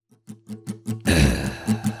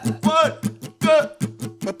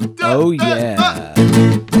Oh, yeah.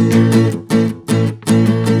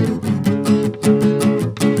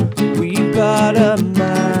 We bought a mic.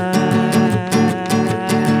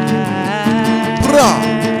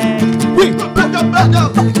 We bought a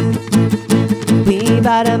microphone. We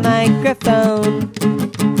bought a microphone.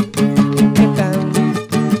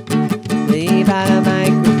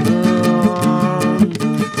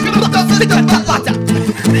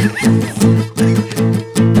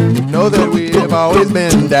 Know that we've always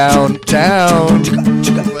been downtown. Pick it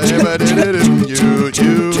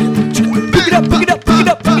up, pick it up, pick it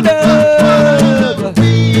up, pick it up.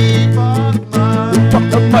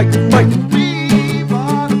 Mic.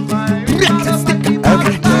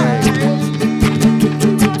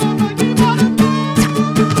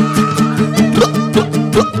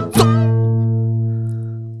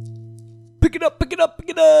 Pick it up, pick it up, pick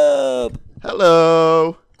it up.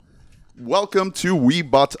 Hello. Welcome to We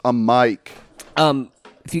Bought a Mic.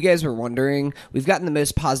 If you guys were wondering, we've gotten the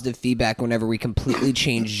most positive feedback whenever we completely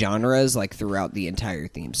change genres, like throughout the entire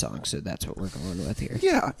theme song. So that's what we're going with here.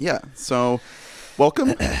 Yeah. So,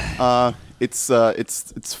 welcome. It's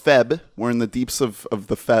Feb. We're in the deeps of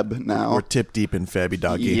the Feb now. We're tip deep in Febby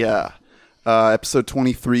doggy. Yeah. Episode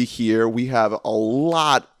 23 here. We have a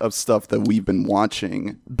lot of stuff that we've been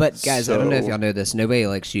watching. But guys, I don't know if y'all know this. Nobody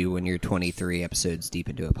likes you when you're 23 episodes deep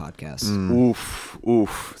into a podcast.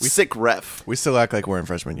 Oof. Sick ref. We still act like we're in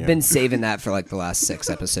freshman year. Been saving that for like the last 6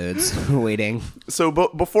 episodes, waiting. So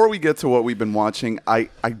before we get to what we've been watching, I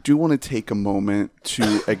do want to take a moment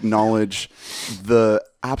to acknowledge the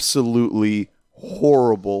absolutely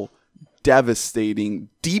horrible, devastating,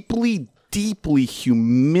 deeply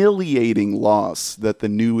humiliating loss that the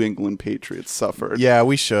New England Patriots suffered. Yeah,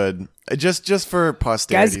 we should. Just for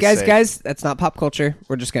posterity's sake. Guys, that's not pop culture.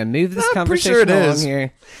 We're just going to move this I'm pretty conversation sure it along is.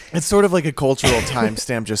 here. It's sort of like a cultural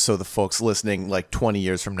timestamp just so the folks listening like 20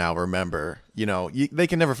 years from now remember. You know, they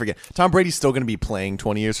can never forget. Tom Brady's still going to be playing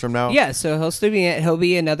 20 years from now. Yeah, so he'll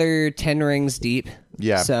be another 10 rings deep.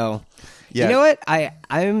 Yeah. So, Yeah. you know what?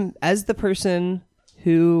 I'm as the person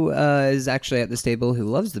who is actually at this table who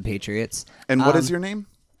loves the Patriots. And what is your name?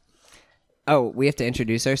 Oh, we have to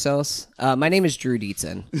introduce ourselves. My name is Drew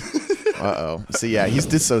Dietzen. Uh-oh. So, yeah, he's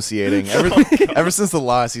dissociating. Ever since the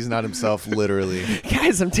loss, he's not himself, literally.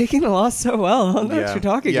 Guys, I'm taking the loss so well. I don't know what you're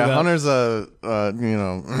talking about. Yeah, Hunter's a,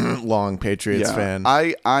 long Patriots fan.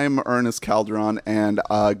 I'm Ernest Calderon, and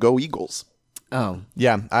go Eagles. Oh.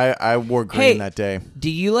 Yeah, I wore green that day. Do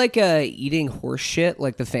you like eating horse shit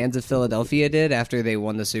like the fans of Philadelphia did after they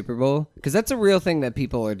won the Super Bowl? Because that's a real thing that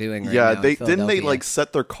people are doing right now. Yeah, didn't they like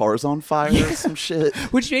set their cars on fire or some shit?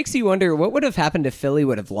 Which makes you wonder what would have happened if Philly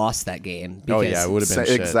would have lost that game. Oh yeah, it would have been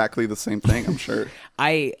shit. Exactly the same thing, I'm sure.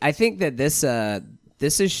 I think that this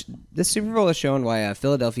Super Bowl is showing why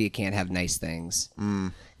Philadelphia can't have nice things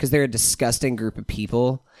because they're a disgusting group of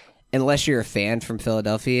people. Unless you're a fan from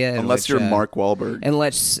Philadelphia. Unless you're Mark Wahlberg.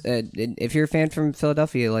 Unless, if you're a fan from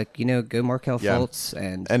Philadelphia, go Markel Fultz.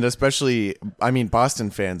 And especially,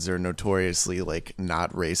 Boston fans are notoriously,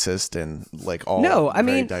 not racist and, all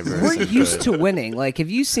very diverse. We're used to winning. Have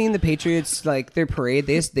you seen the Patriots, their parade?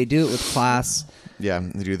 They do it with class. Yeah,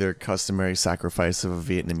 they do their customary sacrifice of a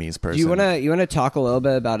Vietnamese person. Do you wanna talk a little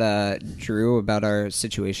bit about Drew about our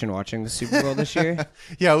situation watching the Super Bowl this year?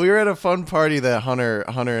 Yeah, we were at a fun party that Hunter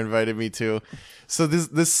invited me to. So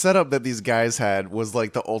this setup that these guys had was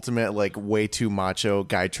the ultimate way too macho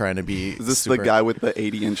guy trying to be. Is this the guy with the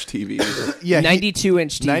 80-inch TV? Yeah,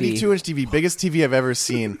 92-inch TV. 92-inch TV, biggest TV I've ever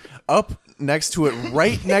seen. Up next to it,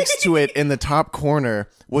 right next to it in the top corner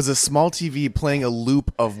was a small TV playing a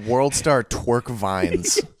loop of World Star twerk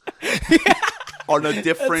vines. on a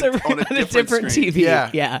different TV.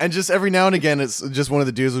 Yeah. And just every now and again, it's just one of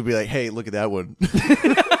the dudes would be like, "Hey, look at that one."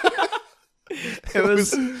 It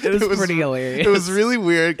was pretty hilarious. It was really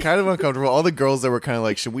weird, kind of uncomfortable. All the girls that were kind of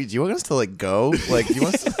like, do you want us to go? Do you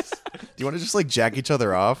want to just jack each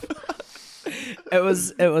other off? It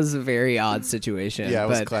was a very odd situation. Yeah, it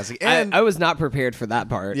was classic. And I was not prepared for that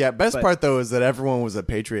part. Yeah, best part though is that everyone was a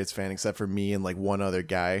Patriots fan except for me and one other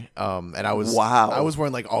guy. And I was I was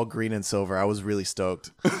wearing all green and silver. I was really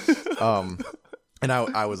stoked. And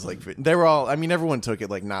I was they were all. Everyone took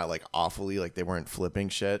it not awfully, they weren't flipping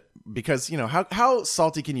shit because how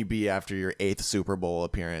salty can you be after your 8th Super Bowl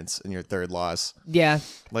appearance and your 3rd loss? Yeah,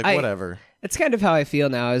 whatever. It's kind of how I feel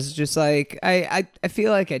now. It's just I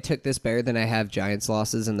feel like I took this better than I have Giants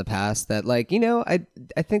losses in the past. That I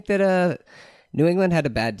think that New England had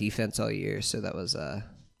a bad defense all year, so that was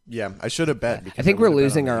Yeah, I should have bet. I think we're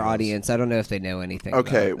losing our audience. I don't know if they know anything.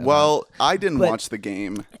 Okay, about it, well, I didn't watch the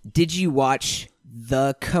game. Did you watch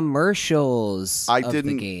the commercials of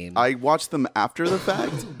the game. I watched them after the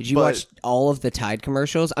fact. Did you watch all of the Tide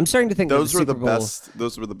commercials? I'm starting to think those that were the the Super Bowl, best.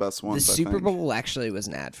 Those were the best ones. The Super Bowl actually was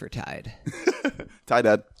an ad for Tide. Tide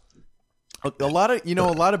ad. A lot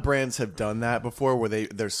of brands have done that before, where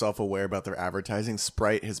they're self-aware about their advertising.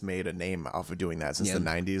 Sprite has made a name off of doing that since the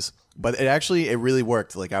 90s, but it really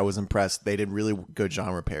worked. Like, I was impressed. They did really good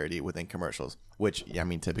genre parody within commercials, which, I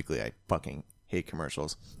mean, typically I fucking hate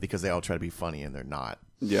commercials because they all try to be funny and they're not.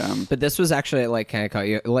 Yeah. But this was actually like kind of caught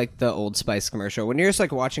you like the Old Spice commercial. When you're just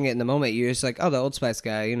like watching it in the moment, you're just like, oh, the Old Spice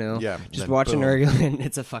guy, you know. Yeah, just then watching boom. her, and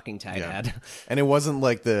it's a fucking Tide Yeah. ad. And it wasn't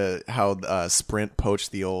like how Sprint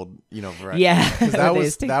poached the old, variety. Yeah. 'Cause that They was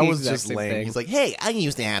just take that the was exact just same lame. thing. He's like, hey, I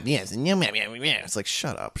used to have this, and it's like,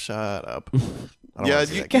 shut up. I don't Yeah, wanna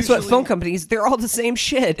see you- that. Guess what? Usually- Phone companies, they're all the same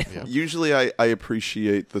shit. Yeah. Usually, I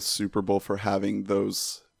appreciate the Super Bowl for having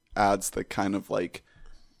those ads that kind of like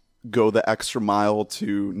go the extra mile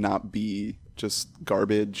to not be just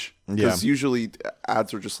garbage. Because usually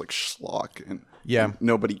ads are just like schlock and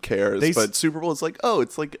nobody cares. But Super Bowl is like, oh,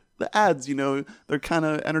 it's like the ads, they're kind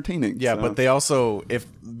of entertaining. Yeah, so. but they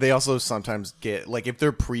also sometimes get, like, if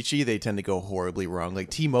they're preachy, they tend to go horribly wrong. Like,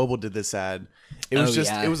 T-Mobile did this ad. It was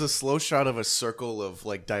it was a slow shot of a circle of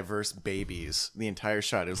like diverse babies. The entire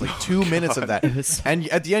shot. It was like 2 minutes of that, and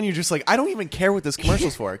at the end you're just like, I don't even care what this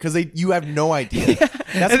commercial's for, because you have no idea.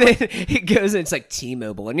 That's And then it goes and it's like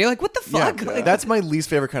T-Mobile, and you're like, what the fuck? Yeah, Like, that's my least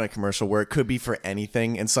favorite kind of commercial, where it could be for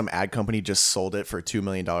anything, and some ad company just sold it for $2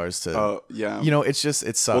 million to. Oh, yeah. It's just,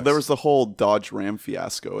 it sucks. Well, there was the whole Dodge Ram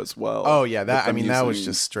fiasco as well. Oh yeah, that with them that was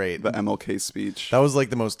using just straight. the MLK speech. That was like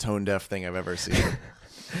the most tone deaf thing I've ever seen.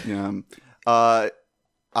 Yeah.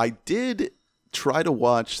 I did try to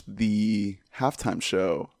watch the halftime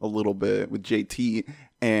show a little bit with JT,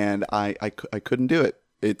 and I couldn't do it.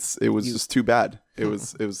 It was just too bad.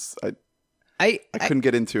 I couldn't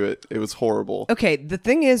get into it. It was horrible. okay, the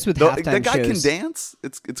thing is with halftime The guy shows, can dance.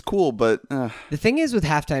 It's cool, but the thing is with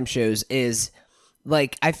halftime shows is,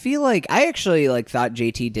 like, I feel like I actually thought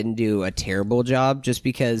JT didn't do a terrible job, just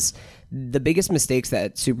because the biggest mistakes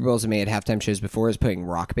that Super Bowls have made at halftime shows before is putting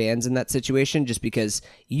rock bands in that situation, just because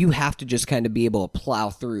you have to just kind of be able to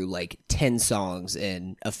plow through like 10 songs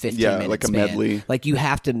in a 15-minute like a span. medley. Like, you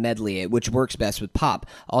have to medley it, which works best with pop.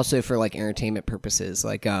 Also for like entertainment purposes.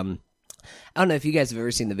 Like, I don't know if you guys have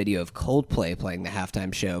ever seen the video of Coldplay playing the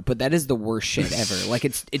halftime show, but that is the worst shit ever. Like,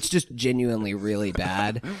 it's just genuinely really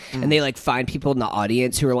bad. And they like find people in the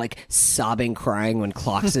audience who are like sobbing, crying when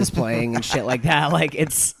Clocks is playing and shit like that. Like,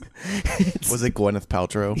 it's Was it Gwyneth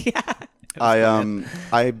Paltrow? yeah.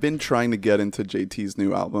 I've been trying to get into JT's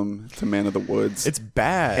new album, To Man of the Woods. It's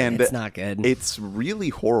bad. and It's not good. It's really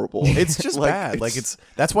horrible. It's just bad. Like,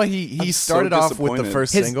 that's why he I'm started so off with the disappointed.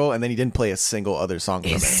 first single, and then he didn't play a single other song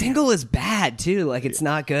from His it. single is bad too. Like, it's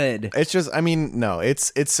not good. It's just, I mean, no, it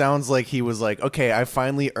sounds like he was like, okay, I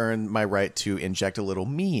finally earned my right to inject a little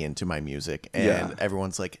me into my music, and Yeah.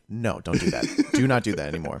 everyone's like, no, don't do that. Do not do that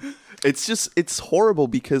anymore. It's horrible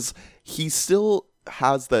because he still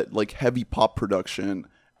has that like heavy pop production,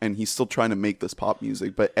 and he's still trying to make this pop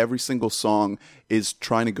music, but every single song is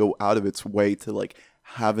trying to go out of its way to like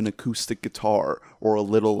have an acoustic guitar or a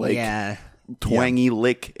little like Yeah. twangy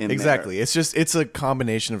lick in Exactly. It's a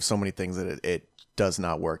combination of so many things that it does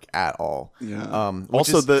not work at all. Yeah. Which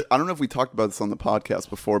Also, is- I don't know if we talked about this on the podcast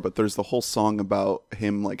before, but there's the whole song about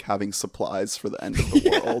him like having supplies for the end of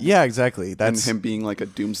the world. yeah, exactly. And That's him being like a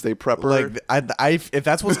doomsday prepper. like I if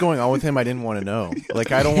that's what's going on with him, I didn't want to know.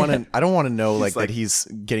 Like, I don't want to know like like- that he's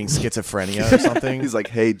getting schizophrenia or something. He's like,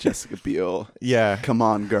 hey, Jessica Biel. yeah. Come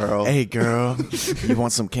on, girl. Hey girl, you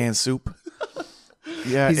want some canned soup?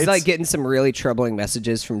 Yeah, He's it's like getting some really troubling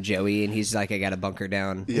messages from Joey, and he's like, I got to bunker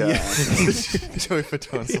down. Yeah. Joey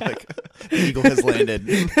Fatone's like, the eagle has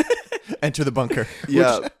landed. Enter the bunker.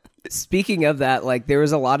 Yeah. Speaking of that, like, there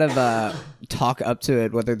was a lot of talk up to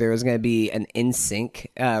it, whether there was going to be an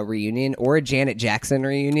NSYNC reunion or a Janet Jackson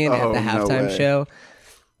reunion at Oh, the no halftime way. show.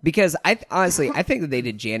 Because I think that they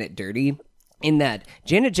did Janet dirty, in that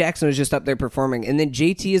Janet Jackson was just up there performing, and then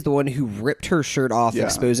JT is the one who ripped her shirt off, Yeah.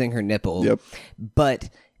 exposing her nipple. Yep. But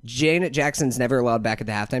Janet Jackson's never allowed back at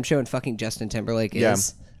the halftime show, and fucking Justin Timberlake is. Yeah.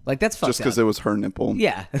 Like, that's fucked Just because up. it was her nipple.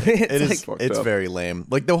 Yeah. It is. fucked It's up. very lame.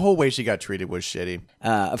 Like, the whole way she got treated was shitty.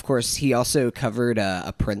 Of course, he also covered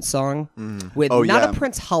a Prince song with Oh, not yeah. a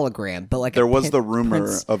Prince hologram, but like There a was the Prince rumor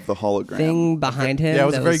of the hologram. thing behind him. Yeah, it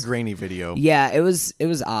was that a very grainy video. Yeah, it was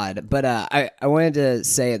odd, but I wanted to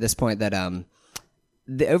say at this point that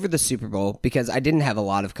over the Super Bowl, because I didn't have a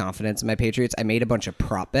lot of confidence in my Patriots, I made a bunch of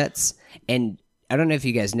prop bets, and I don't know if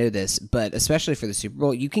you guys know this, but especially for the Super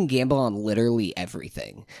Bowl, you can gamble on literally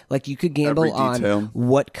everything. Like, you could gamble on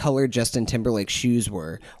what color Justin Timberlake's shoes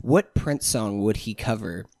were, what Prince song would he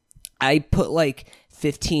cover. I put like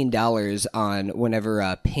 $15 on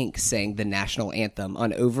whenever Pink sang the national anthem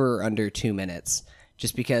on over or under 2 minutes,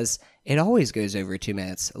 just because it always goes over 2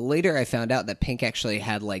 minutes. Later, I found out that Pink actually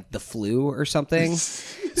had like the flu or something,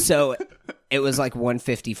 so it was like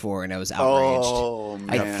 154, and I was outraged. Oh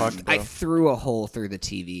man! I threw a hole through the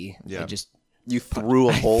TV. Yeah. You threw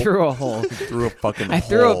a hole? I threw a hole. Threw a fucking hole. I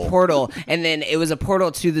threw a portal, and then it was a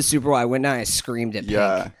portal to the Super Bowl. I went down, I screamed at Pink.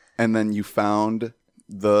 Yeah, and then you found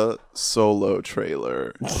the Solo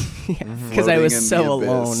trailer. Because I was so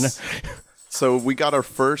alone. So we got our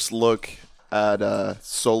first look at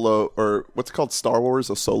Solo, or what's it called, Star Wars,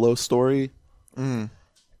 a Solo story. At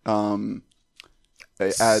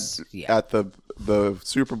the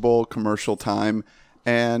Super Bowl commercial time,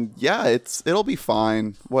 and yeah, it'll be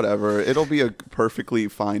fine. Whatever, it'll be a perfectly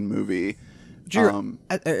fine movie. Drew,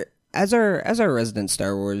 as our resident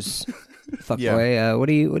Star Wars fuckboy, what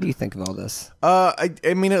do you think of all this? I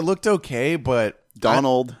mean, it looked okay, but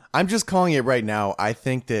Donald, I'm just calling it right now. I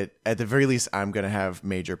think that at the very least, I'm gonna have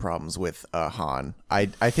major problems with Han. I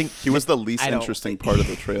think he was the least interesting part of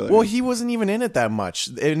the trailer. Well, he wasn't even in it that much,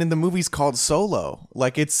 and in the movie's called Solo.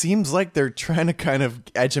 Like, it seems like they're trying to kind of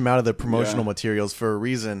edge him out of the promotional materials for a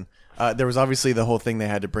reason. There was obviously the whole thing they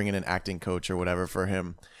had to bring in an acting coach or whatever for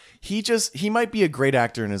him. He might be a great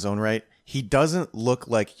actor in his own right. He doesn't look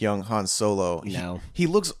like young Han Solo. No, he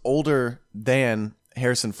looks older than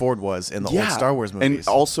Harrison Ford was in the old Star Wars movies. And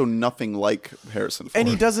also nothing like Harrison Ford. And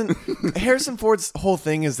he doesn't... Harrison Ford's whole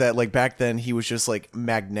thing is that, like, back then he was just, like,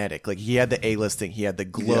 magnetic. Like, he had the A-listing, he had the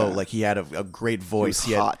glow, like, he had a great voice.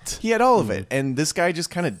 He was hot. He had all of it. And this guy just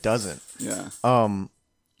kind of doesn't. Yeah.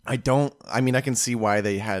 I can see why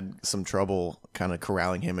they had some trouble kind of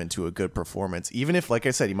corralling him into a good performance. Even if, like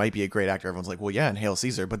I said, he might be a great actor. Everyone's like, well, yeah, and Hail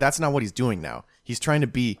Caesar. But that's not what he's doing now. He's trying to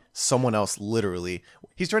be someone else, literally.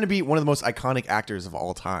 He's trying to be one of the most iconic actors of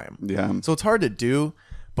all time. Yeah. So it's hard to do,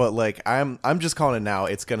 but like I'm just calling it now.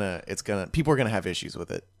 It's gonna people are gonna have issues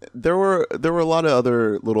with it. There were a lot of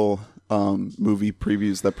other little movie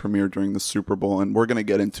previews that premiered during the Super Bowl, and we're gonna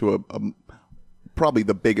get into a probably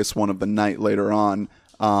the biggest one of the night later on.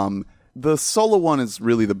 The Solo one is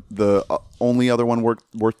really the only other one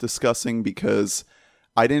worth discussing, because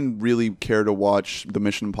I didn't really care to watch the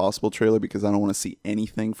Mission Impossible trailer because I don't want to see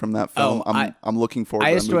anything from that film. I'm looking forward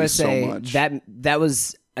to that movie so much. That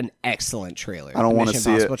was an excellent trailer. I don't want to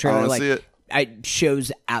see it. Trailer. I don't see it. It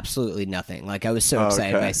shows absolutely nothing. Like, I was so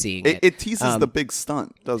excited by seeing it. It teases the big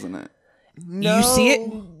stunt, doesn't it? No. You see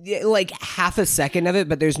it like half a second of it,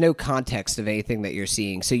 but there's no context of anything that you're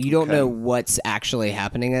seeing, so you don't know what's actually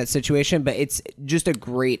happening in that situation. But it's just a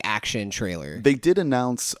great action trailer. They did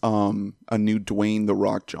announce a new Dwayne "The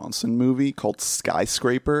Rock" Johnson movie called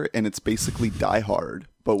Skyscraper, and it's basically Die Hard,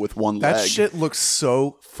 but with one leg. That shit looks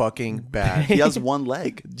so fucking bad. He has one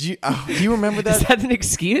leg. Do you remember that? Is that an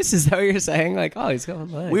excuse? Is that what you're saying? Like, oh, he's got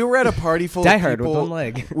one leg. We were at a party full Die of Hard people. with one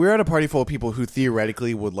leg. We were at a party full of people who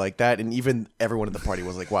theoretically would like that, and even everyone at the party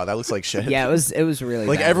was like, "Wow, that looks like shit." Yeah, it was really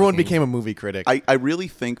like bad everyone looking. became a movie critic. I really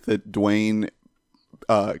think that Dwayne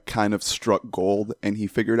kind of struck gold, and he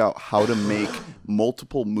figured out how to make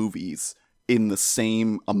multiple movies in the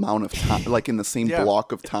same amount of time, like in the same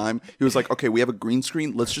block of time. He was like, okay, we have a green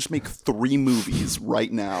screen. Let's just make 3 movies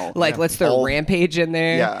right now. Like, let's throw Rampage in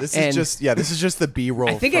there. Yeah. This is just the B-roll.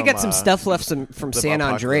 I think I got some stuff left from San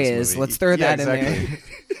Andreas. Let's throw that in there.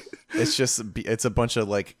 It's a bunch of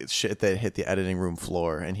like shit that hit the editing room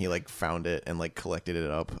floor, and he like found it and like collected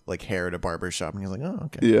it up like hair at a barber shop, and he was like, oh,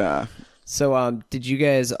 okay. Yeah. So, did you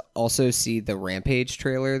guys also see the Rampage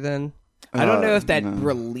trailer then? I don't know if that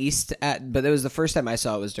released but it was the first time I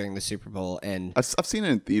saw it was during the Super Bowl, and I've seen it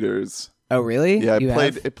in theaters. Oh, really? Yeah,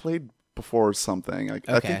 it played before something.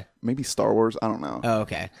 I think maybe Star Wars. I don't know. Oh,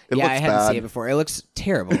 okay. It looks I hadn't bad. seen it before. It looks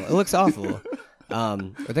terrible. It looks awful. Are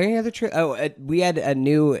there any other we had a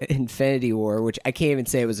new Infinity War, which I can't even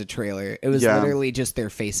say it was a trailer. It was literally just their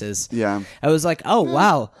faces. Yeah. I was like, oh,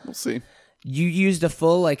 wow. We'll see. You used a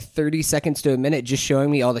full 30 seconds to a minute just showing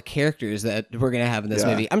me all the characters that we're going to have in this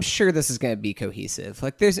movie. I'm sure this is going to be cohesive.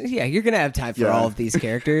 Like, you're going to have time for all of these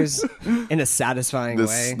characters in a satisfying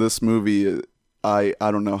way. This movie, I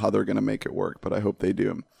don't know how they're going to make it work, but I hope they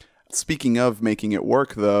do. Speaking of making it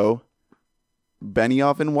work, though,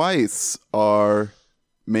 Benioff and Weiss are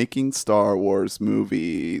making Star Wars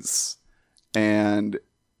movies. And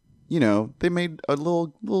they made a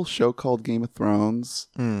little show called Game of Thrones,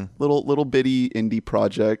 little bitty indie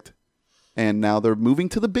project, and now they're moving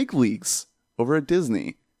to the big leagues over at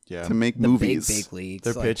Disney. to make the movies. big leagues.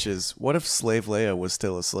 Their pitch is, what if Slave Leia was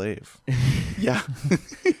still a slave? Yeah.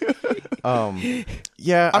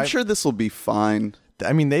 Yeah. I'm sure this will be fine.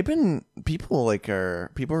 I mean, people are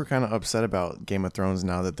kind of upset about Game of Thrones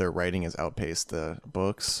now that their writing has outpaced the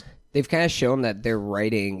books. They've kind of shown that their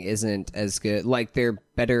writing isn't as good. Like, they're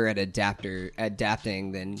better at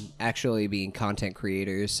adapting than actually being content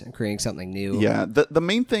creators and creating something new. Yeah. The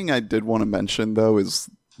main thing I did want to mention, though, is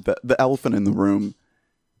the elephant in the room.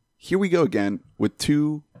 Here we go again with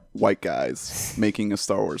two white guys making a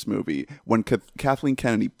Star Wars movie. When Kathleen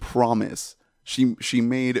Kennedy promised, she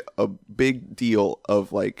made a big deal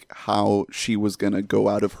of like how she was going to go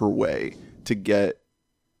out of her way to get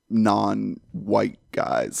non-white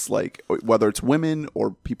guys, like whether it's women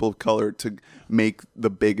or people of color, to make the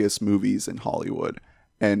biggest movies in Hollywood,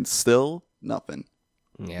 and still nothing.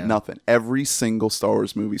 Every single Star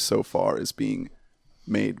Wars movie so far is being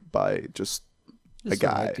made by just a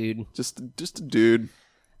guy, dude. Just a dude.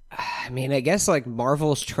 I mean, I guess like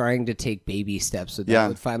Marvel's trying to take baby steps with that,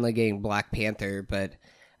 with finally getting Black Panther, but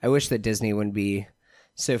I wish that Disney wouldn't be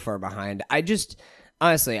so far behind.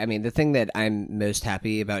 Honestly, I mean, the thing that I'm most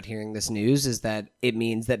happy about hearing this news is that it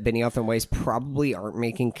means that Benioff and Weiss probably aren't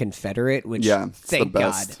making Confederate, which, thank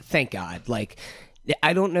God. Like,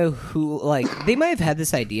 I don't know who, like, they might have had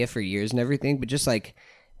this idea for years and everything, but just, like,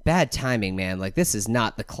 bad timing, man. Like, this is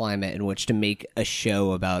not the climate in which to make a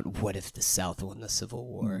show about what if the South won the Civil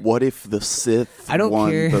War. What if the Sith won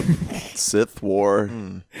the Sith War?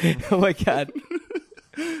 Oh, my God.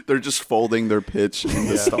 They're just folding their pitch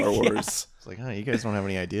into Star Wars. It's like, you guys don't have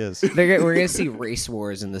any ideas. We're going to see race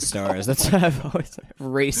wars in the stars. That's what I've always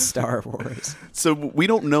race Star Wars. So we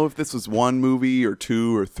don't know if this was one movie or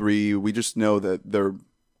two or three. We just know that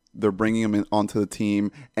they're bringing him onto the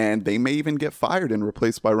team, and they may even get fired and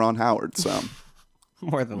replaced by Ron Howard. So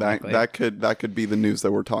more than likely, that could be the news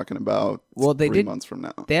that we're talking about. Well, 3 months from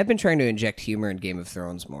now. They have been trying to inject humor in Game of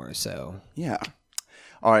Thrones more. So yeah.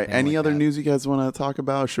 All right. Any other news you guys want to talk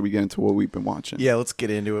about? Or should we get into what we've been watching? Yeah, let's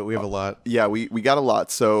get into it. We have a lot. Yeah, we got a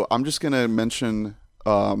lot. So I'm just going to mention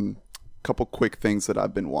a couple quick things that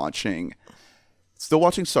I've been watching. Still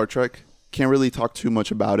watching Star Trek. Can't really talk too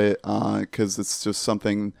much about it because it's just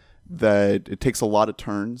something that it takes a lot of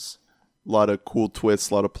turns, a lot of cool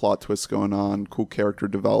twists, a lot of plot twists going on, cool character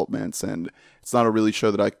developments, and it's not a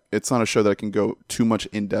show that I can go too much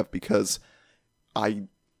in depth because I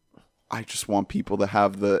just want people to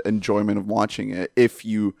have the enjoyment of watching it if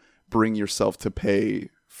you bring yourself to pay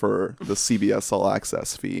for the CBS All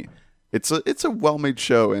Access fee. It's a well-made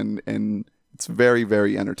show and it's very,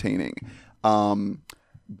 very entertaining.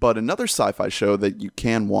 But another sci-fi show that you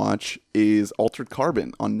can watch is Altered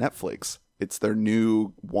Carbon on Netflix. It's their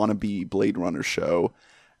new wannabe Blade Runner show,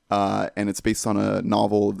 and it's based on a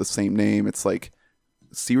novel of the same name. It's like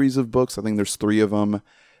a series of books. I think there's 3 of them.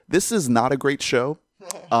 This is not a great show.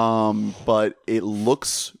 But it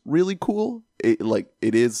looks really cool. It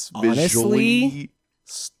is visually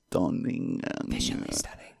stunning.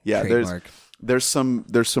 Yeah, Trademark. there's some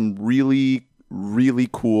really, really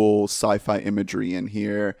cool sci-fi imagery in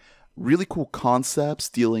here. Really cool concepts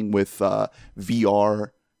dealing with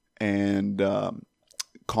VR and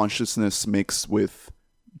consciousness mixed with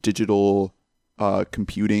digital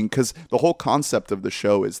computing. Because the whole concept of the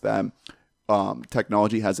show is that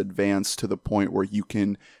technology has advanced to the point where you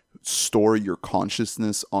can store your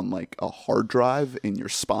consciousness on like a hard drive in your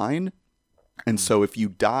spine. And so if you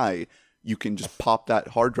die, you can just pop that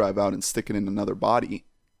hard drive out and stick it in another body.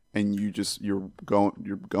 And you're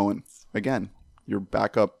going again. You're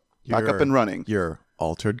back up and running. You're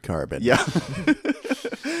Altered Carbon. Yeah.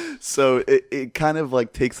 So it kind of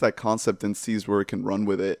like takes that concept and sees where it can run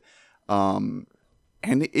with it. And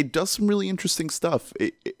it does some really interesting stuff.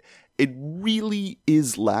 It really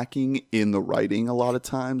is lacking in the writing a lot of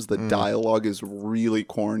times. The dialogue is really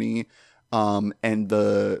corny, and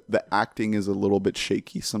the acting is a little bit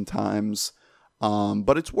shaky sometimes.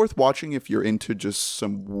 But it's worth watching if you're into just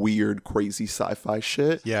some weird, crazy sci-fi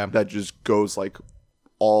shit. Yeah. That just goes like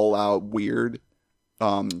all out weird.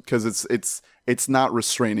 Because it's not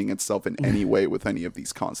restraining itself in any way with any of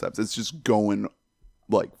these concepts. It's just going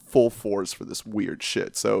like full force for this weird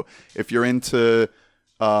shit. So if you're into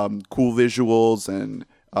cool visuals and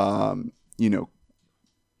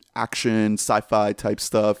action sci-fi type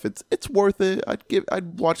stuff, it's worth it.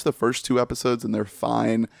 I'd watch the first 2 episodes and they're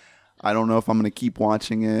fine. I don't know if I'm going to keep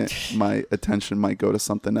watching it. My attention might go to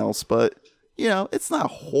something else, but it's not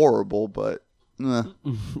horrible, but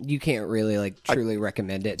you can't really like truly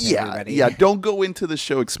recommend it to everybody. Yeah, don't go into the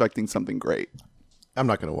show expecting something great. I'm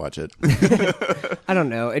not gonna watch it. I don't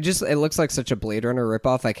know. It looks like such a Blade Runner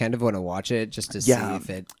ripoff. I kind of want to watch it just to see if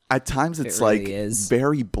it. At times, it's really like is.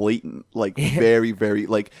 very blatant, like very, very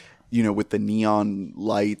like with the neon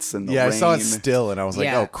lights and the rain. I saw it still, and I was like,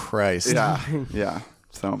 Yeah. oh Christ. Yeah.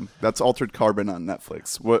 So that's Altered Carbon on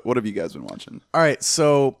Netflix. What have you guys been watching? All right,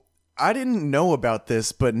 so I didn't know about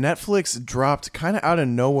this, but Netflix dropped kind of out of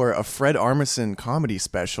nowhere a Fred Armisen comedy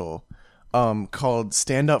special called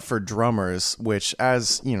Stand Up for Drummers, which,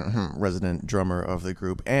 as resident drummer of the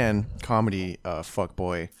group and comedy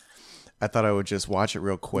fuckboy, I thought I would just watch it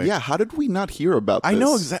real quick. Yeah, how did we not hear about this? I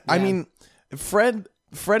know exactly. Yeah. I mean, Fred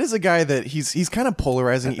is a guy that he's kind of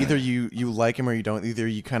polarizing. Either you like him or you don't. Either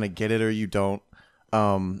you kind of get it or you don't.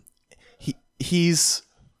 He's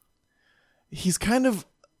kind of.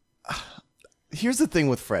 Here's the thing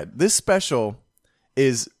with Fred. This special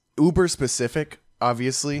is uber specific.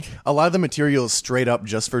 Obviously, a lot of the material is straight up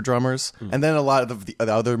just for drummers, and then a lot of the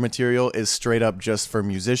other material is straight up just for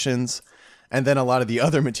musicians, and then a lot of the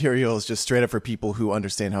other material is just straight up for people who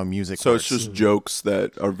understand how music works. So it's just jokes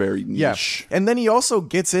that are very niche. Yeah. And then he also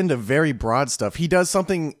gets into very broad stuff. He does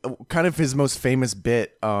something, kind of his most famous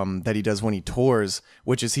bit that he does when he tours,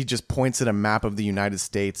 which is he just points at a map of the United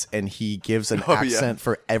States and he gives an accent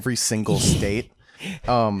for every single state.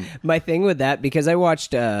 My thing with that, because I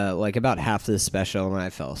watched like about half of the special and I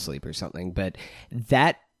fell asleep or something, but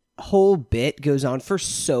that whole bit goes on for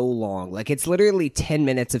so long. Like it's literally 10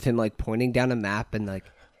 minutes of him like pointing down a map and like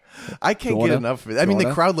I can't get enough of it. I mean,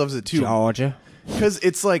 the crowd loves it too. Georgia. Because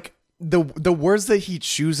it's like the words that he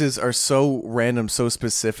chooses are so random, so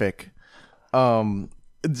specific.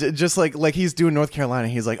 Just like he's doing North Carolina,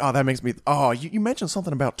 he's like, oh, that makes me. Oh, you mentioned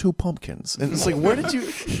something about 2 pumpkins, and it's like, where did you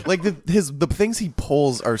like the things he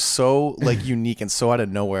pulls are so like unique and so out of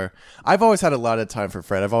nowhere. I've always had a lot of time for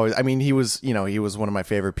Fred. He was one of my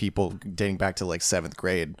favorite people dating back to like 7th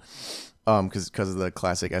grade, because of the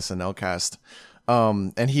classic SNL cast,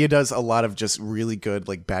 and he does a lot of just really good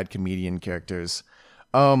like bad comedian characters.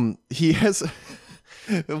 He has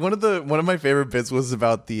one of my favorite bits was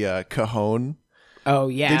about the cajon. Oh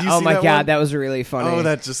yeah! Did you oh see my that god, one? that was really funny. Oh,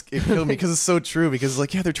 it killed me because it's so true. Because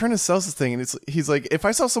like, yeah, they're trying to sell this thing, and he's like, if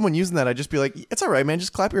I saw someone using that, I'd just be like, it's all right, man,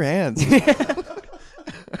 just clap your hands.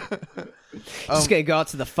 Just gonna go out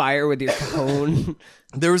to the fire with your cone.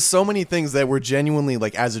 There was so many things that were genuinely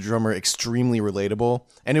like, as a drummer, extremely relatable,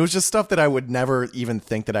 and it was just stuff that I would never even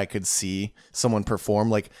think that I could see someone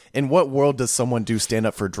perform. Like, in what world does someone do stand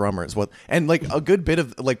up for drummers? And like a good bit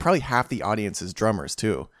of like probably half the audience is drummers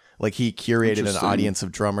too. Like he curated an audience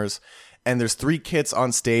of drummers, and there's 3 kits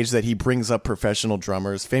on stage that he brings up professional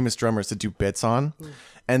drummers, famous drummers to do bits on.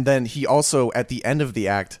 And then he also, at the end of the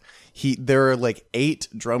act, there are like 8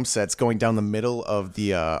 drum sets going down the middle of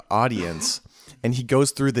the audience, and he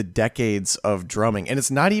goes through the decades of drumming. And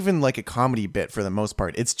it's not even like a comedy bit for the most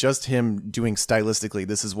part. It's just him doing stylistically,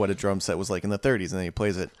 this is what a drum set was like in the 30s, and then he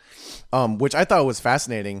plays it. Which I thought was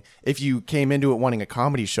fascinating. If you came into it wanting a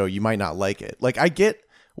comedy show, you might not like it. Like, I get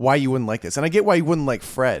why you wouldn't like this, and I get why you wouldn't like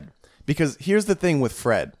Fred, because here's the thing with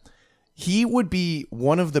Fred. He would be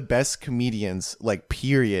one of the best comedians, like,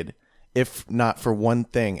 period, if not for one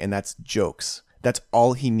thing, and that's jokes. That's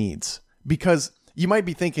all he needs. Because you might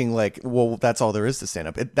be thinking, like, well, that's all there is to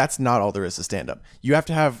stand-up. That's not all there is to stand-up. You have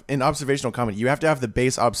to have, in observational comedy, you have to have the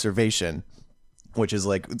base observation, which is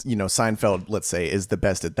like, Seinfeld, let's say, is the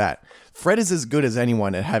best at that. Fred is as good as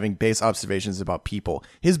anyone at having base observations about people.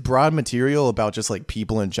 His broad material about just like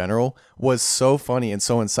people in general was so funny and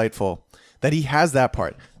so insightful that he has that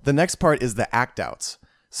part. The next part is the act outs.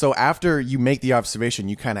 So after you make the observation,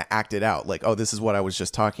 you kind of act it out. Like, oh, this is what I was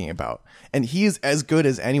just talking about. And he is as good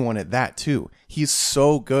as anyone at that too. He's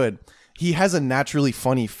so good. He has a naturally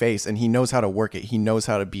funny face and he knows how to work it. He knows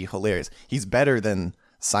how to be hilarious. He's better than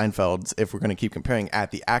Seinfeld's, if we're going to keep comparing,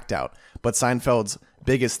 at the act out. But Seinfeld's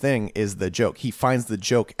biggest thing is the joke. He finds the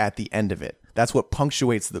joke at the end of it. That's what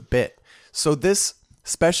punctuates the bit. So this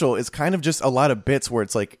special is kind of just a lot of bits where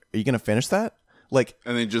it's like, are you going to finish that? Like,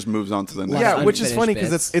 and then he just moves on to the next. Yeah, which is funny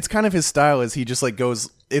because it's kind of his style. Is he just like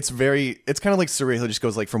goes? It's kind of like surreal. He just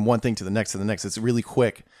goes like from one thing to the next to the next. It's really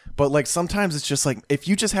quick. But like sometimes it's just like, if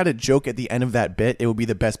you just had a joke at the end of that bit, it would be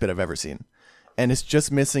the best bit I've ever seen. And it's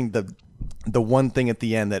just missing the one thing at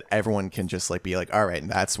the end that everyone can just like be like, all right, and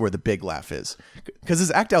that's where the big laugh is. Because his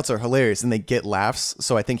act outs are hilarious and they get laughs.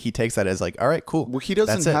 So I think he takes that as like, all right, cool. Well, he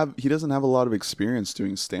doesn't have a lot of experience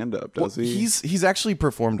doing stand up, does he? He's actually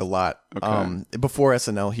performed a lot. Okay. Before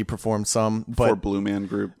SNL, he performed some. Before Blue Man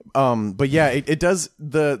Group. But yeah, it does.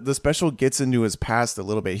 The special gets into his past a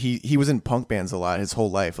little bit. He was in punk bands a lot his whole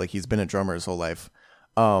life. Like he's been a drummer his whole life.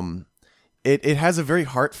 it has a very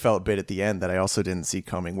heartfelt bit at the end that I also didn't see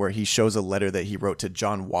coming, where he shows a letter that he wrote to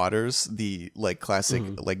John Waters, the like classic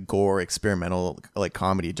like gore experimental like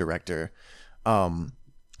comedy director. And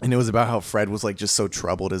it was about how Fred was like just so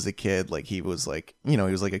troubled as a kid. Like he was like, you know,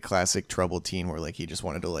 he was like a classic troubled teen where like he just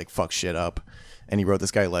wanted to like fuck shit up. And he wrote this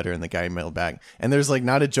guy a letter and the guy mailed back. And there's like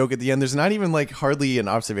not a joke at the end. There's not even like hardly an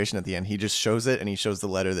observation at the end. He just shows it and he shows the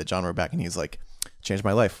letter that John wrote back and he's like, changed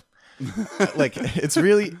my life. Like it's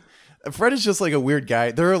really, Fred is just like a weird guy.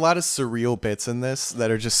 There are a lot of surreal bits in this that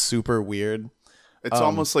are just super weird. It's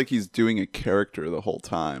almost like he's doing a character the whole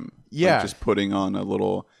time. Yeah. Like just putting on a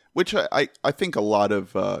little, which I think a lot of,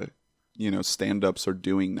 stand-ups are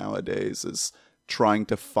doing nowadays, is trying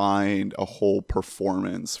to find a whole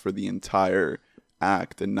performance for the entire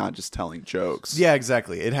act and not just telling jokes. Yeah,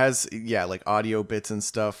 exactly. It has like audio bits and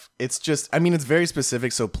stuff. It's just, I mean, it's very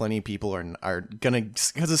specific, so plenty of people are gonna,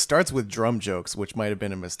 because it starts with drum jokes, which might have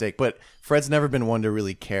been a mistake, but Fred's never been one to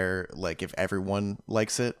really care like if everyone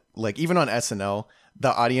likes it. Like even on SNL,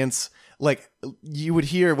 the audience, like you would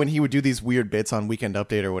hear when he would do these weird bits on Weekend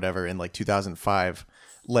Update or whatever in like 2005,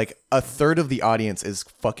 like a third of the audience is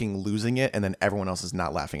fucking losing it and then everyone else is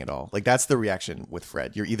not laughing at all. Like that's the reaction with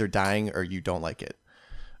Fred. You're either dying or you don't like it.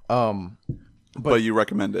 But you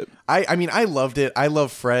recommend it. I mean, I loved it. I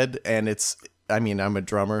love Fred, and I'm a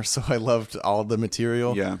drummer, so I loved all the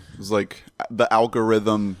material. Yeah. It was like the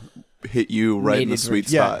algorithm hit you right in the sweet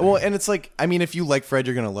spot. Yeah. Well, and it's like, I mean, if you like Fred,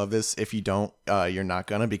 you're going to love this. If you don't, you're not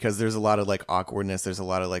gonna, because there's a lot of like awkwardness. There's a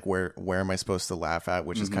lot of like, where am I supposed to laugh at?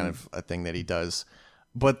 Which is kind of a thing that he does.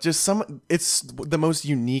 But just it's the most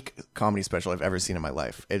unique comedy special I've ever seen in my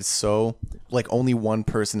life. It's so like only one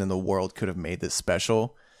person in the world could have made this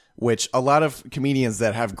special, which a lot of comedians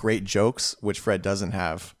that have great jokes, which Fred doesn't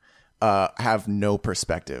have no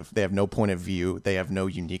perspective. They have no point of view. They have no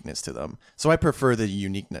uniqueness to them. So I prefer the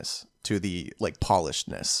uniqueness to the like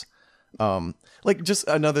polishedness. Like just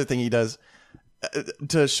another thing he does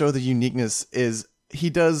to show the uniqueness is he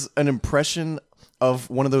does an impression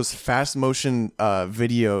of one of those fast motion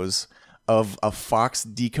videos of a fox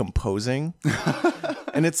decomposing.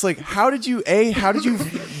 And it's like, how did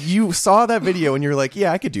you saw that video and you're like,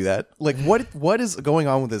 yeah, I could do that. Like what is going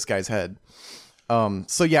on with this guy's head?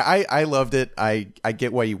 So yeah, I loved it. I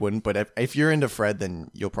get why you wouldn't, but if you're into Fred,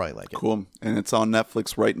 then you'll probably like it. Cool. And it's on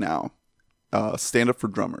Netflix right now. Stand Up for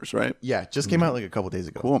Drummers, right? Yeah, just came out like a couple days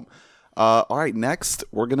ago. Cool. All right, next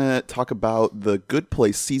we're going to talk about The Good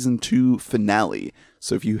Place Season 2 finale.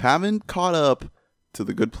 So if you haven't caught up to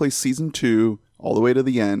The Good Place Season 2 all the way to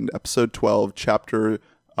the end, episode 12, chapter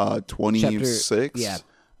 26,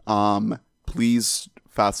 please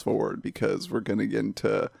fast forward because we're going to get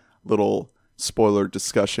into a little spoiler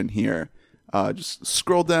discussion here. Just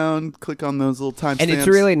scroll down, click on those little timestamps. And it's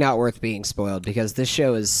really not worth being spoiled because this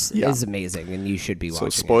show is amazing and you should be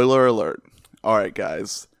watching So spoiler alert. All right,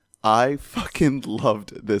 guys. I fucking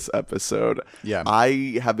loved this episode. Yeah.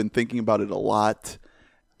 I have been thinking about it a lot,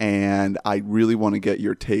 and I really want to get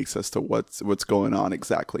your takes as to what's going on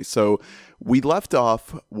exactly. So we left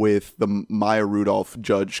off with the Maya Rudolph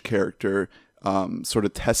Judge character sort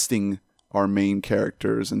of testing our main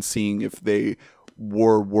characters and seeing if they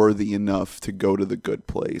were worthy enough to go to the good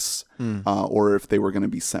place or if they were going to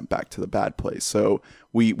be sent back to the bad place. So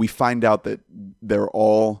we find out that they're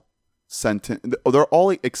all they're all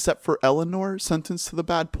except for Eleanor sentenced to the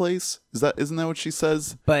bad place. Isn't that what she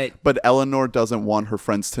says? But Eleanor doesn't want her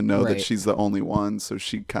friends to know that she's the only one, so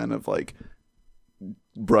she kind of like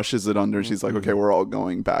brushes it under. She's like, okay, we're all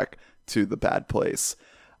going back to the bad place.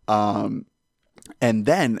 And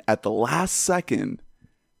then at the last second,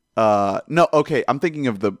 I'm thinking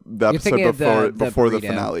of the episode before the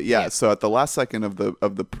finale. Yeah, so at the last second of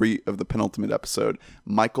the penultimate episode,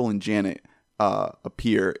 Michael and Janet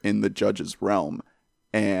appear in the judge's realm,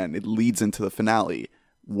 and it leads into the finale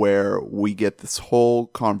where we get this whole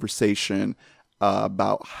conversation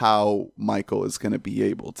about how Michael is going to be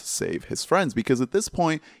able to save his friends, because at this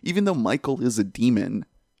point, even though Michael is a demon,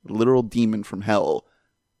 a literal demon from hell,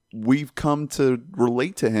 we've come to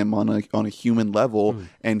relate to him on a human level,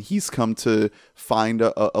 and he's come to find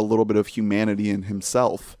a little bit of humanity in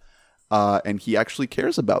himself. And he actually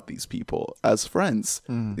cares about these people as friends.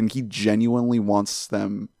 And he genuinely wants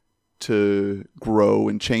them to grow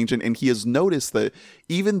and change. And he has noticed that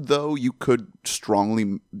even though you could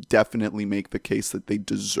definitely make the case that they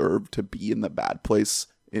deserve to be in the bad place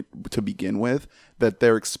to begin with, that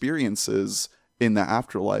their experiences in the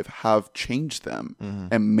afterlife have changed them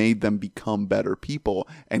and made them become better people.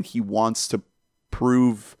 And he wants to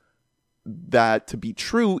prove that to be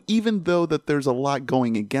true, even though that there's a lot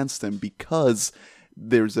going against him, because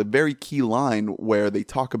there's a very key line where they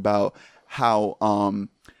talk about how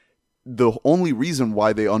the only reason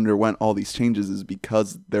why they underwent all these changes is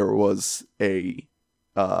because there was a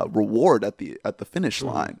reward at the finish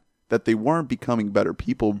line. That they weren't becoming better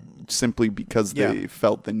people simply because they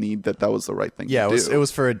felt the need that was the right thing to do. It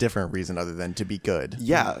was for a different reason other than to be good.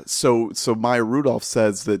 Yeah, so Maya Rudolph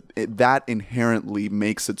says that that inherently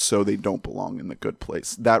makes it so they don't belong in the good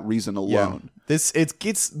place. That reason alone. Yeah.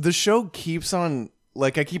 The show keeps on,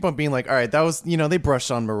 like, I keep on being like, all right, that was, they brushed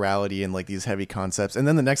on morality and like these heavy concepts, and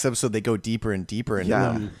then the next episode they go deeper and deeper into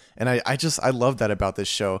them. And I love that about this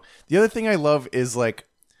show. The other thing I love is like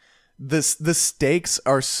the stakes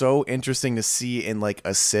are so interesting to see in like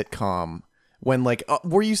a sitcom, when like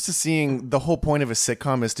we're used to seeing the whole point of a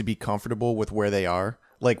sitcom is to be comfortable with where they are.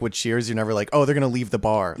 Like with Cheers, you're never like, oh, they're gonna leave the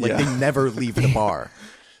bar. Like they never leave the bar.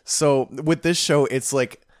 So with this show, it's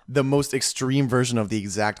like the most extreme version of the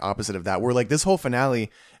exact opposite of that. Where like this whole finale,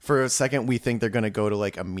 for a second we think they're gonna go to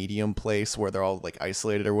like a medium place where they're all like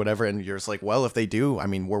isolated or whatever, and you're just like, well, if they do, I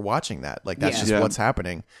mean, we're watching that. Like that's just what's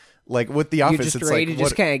happening. Like with The Office, you're just it's ready like to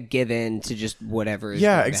just kind of give in to just whatever is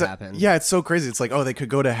going to happen. Yeah, it's so crazy. It's like, oh, they could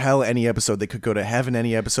go to hell any episode. They could go to heaven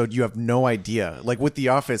any episode. You have no idea. Like with The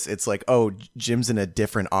Office, it's like, oh, Jim's in a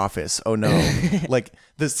different office. Oh no. Like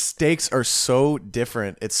the stakes are so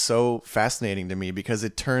different. It's so fascinating to me because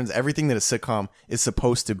it turns everything that a sitcom is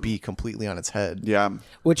supposed to be completely on its head. Yeah.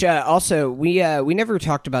 Which also we never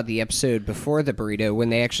talked about the episode before the burrito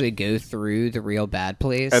when they actually go through the real bad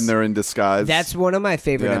place and they're in disguise. That's one of my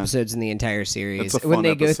favorite episodes in the entire series. It's a when fun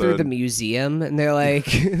they go through episode. the museum and they're like,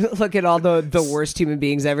 look at all the worst human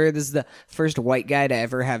beings ever. This is the first white guy to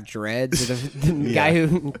ever have dreads. The guy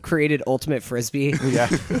who created Ultimate Frisbee.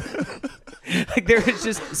 Yeah. Like there was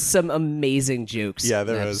just some amazing jokes. Yeah, in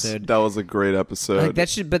the there was. episode. That was a great episode.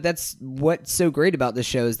 Like but that's what's so great about the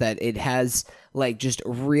show is that it has like just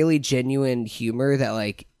really genuine humor that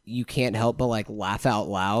like you can't help but like laugh out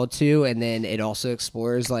loud to, and then it also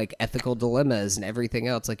explores like ethical dilemmas and everything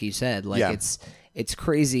else, like you said. Like it's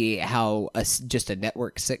crazy how just a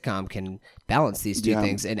network sitcom can balance these two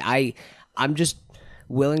things, and I'm just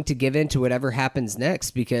willing to give in to whatever happens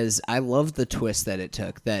next because I love the twist that it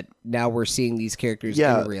took, that now we're seeing these characters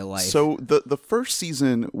in real life. So the first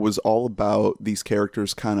season was all about these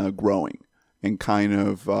characters kind of growing and kind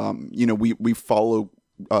of we follow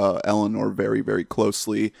Eleanor very, very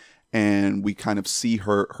closely, and we kind of see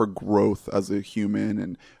her growth as a human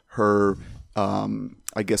and her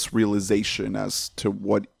I guess realization as to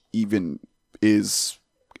what even is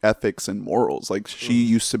ethics and morals. Like she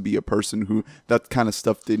used to be a person who that kind of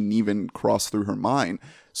stuff didn't even cross through her mind.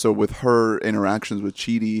 So with her interactions with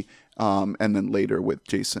Chidi, and then later with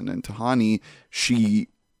Jason and Tahani, she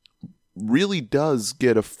really does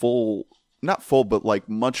get a not full, but like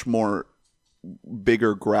much more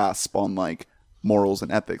bigger grasp on like morals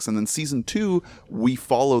and ethics. And then season 2, we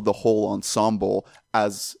follow the whole ensemble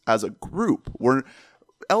as a group.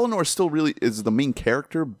 Eleanor still really is the main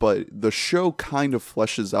character, but the show kind of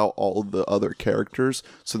fleshes out all of the other characters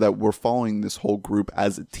so that we're following this whole group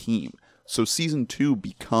as a team. So season 2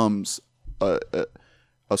 becomes a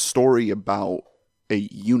story about a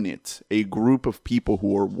unit, a group of people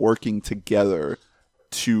who are working together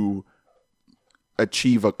to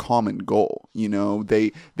achieve a common goal.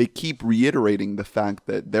 They keep reiterating the fact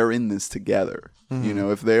that they're in this together.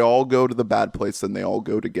 If they all go to the bad place, then they all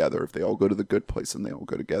go together. If they all go to the good place, then they all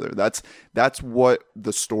go together. That's what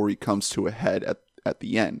the story comes to a head at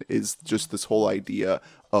the end, is just this whole idea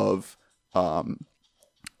of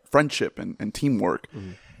friendship and teamwork.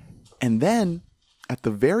 And then at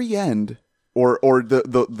the very end, or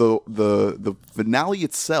the finale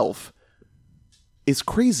itself is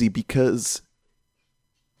crazy because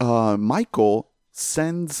Michael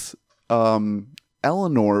sends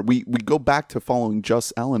Eleanor. We go back to following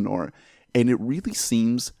just Eleanor, and it really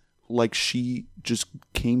seems like she just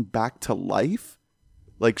came back to life.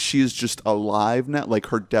 Like she is just alive now. Like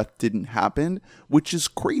her death didn't happen, which is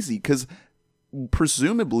crazy because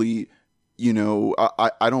presumably,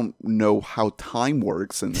 I don't know how time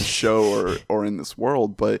works in the show or in this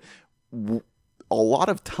world, but a lot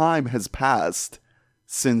of time has passed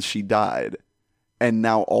since she died. And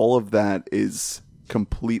now all of that is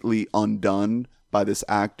completely undone by this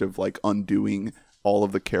act of like undoing all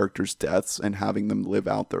of the characters' deaths and having them live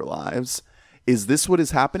out their lives. Is this what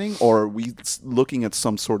is happening, or are we looking at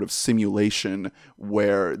some sort of simulation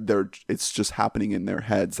where it's just happening in their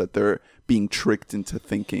heads, that they're being tricked into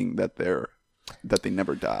thinking that they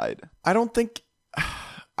never died? I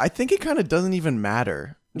think it kind of doesn't even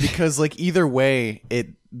matter. because like either way,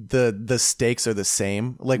 the stakes are the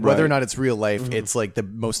same. Like whether or not it's real life, it's like the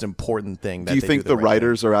most important thing. Do you think the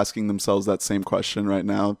writers are asking themselves that same question right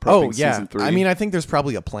now? Oh yeah, season 3? I mean, I think there's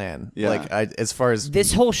probably a plan. Yeah. Like as far as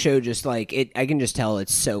this whole show, just like I can just tell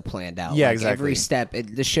it's so planned out. Yeah, like, exactly. Every step,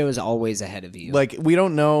 the show is always ahead of you. Like we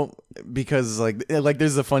don't know because like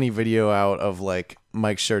there's a funny video out of like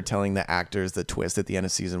Mike Schur telling the actors the twist at the end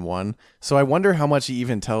of season 1. So I wonder how much he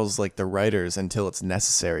even tells like the writers until it's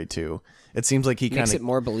necessary to. It seems like he kind of makes it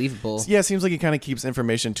more believable. Yeah, it seems like he kind of keeps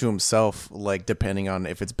information to himself, like depending on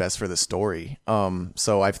if it's best for the story.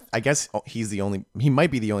 So I guess he might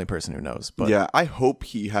be the only person who knows. But yeah, I hope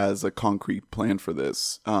he has a concrete plan for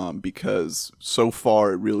this, because so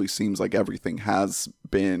far it really seems like everything has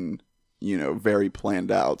been, very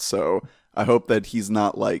planned out. So I hope that he's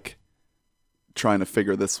not like trying to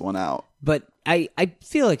figure this one out. But I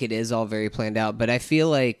feel like it is all very planned out. But I feel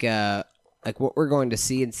like what we're going to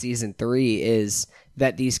see in season 3 is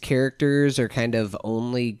that these characters are kind of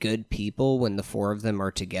only good people when the 4 of them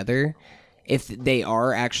are together. If they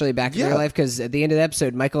are actually back in real life, because at the end of the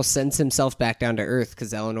episode, Michael sends himself back down to Earth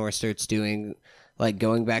because Eleanor starts doing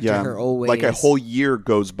going back to her old ways. Like a whole year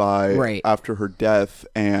goes by after her death,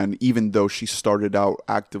 and even though she started out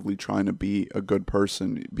actively trying to be a good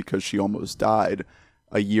person because she almost died,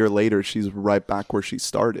 a year later she's right back where she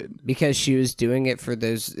started. Because she was doing it for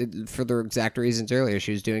the exact reasons earlier.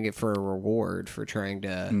 She was doing it for a reward for trying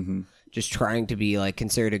to just trying to be like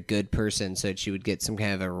considered a good person, so that she would get some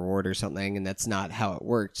kind of a reward or something, and that's not how it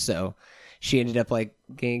worked. So she ended up like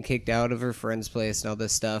getting kicked out of her friend's place and all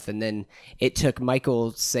this stuff, and then it took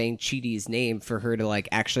Michael saying Chidi's name for her to like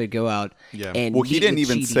actually go out. Yeah. And he didn't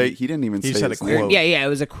even say said a his name. quote. Yeah, it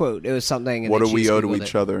was a quote. It was something. And what then do she we just owe to Googled each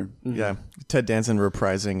it. other? Yeah, Ted Danson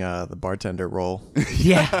reprising the bartender role.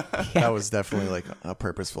 Yeah. That was definitely like a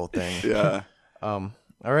purposeful thing. Yeah.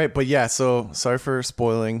 All right, but yeah, so sorry for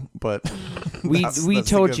spoiling, but we that's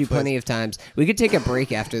told you plenty of times. We could take a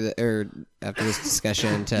break after this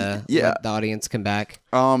discussion to let the audience come back.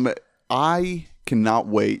 I cannot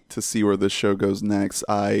wait to see where this show goes next.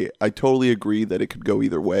 I totally agree that it could go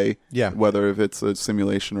either way. Yeah. Whether if it's a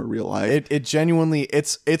simulation or real life. It genuinely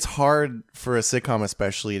it's hard for a sitcom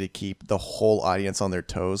especially to keep the whole audience on their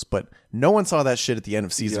toes, but no one saw that shit at the end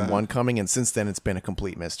of season 1 coming, and since then it's been a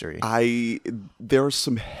complete mystery. There are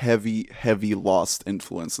some heavy Lost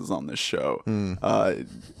influences on this show.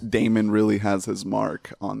 Damon really has his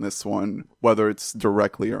mark on this one, whether it's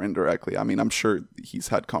directly or indirectly. I mean, I'm sure he's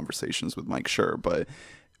had conversations with Mike Schur, but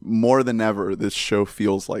more than ever, this show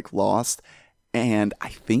feels like Lost, and I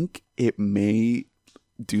think it may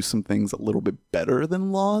do some things a little bit better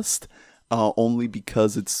than Lost. Only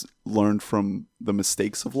because it's learned from the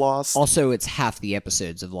mistakes of Lost. Also, it's half the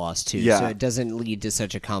episodes of Lost, too. Yeah. So it doesn't lead to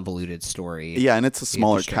such a convoluted story. Yeah, and it's a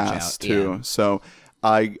smaller cast, too. Yeah. So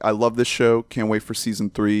I love this show. Can't wait for season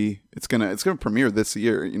 3. It's gonna premiere this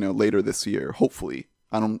year, later this year, hopefully.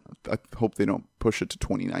 I hope they don't push it to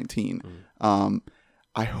 2019.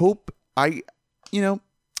 I hope I'm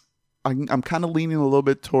kind of leaning a little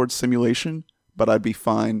bit towards simulation, but I'd be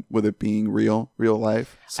fine with it being real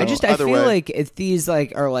life. So I feel like if these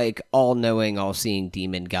are all-knowing, all-seeing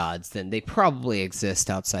demon gods, then they probably exist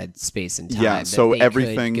outside space and time. Yeah, so they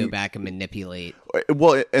everything could go back and manipulate.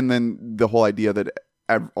 Well, and then the whole idea that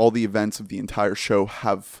all the events of the entire show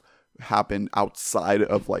have happened outside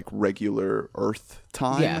of like regular Earth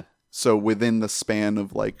time. Yeah. So within the span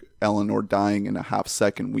of like Eleanor dying in a half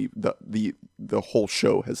second, the whole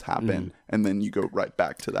show has happened, and then you go right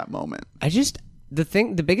back to that moment.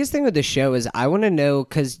 The biggest thing with the show is I want to know,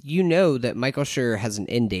 because that Michael Schur has an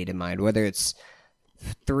end date in mind, whether it's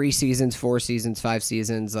 3 seasons, 4 seasons, 5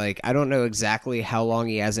 seasons. Like, I don't know exactly how long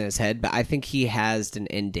he has in his head, but I think he has an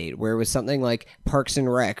end date. Where with something like Parks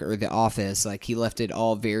and Rec or The Office, like he left it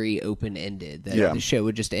all very open ended. That the show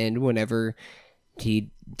would just end whenever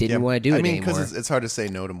he didn't want to do it anymore. Because it's hard to say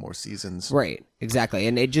no to more seasons. Right, exactly.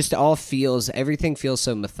 And it just everything feels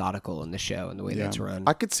so methodical in the show and the way that's run.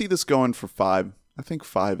 I could see this going for 5. I think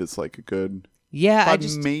 5 is like a good... Yeah,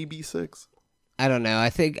 5, maybe 6. I don't know. I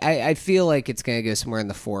think I feel like it's going to go somewhere in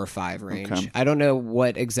the 4 or 5 range. Okay. I don't know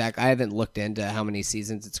what exactly. I haven't looked into how many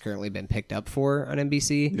seasons it's currently been picked up for on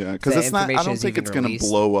NBC. Yeah, because it's not. I don't think it's going to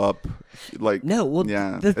blow up. Like no, well,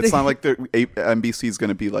 yeah, it's not like NBC is going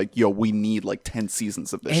to be like, yo, we need like 10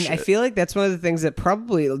 seasons of this. And shit. I feel like that's one of the things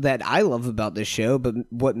that I love about this show, but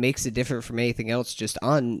what makes it different from anything else just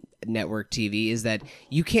on network TV is that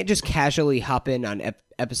you can't just casually hop in on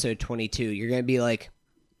episode 22. You're going to be like,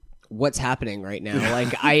 what's happening right now?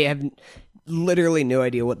 Like, I have literally no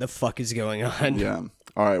idea what the fuck is going on. Yeah.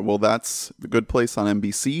 All right, well, that's The Good Place on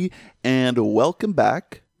NBC, and welcome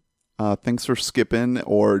back. Thanks for skipping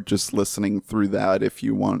or just listening through that if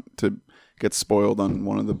you want to get spoiled on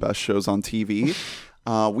one of the best shows on TV.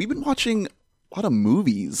 We've been watching a lot of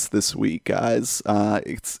movies this week, guys.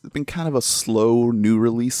 It's been kind of a slow new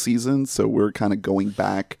release season, so we're kind of going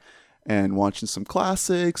back and watching some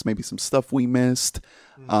classics, maybe some stuff we missed.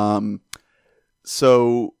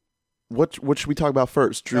 So what should we talk about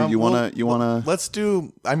first? Drew, you wanna let's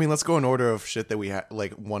go in order of shit that we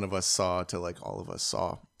like one of us saw to like all of us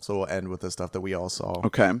saw. So we'll end with the stuff that we all saw.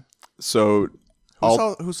 Okay. So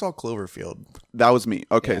who saw Cloverfield? That was me.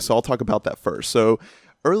 Okay, so I'll talk about that first. So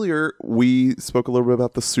earlier we spoke a little bit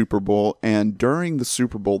about the Super Bowl, and during the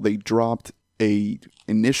Super Bowl they dropped a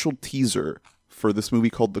initial teaser for this movie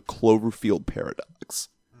called The Cloverfield Paradox.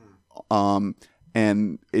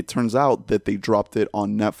 And it turns out that they dropped it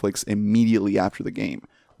on Netflix immediately after the game.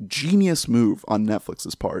 Genius move on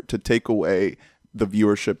Netflix's part to take away the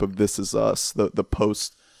viewership of This Is Us, the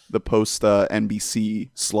post NBC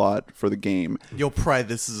slot for the game. You'll pry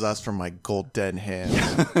This Is Us from my gold dead hand.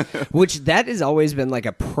 Which that has always been like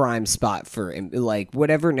a prime spot for like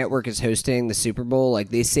whatever network is hosting the Super Bowl. Like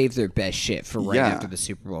they save their best shit for right after the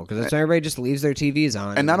Super Bowl because that's when everybody just leaves their TVs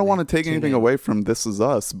on. And I don't want to take anything away from This Is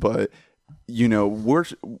Us, but you know,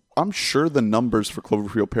 I'm sure the numbers for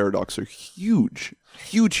Cloverfield Paradox are huge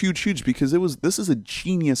because this is a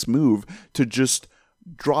genius move to just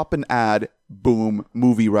drop an ad, boom,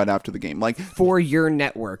 movie right after the game, like for your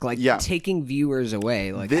network, like taking viewers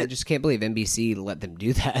away. Like I just can't believe NBC let them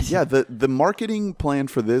do that. Yeah, the marketing plan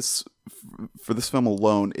for this film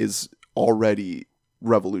alone is already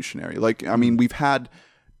revolutionary. Like, I mean, we've had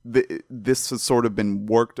this has sort of been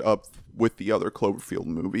worked up with the other Cloverfield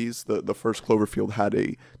movies. The first Cloverfield had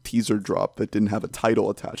a teaser drop that didn't have a title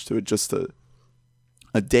attached to it, just a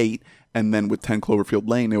date, and then with 10 Cloverfield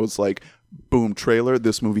Lane, it was like, boom, trailer,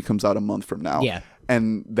 this movie comes out a month from now. Yeah.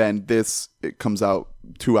 And then it comes out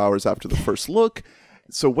 2 hours after the first look.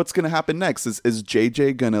 So what's going to happen next? Is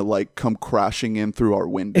JJ going to like come crashing in through our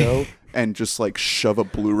window and just like shove a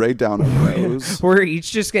Blu-ray down our nose? We're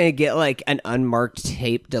each just going to get like an unmarked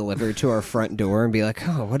tape delivered to our front door and be like,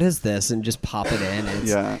 oh, what is this? And just pop it in. And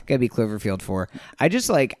it's going to be Cloverfield 4. I just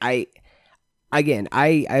like, I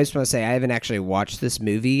just want to say I haven't actually watched this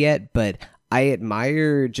movie yet, but I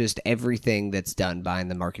admire just everything that's done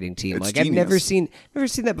behind the marketing team. It's like genius. I've never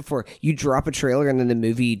seen that before. You drop a trailer and then the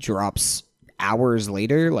movie drops hours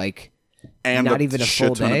later, like and not even a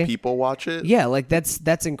full ton day. Of people watch it. Yeah, like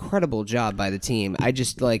that's incredible job by the team. I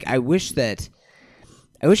just like I wish it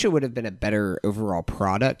would have been a better overall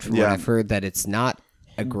product. From what I've heard, that it's not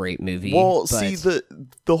a great movie. Well, see,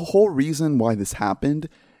 the whole reason why this happened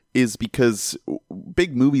is because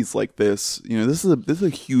big movies like this, you know, this is a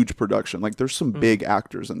huge production. Like, there's some big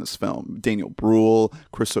actors in this film: Daniel Bruhl,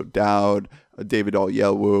 Chris O'Dowd, David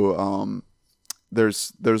Oyelowo.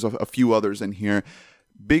 There's a few others in here.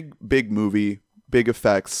 Big movie, big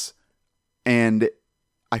effects, and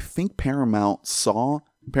I think Paramount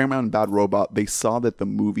and Bad Robot, they saw that the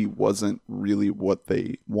movie wasn't really what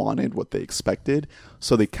they wanted, what they expected.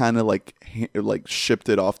 So they kind of like shipped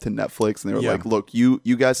it off to Netflix, and they were like, look, you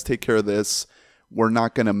guys take care of this. We're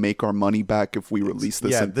not going to make our money back if we release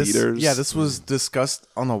this in theaters. Yeah, this was discussed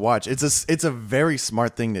on the watch. It's a very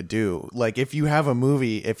smart thing to do. Like, if you have a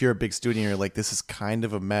movie, if you're a big studio and you're like, this is kind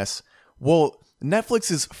of a mess. Well,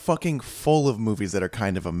 Netflix is fucking full of movies that are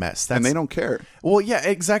kind of a mess. And they don't care. Well, yeah,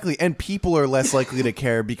 exactly. And people are less likely to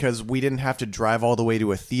care because we didn't have to drive all the way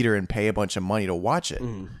to a theater and pay a bunch of money to watch it.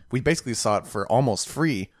 We basically saw it for almost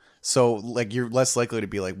free. So, like, you're less likely to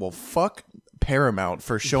be like, well, fuck Paramount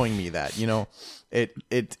for showing me that, you know?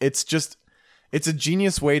 It's a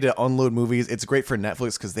genius way to unload movies. It's great for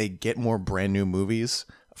Netflix because they get more brand new movies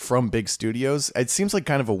from big studios. It seems like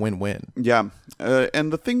kind of a win-win. Yeah.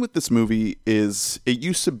 And the thing with this movie is it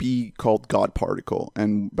used to be called God Particle.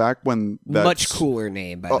 And back when much cooler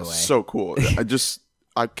name, by the way. So cool.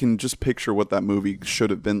 I can just picture what that movie should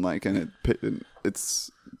have been like. And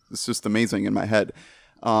it's just amazing in my head.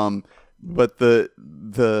 But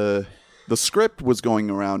the script was going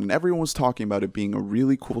around and everyone was talking about it being a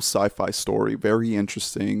really cool sci-fi story. Very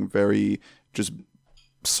interesting, very just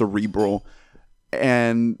cerebral.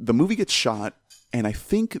 And the movie gets shot, and I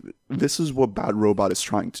think this is what Bad Robot is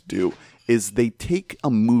trying to do, is they take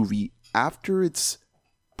a movie after it's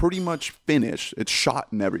pretty much finished, it's shot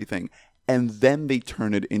and everything, and then they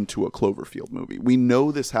turn it into a Cloverfield movie. We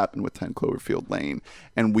know this happened with 10 Cloverfield Lane,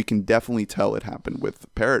 and we can definitely tell it happened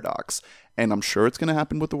with Paradox. And I'm sure it's going to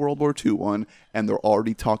happen with the World War II one, and they're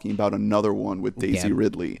already talking about another one with Daisy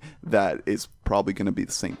Ridley that is probably going to be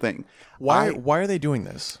the same thing. Why are they doing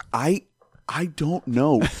this? I don't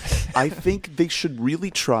know. I think they should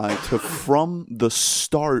really try to, from the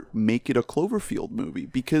start, make it a Cloverfield movie,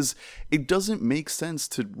 because it doesn't make sense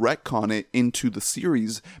to retcon it into the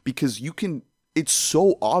series, because it's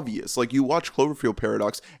so obvious. Like, you watch Cloverfield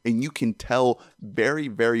Paradox and you can tell very,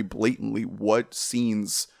 very blatantly what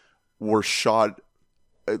scenes were shot,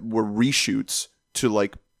 were reshoots to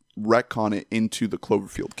like retcon it into the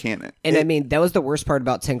Cloverfield canon. And I mean, that was the worst part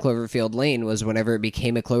about 10 Cloverfield Lane, was whenever it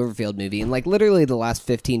became a Cloverfield movie, and like literally the last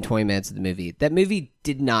 15-20 minutes of the movie, that movie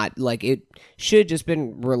did not, like, it should have just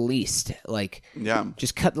been released, like,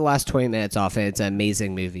 just cut the last 20 minutes off and it's an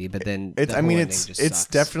amazing movie. But then it's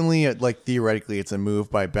definitely, like, theoretically it's a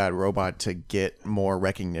move by Bad Robot to get more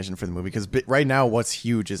recognition for the movie, because right now what's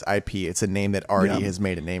huge is IP. It's a name that already has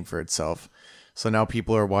made a name for itself. So now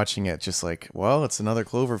people are watching it just like, well, it's another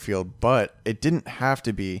Cloverfield, but it didn't have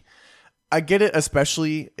to be. I get it,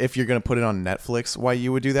 especially if you're going to put it on Netflix, why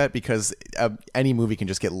you would do that, because any movie can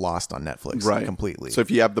just get lost on Netflix completely. So if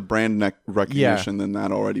you have the brand recognition, then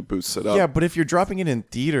that already boosts it up. Yeah, but if you're dropping it in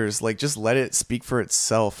theaters, like, just let it speak for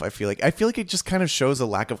itself. I feel like it just kind of shows a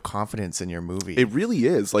lack of confidence in your movie. It really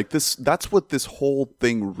is. Like, that's what this whole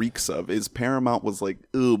thing reeks of, is Paramount was like,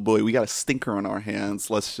 oh boy, we got a stinker on our hands.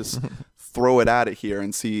 Let's just throw it at it here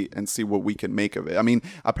and see what we can make of it. I mean,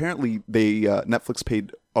 apparently Netflix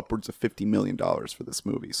paid upwards of $50 million for this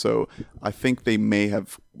movie, so I think they may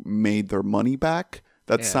have made their money back.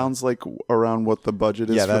 That sounds like around what the budget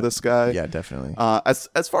is for this guy. Yeah, definitely.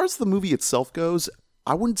 As far as the movie itself goes,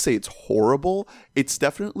 I wouldn't say it's horrible. It's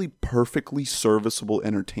definitely perfectly serviceable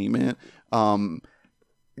entertainment.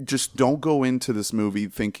 Just don't go into this movie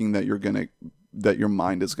thinking that your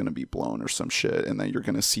mind is gonna be blown or some shit, and that you're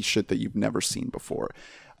gonna see shit that you've never seen before.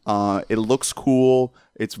 It looks cool.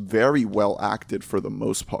 It's very well acted for the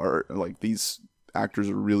most part. Like, these actors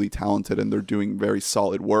are really talented and they're doing very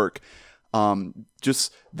solid work.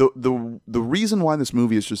 Just the reason why this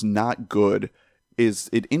movie is just not good is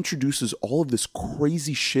it introduces all of this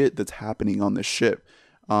crazy shit that's happening on this ship.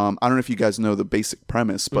 I don't know if you guys know the basic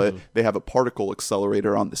premise, but they have a particle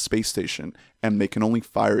accelerator on the space station, and they can only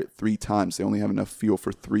fire it 3 times. They only have enough fuel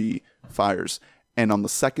for 3 fires. And on the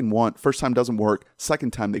second one, first time doesn't work.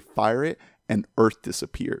 Second time they fire it, and Earth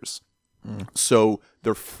disappears. So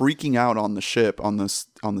they're freaking out on the ship, on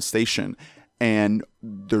the station, and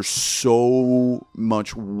there's so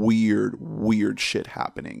much weird shit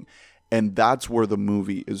happening. And that's where the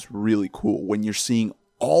movie is really cool, when you're seeing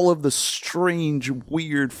all of the strange,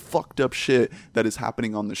 weird, fucked up shit that is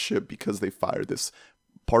happening on the ship because they fired this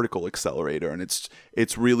particle accelerator. And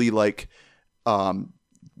it's really like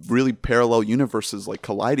really parallel universes, like,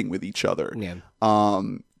 colliding with each other.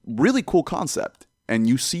 Really cool concept, and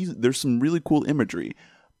you see there's some really cool imagery,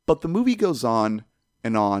 but the movie goes on,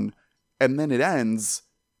 and then it ends,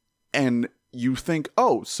 and you think,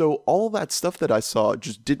 oh, so all that stuff that I saw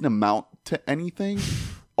just didn't amount to anything.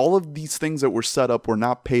 All of these things that were set up were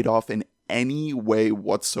not paid off in any way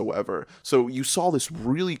whatsoever. So you saw this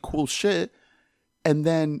really cool shit, and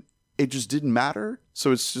then it just didn't matter.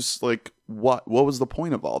 So it's just like, what was the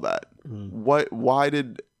point of all that? Why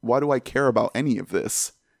do I care about any of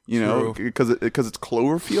this? You know, because it's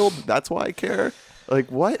Cloverfield. That's why I care.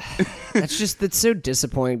 Like, what? That's so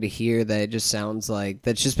disappointing to hear. That it just sounds like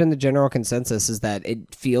that's just been the general consensus, is that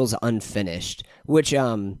it feels unfinished. Which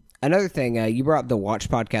another thing, you brought up the Watch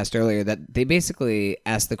podcast earlier, that they basically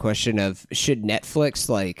asked the question of, should Netflix,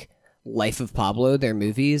 like, Life of Pablo, their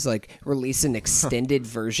movies, like, release an extended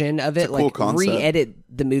version of it, like, cool re-edit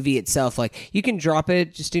the movie itself. Like, you can drop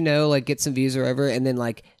it, just, like, get some views or whatever, and then,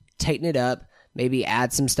 like, tighten it up, maybe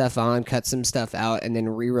add some stuff on, cut some stuff out, and then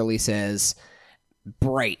re-release as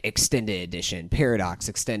Bright Extended Edition, Paradox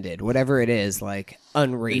Extended, whatever it is, like,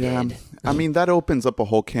 unrated. Yeah. I mean, that opens up a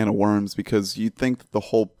whole can of worms, because you think that the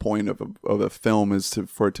whole point of a film is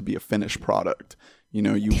for it to be a finished product. You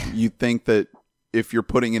know, you think that if you're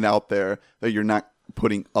putting it out there, that you're not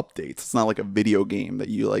putting updates. It's not like a video game that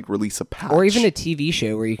you, like, release a patch. Or even a TV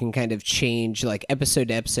show where you can kind of change, like, episode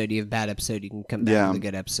to episode. You have a bad episode, you can come back with a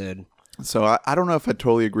good episode. So I don't know if I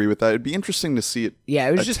totally agree with that. It'd be interesting to see it. Yeah,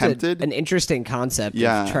 it was attempted. just an interesting concept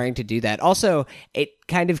of trying to do that. Also, it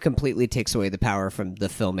kind of completely takes away the power from the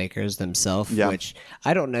filmmakers themselves, which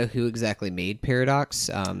I don't know who exactly made Paradox,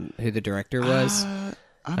 who the director was.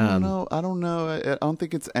 I don't know. I don't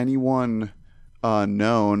think it's anyone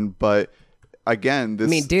known, but again, this. I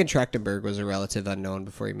mean, Dan Trachtenberg was a relative unknown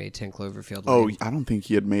before he made 10 Cloverfield Lane. I don't think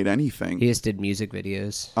he had made anything. He just did music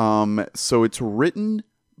videos. So it's written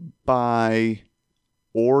by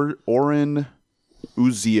Oren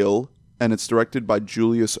Uziel, and it's directed by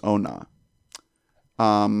Julius Ona.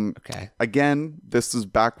 Okay. Again, this is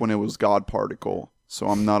back when it was God Particle, so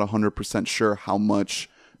I'm not 100% sure how much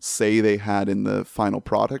say they had in the final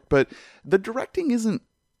product, but the directing isn't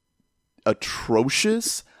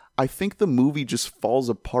atrocious. I think the movie just falls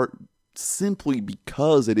apart simply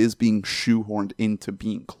because it is being shoehorned into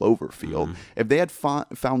being Cloverfield. If they had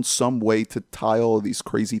found some way to tie all of these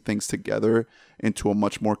crazy things together into a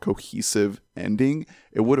much more cohesive ending,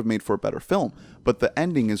 it would have made for a better film. But the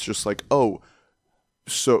ending is just like,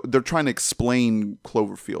 so they're trying to explain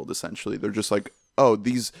Cloverfield, essentially. They're just like,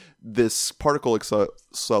 this particle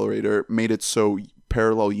accelerator made it so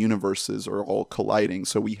parallel universes are all colliding.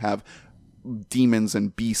 So we have demons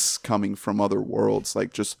and beasts coming from other worlds,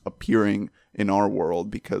 like just appearing in our world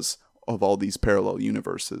because of all these parallel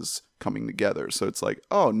universes coming together. So it's like,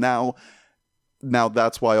 now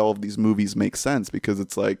that's why all of these movies make sense, because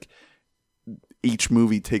it's like each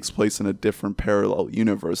movie takes place in a different parallel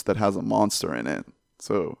universe that has a monster in it.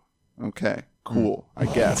 So, okay, cool, I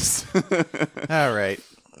guess. All right.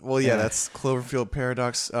 Well, yeah, that's Cloverfield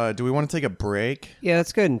Paradox. Do we want to take a break? Yeah,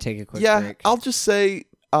 let's go ahead and take a quick break. Yeah, I'll just say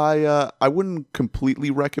I wouldn't completely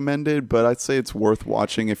recommend it, but I'd say it's worth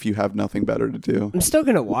watching if you have nothing better to do. I'm still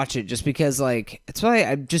gonna watch it just because, like, it's why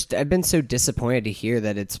I've been so disappointed to hear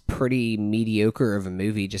that it's pretty mediocre of a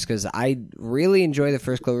movie. Just because I really enjoy the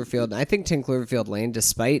first Cloverfield, and I think 10 Cloverfield Lane,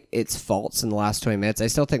 despite its faults in the last 20 minutes, I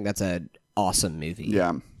still think that's a awesome movie.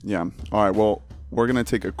 Yeah. All right, well, we're gonna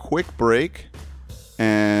take a quick break,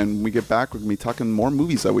 and when we get back, we're gonna be talking more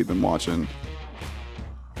movies that we've been watching.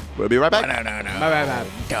 We'll be right back.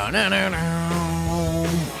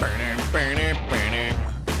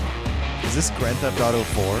 Is this Grand Theft Auto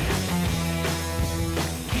 4?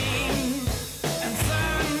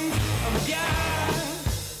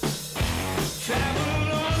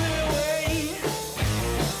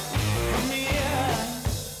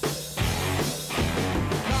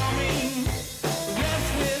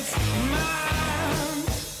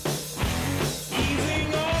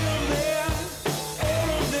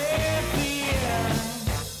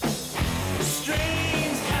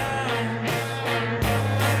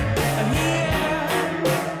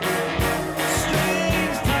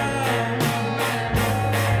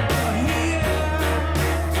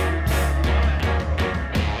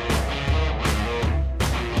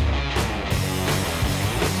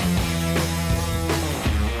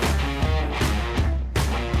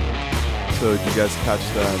 So did you guys catch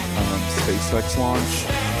that SpaceX launch?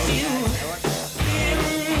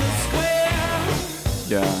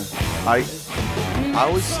 Yeah, I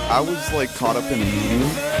was like caught up in a meeting,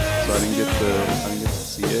 so I didn't get to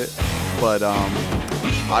see it. But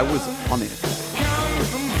I was on it.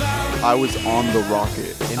 I was on the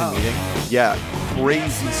rocket In a meeting? Yeah,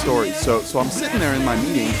 crazy story. So I'm sitting there in my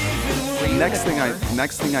meeting. Next thing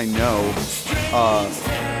I know,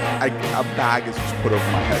 a bag is just put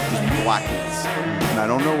over my head, just blackness, and I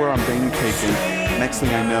don't know where I'm being taken. Next thing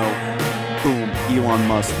I know, boom, Elon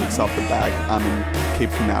Musk picks up the bag. I'm in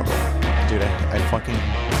Cape Canaveral. Dude, I fucking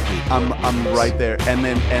hate I'm right there, and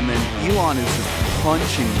then Elon is just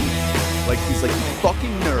punching me, like he's like, you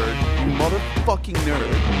fucking nerd, you motherfucking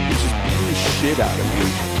nerd. He's just beating the shit out of me.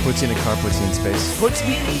 Puts you in a car, puts you in space. Puts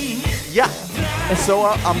me, yeah. And so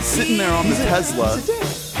I'm sitting there on the Tesla.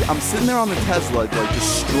 I'm sitting there on the Tesla, like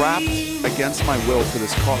just strapped against my will to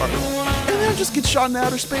this car, and then I just get shot into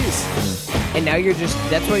outer space. And now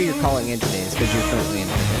that's why you're calling in today, is because you're currently in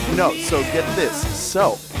orbit. No, so get this.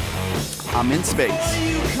 So I'm in space.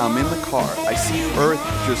 I'm in the car. I see Earth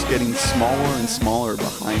just getting smaller and smaller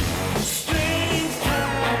behind me.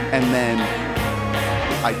 And then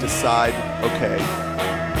I decide, okay,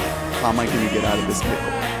 how am I going to get out of this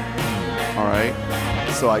pickle? All right.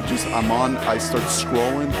 So I start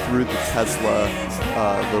scrolling through the Tesla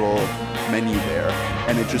little menu there,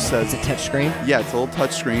 and it just says... It's a touch screen? Yeah, it's a little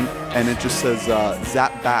touch screen, and it just says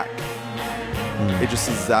zap back. It just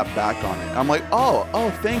says zap back on it. I'm like,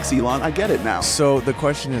 oh, thanks, Elon. I get it now. So the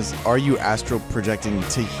question is, are you astral projecting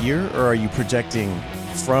to here, or are you projecting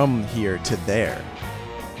from here to there?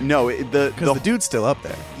 No, because the dude's still up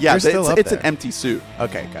there. Yeah, it's an empty suit.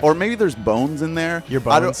 Okay, gotcha. Or maybe there's bones in there. Your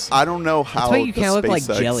bones. I don't know how. That's why you kind of look like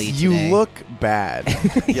jelly. You look bad.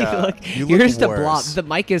 Yeah, you're just a blob. The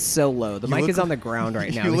mic is so low. The mic is on the ground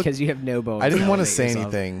right now because you have no bones. I didn't want to say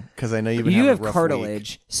anything because I know you've been. You having have a rough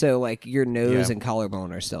cartilage, week. so like your nose and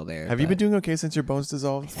collarbone are still there. Have you been doing okay since your bones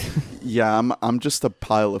dissolved? Yeah, I'm just a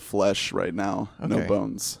pile of flesh right now. Okay. No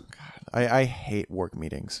bones. God, I hate work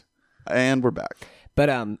meetings. And we're back. But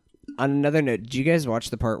on another note, did you guys watch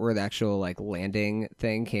the part where the actual like landing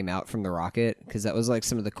thing came out from the rocket? Because that was like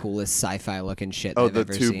some of the coolest sci-fi looking shit. Oh, I've the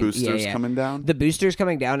ever two seen. boosters coming down. The boosters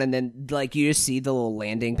coming down, and then like you just see the little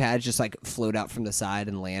landing pads just like float out from the side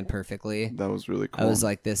and land perfectly. That was really cool. I was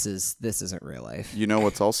like, this isn't real life. You know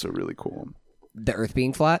what's also really cool? The Earth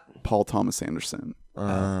being flat. Paul Thomas Anderson.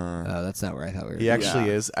 Oh, that's not where I thought we were. He actually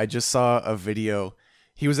is. I just saw a video.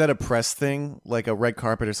 He was at a press thing, like a red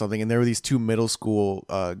carpet or something, and there were these two middle school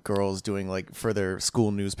girls doing like for their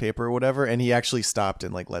school newspaper or whatever, and he actually stopped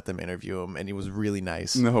and like let them interview him, and he was really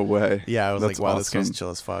nice. No way. Yeah, I was That's like, wow, awesome. This guy's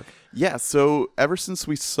chill as fuck. Yeah, so ever since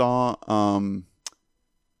we saw Phantom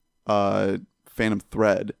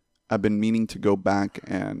Thread, I've been meaning to go back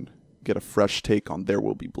and get a fresh take on There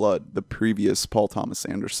Will Be Blood, the previous Paul Thomas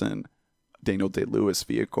Anderson, Daniel Day-Lewis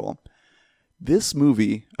vehicle. This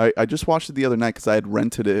movie, I just watched it the other night because I had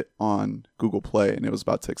rented it on Google Play and it was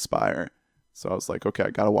about to expire. So I was like, okay,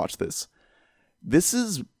 I got to watch this. This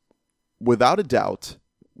is, without a doubt,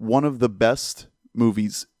 one of the best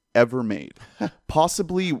movies ever made.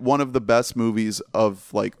 Possibly one of the best movies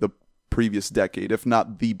of like the previous decade, if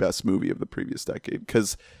not the best movie of the previous decade.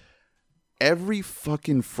 Because every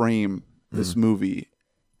fucking frame this movie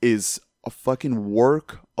is a fucking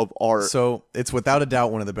work of art. So it's without a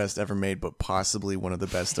doubt one of the best ever made, but possibly one of the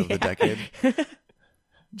best of the decade.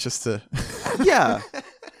 Just to... Yeah.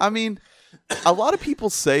 I mean, a lot of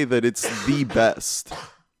people say that it's the best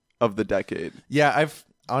of the decade. Yeah, I've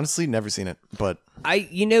honestly never seen it, but...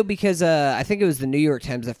 because I think it was the New York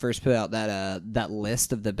Times that first put out that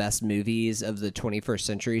list of the best movies of the 21st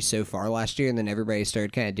century so far last year, and then everybody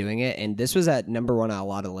started kind of doing it, and this was at number one on a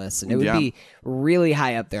lot of lists, and it would be really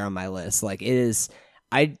high up there on my list. Like, it is...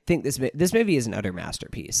 I think this movie is an utter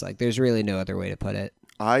masterpiece. Like, there's really no other way to put it.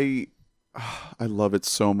 I love it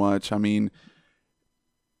so much. I mean,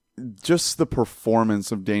 just the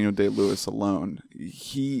performance of Daniel Day-Lewis alone,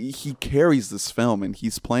 he carries this film, and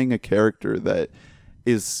he's playing a character that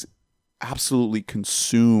is absolutely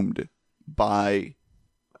consumed by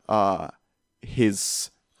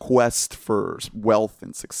his quest for wealth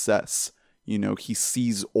and success. You know, he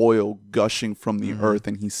sees oil gushing from the earth,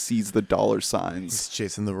 and he sees the dollar signs. He's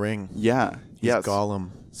chasing the ring. Yeah. He's Gollum.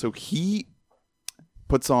 So he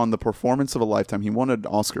puts on the performance of a lifetime. He won an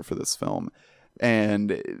Oscar for this film.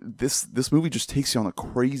 And this movie just takes you on a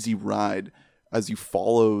crazy ride as you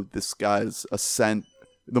follow this guy's ascent.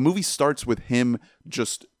 The movie starts with him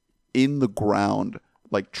just in the ground,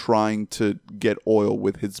 like trying to get oil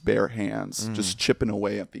with his bare hands, just chipping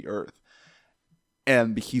away at the earth.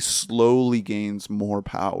 And he slowly gains more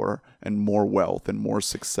power and more wealth and more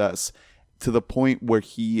success to the point where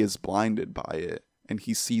he is blinded by it and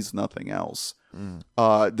he sees nothing else.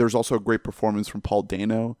 There's also a great performance from Paul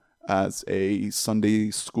Dano as a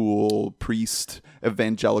Sunday school priest,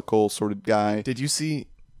 evangelical sort of guy. Did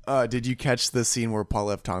you catch the scene where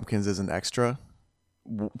Paul F. Tompkins is an extra?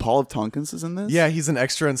 Paul F. Tompkins is in this? Yeah, he's an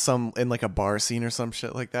extra in like a bar scene or some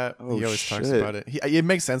shit like that. Oh, he always talks about it. It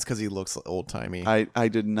makes sense because he looks old timey. I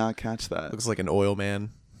did not catch that. Looks like an oil man.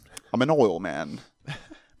 I'm an oil man.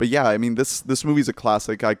 But yeah, I mean, this movie's a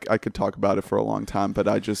classic. I could talk about it for a long time, but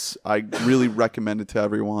I really recommend it to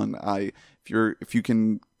everyone. If you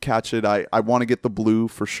can catch it, I want to get the blue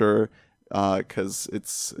for sure. Because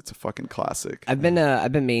it's a fucking classic. I've been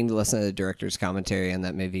meaning to listen to the director's commentary on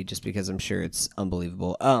that movie just because I'm sure it's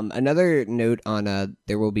unbelievable. Another note on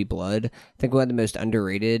There Will Be Blood. I think one of the most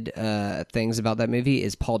underrated things about that movie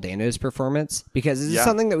is Paul Dano's performance, because this is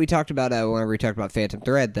something that we talked about whenever we talked about Phantom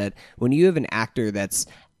Thread. That when you have an actor that's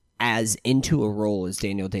as into a role as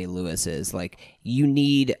Daniel Day-Lewis is, like, you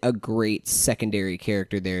need a great secondary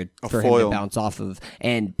character there for him to bounce off of.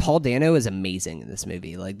 And Paul Dano is amazing in this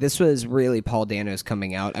movie. Like, this was really Paul Dano's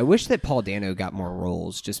coming out. I wish that Paul Dano got more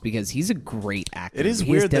roles just because he's a great actor. It is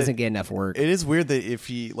weird. He just doesn't get enough work. It is weird that if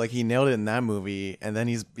he nailed it in that movie, and then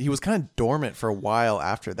he was kind of dormant for a while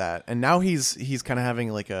after that. And now he's kind of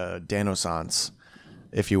having like a Dano-sance,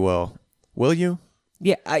 if you will. Will you?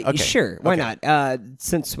 Yeah, sure. Why not?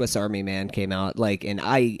 Since Swiss Army Man came out, and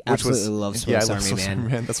I absolutely love Swiss Army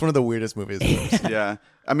Man. That's one of the weirdest movies. Yeah,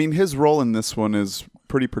 I mean, his role in this one is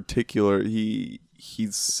pretty particular.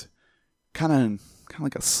 He's kind kind of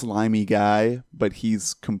like a slimy guy, but he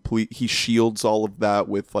shields all of that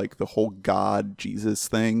with like the whole God Jesus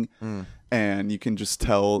thing. And you can just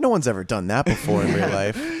tell no one's ever done that before in real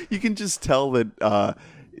life. You can just tell that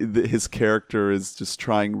his character is just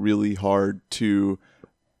trying really hard to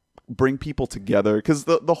bring people together, because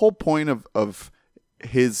the whole point of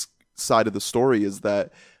his side of the story is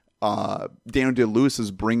that Daniel Day-Lewis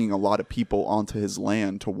is bringing a lot of people onto his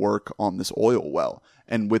land to work on this oil well.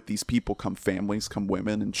 And with these people come families, come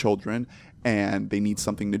women and children, and they need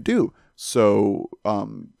something to do. So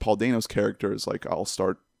Paul Dano's character is like,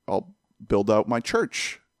 I'll build out my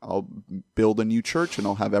church. I'll build a new church and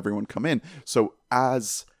I'll have everyone come in. So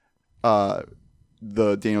as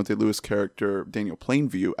the Daniel Day-Lewis character, Daniel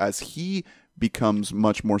Plainview, as he becomes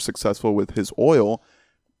much more successful with his oil,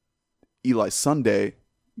 Eli Sunday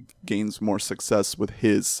gains more success with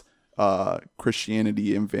his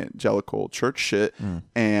Christianity evangelical church shit.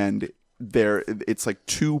 And it's like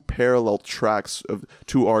two parallel tracks of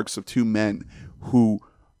two arcs of two men who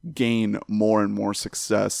gain more and more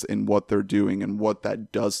success in what they're doing and what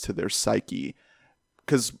that does to their psyche.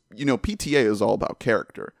 Because, PTA is all about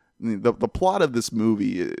character. I mean, the plot of this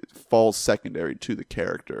movie falls secondary to the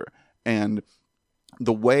character. And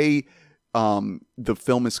the way the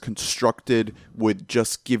film is constructed with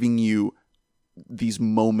just giving you these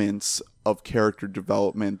moments of character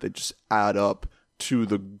development that just add up to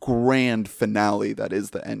the grand finale that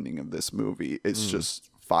is the ending of this movie. It's just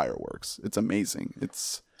fireworks. It's amazing.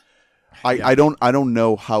 I don't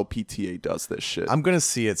know how PTA does this shit. I'm gonna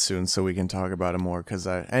see it soon so we can talk about it more,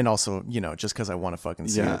 and also just because I want to fucking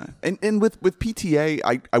see it. And with PTA,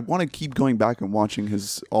 I want to keep going back and watching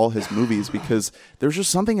all his movies, because there's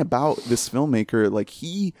just something about this filmmaker. Like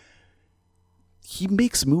he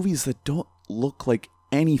makes movies that don't look like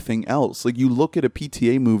anything else. Like you look at a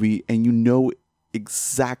PTA movie and you know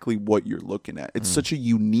exactly what you're looking at. It's such a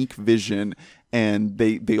unique vision, and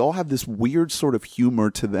they all have this weird sort of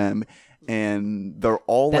humor to them, and they're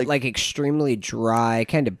all like extremely dry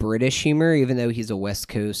kind of British humor, even though he's a West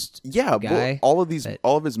Coast guy. All of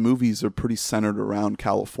his movies are pretty centered around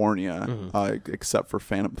California, except for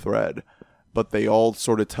Phantom Thread. But they all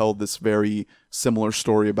sort of tell this very similar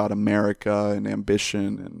story about America and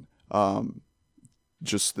ambition and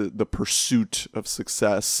just the pursuit of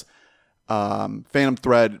success. Phantom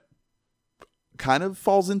Thread kind of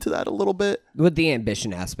falls into that a little bit with the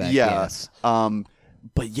ambition aspect. Yes.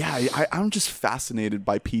 But yeah, I'm just fascinated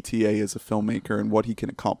by PTA as a filmmaker and what he can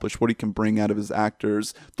accomplish, what he can bring out of his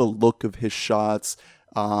actors, the look of his shots,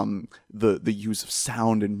 the use of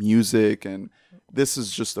sound and music, and this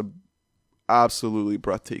is just a absolutely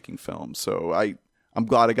breathtaking film. So I'm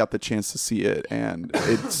glad I got the chance to see it, and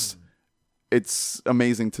it's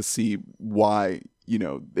amazing to see why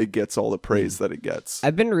it gets all the praise that it gets.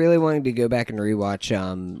 I've been really wanting to go back and rewatch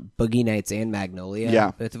Boogie Nights and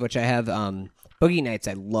Magnolia, both of which I have. Boogie Nights,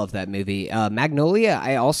 I love that movie. Magnolia,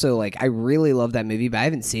 I also I really love that movie, but I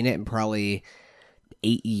haven't seen it in probably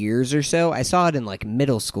 8 years or so. I saw it in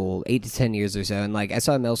middle school, 8 to 10 years or so, and I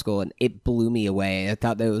saw it in middle school, and it blew me away. I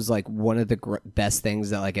thought that was one of the best things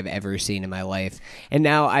that I've ever seen in my life. And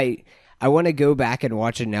now I want to go back and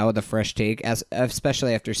watch it now with a fresh take,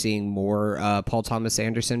 especially after seeing more Paul Thomas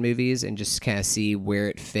Anderson movies, and just kind of see where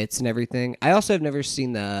it fits and everything. I also have never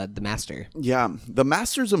seen The Master. Yeah, The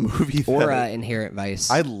Master's a movie or Inherent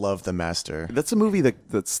Vice. I love The Master. That's a movie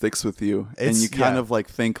that sticks with you, and you kind of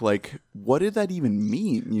think what did that even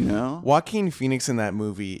mean? Joaquin Phoenix in that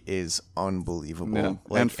movie is unbelievable.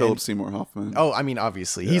 Yeah. And Philip Seymour Hoffman. Oh, I mean,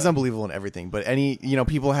 obviously he's unbelievable in everything. But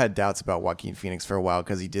people had doubts about Joaquin Phoenix for a while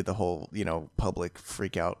because he did the whole public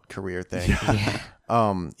freak out career thing.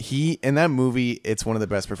 He in that movie, it's one of the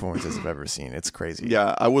best performances I've ever seen. It's crazy.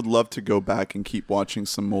 Yeah, I would love to go back and keep watching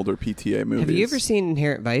some older PTA movies. Have you ever seen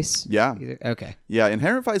Inherent Vice? Yeah. Okay. Yeah,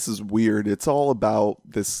 Inherent Vice is weird. It's all about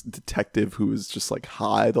this detective who is just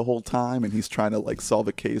high the whole time, and he's trying to solve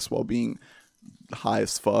a case while being high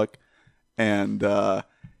as fuck. And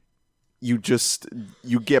you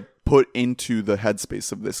get put into the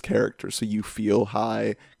headspace of this character, so you feel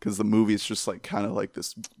high, because the movie is just kind of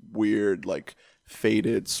this weird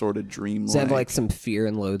faded sort of dream. Does it have some Fear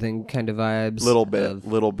and Loathing kind of vibes? Little bit.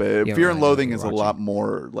 Fear and Loathing is a lot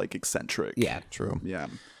more eccentric. Yeah, true. Yeah.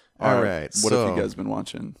 All right. What have you guys been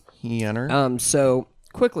watching? So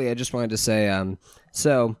quickly, I just wanted to say,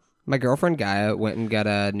 so my girlfriend Gaia went and got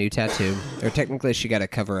a new tattoo, or technically she got a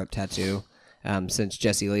cover-up tattoo. Since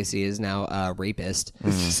Jesse Lacey is now a rapist.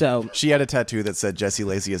 So she had a tattoo that said Jesse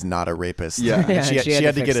Lacey is not a rapist. Yeah. She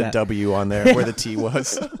had to get a W on there where the T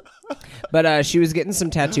was. But she was getting some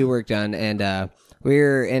tattoo work done, and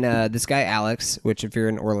we're in this guy Alex, which if you're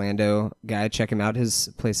an Orlando guy, check him out. His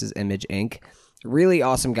place is Image Inc. Really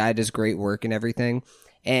awesome guy, does great work and everything.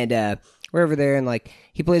 And we're over there, and like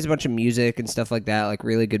he plays a bunch of music and stuff like that, like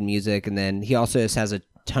really good music. And then he also has a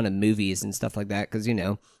ton of movies and stuff like that, because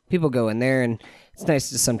people go in there, and it's nice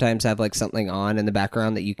to sometimes have like something on in the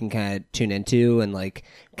background that you can kind of tune into and like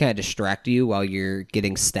kind of distract you while you're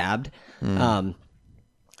getting stabbed.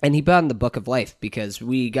 And he put on the Book of Life because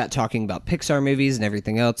we got talking about Pixar movies and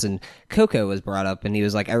everything else, and Coco was brought up, and he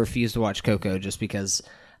was like, I refuse to watch Coco just because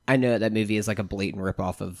I know that movie is like a blatant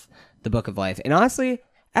ripoff of the Book of Life. And honestly,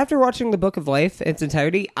 after watching the Book of Life in its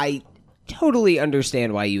entirety, I totally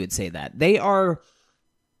understand why you would say that. They are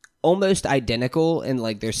almost identical in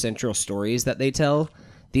like their central stories that they tell.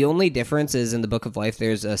 The only difference is in the Book of Life,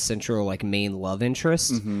 there's a central like main love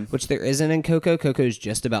interest, which there isn't in Coco. Coco's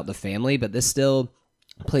just about the family, but this still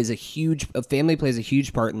family plays a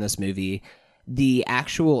huge part in this movie. The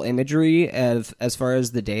actual imagery of, as far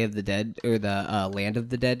as the Day of the Dead or the Land of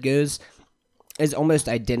the Dead goes, is almost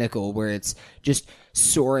identical, where it's just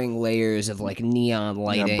soaring layers of like neon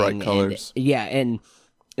lighting, bright colors. And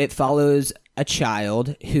it follows a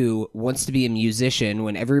child who wants to be a musician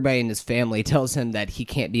when everybody in his family tells him that he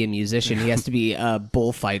can't be a musician. He has to be a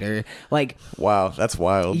bullfighter. Like, wow, that's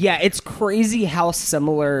wild. Yeah, it's crazy how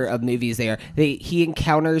similar of movies they are. He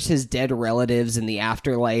encounters his dead relatives in the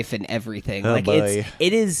afterlife and everything. Oh, like boy.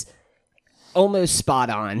 it is almost spot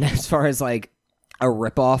on as far as like a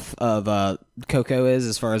ripoff of Coco is,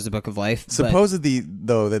 as far as the Book of Life. Supposedly,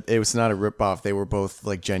 though, that it was not a ripoff. They were both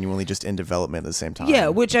like genuinely just in development at the same time. Yeah,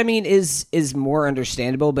 which I mean is more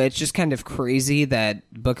understandable, but it's just kind of crazy that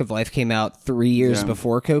Book of Life came out 3 years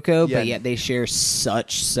before Coco, but yet they share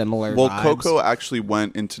such similar vibes. Coco actually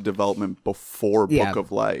went into development before Book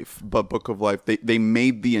of Life, but Book of Life, they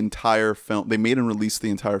made the entire film, they made and released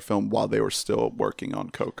the entire film while they were still working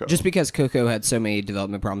on Coco. Just because Coco had so many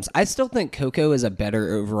development problems. I still think Coco is a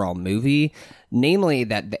better overall movie, namely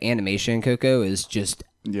that the animation in Coco is just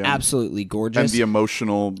absolutely gorgeous. And the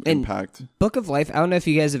emotional impact. Book of Life, I don't know if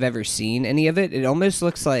you guys have ever seen any of it. It almost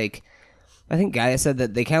looks like, I think Gaia said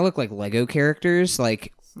that they kind of look like Lego characters.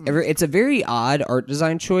 Like, it's a very odd art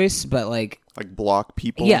design choice, but like block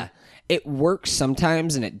people. Yeah. It works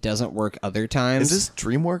sometimes and it doesn't work other times. Is this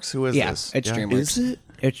DreamWorks? Who is this? It's DreamWorks. Is it?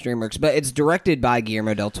 It's DreamWorks, but it's directed by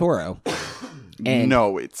Guillermo del Toro. And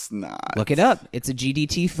no, it's not. Look it up. It's a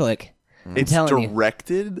GDT flick. It's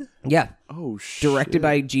directed? Yeah. Oh, shit. Directed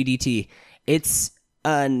by GDT. It's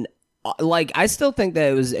an... Like, I still think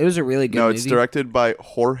that it was a really good movie. No, it's directed by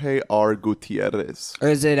Jorge R. Gutierrez. Or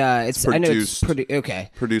is it... Produced, I know it's okay.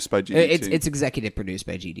 Produced by GDT. It's executive produced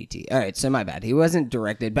by GDT. All right, so my bad. He wasn't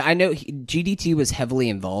directed, but I know GDT was heavily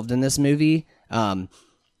involved in this movie.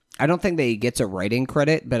 I don't think that he gets a writing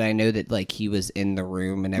credit, but I know that like he was in the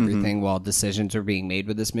room and everything while decisions were being made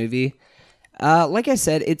with this movie. Like I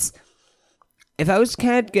said, it's... If I was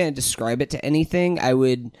kind of going to describe it to anything, I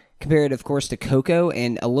would compare it, of course, to Coco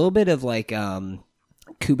and a little bit of like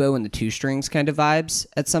Kubo and the Two Strings kind of vibes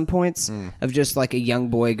at some points of just like a young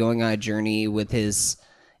boy going on a journey with his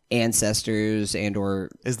ancestors and or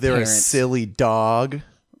Is there parents. a silly dog?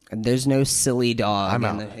 And there's no silly dog. I'm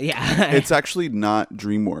out. It's actually not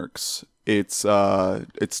DreamWorks. It's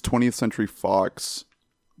 20th Century Fox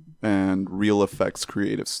and Real Effects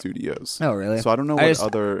Creative Studios. Oh, really? So I don't know what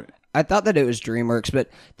other... I thought that it was DreamWorks, but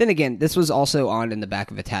then again, this was also on in the back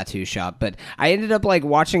of a tattoo shop. But I ended up like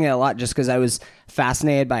watching it a lot just because I was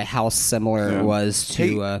fascinated by how similar it was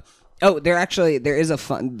to. There is a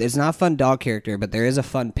fun. There's not a fun dog character, but there is a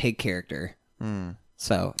fun pig character.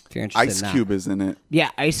 So if you're interested, Ice in that. Cube is in it.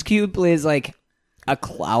 Yeah, Ice Cube is like a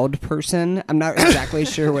cloud person. I'm not exactly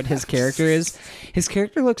sure what his character is. His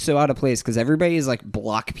character looks so out of place because everybody is like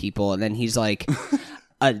block people, and then he's like.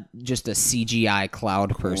 Just a CGI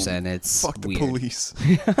cloud person. It's Fuck the weird. police.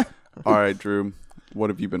 All right, Drew,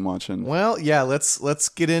 what have you been watching? Well, yeah, let's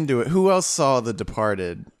get into it. Who else saw The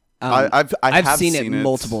Departed? I've seen it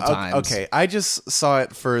multiple times. Okay, I just saw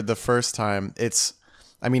it for the first time.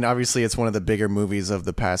 Obviously, it's one of the bigger movies of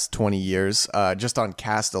the past 20 years. Just on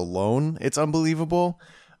cast alone, it's unbelievable.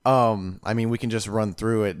 We can just run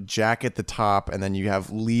through it. Jack at the top, and then you have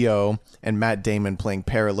Leo and Matt Damon playing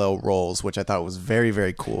parallel roles, which I thought was very,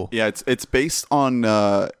 very cool. Yeah, it's based on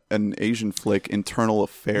an Asian flick, Internal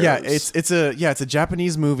Affairs. Yeah, it's a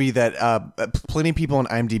Japanese movie that plenty of people on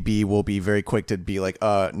IMDb will be very quick to be like,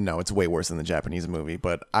 no, it's way worse than the Japanese movie,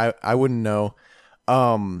 but I wouldn't know.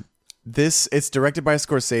 It's directed by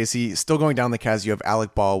Scorsese. Still going down the cast, you have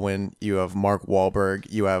Alec Baldwin, you have Mark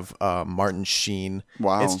Wahlberg, you have Martin Sheen.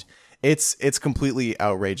 Wow, it's completely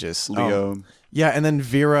outrageous. Leo, and then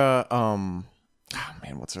Vera oh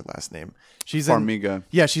man, what's her last name? She's Farmiga.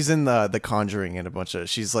 She's in the Conjuring and a bunch of.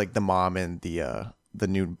 She's like the mom in the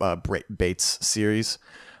new Bates series.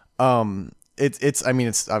 It's I mean,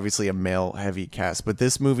 it's obviously a male heavy cast, but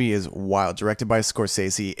this movie is wild. Directed by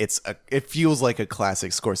Scorsese. It feels like a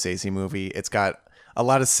classic Scorsese movie. It's got a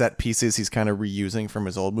lot of set pieces he's kind of reusing from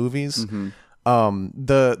his old movies.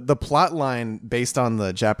 The plot line based on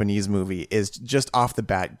the Japanese movie is just off the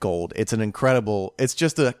bat gold. It's an incredible. It's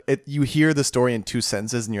just you hear the story in 2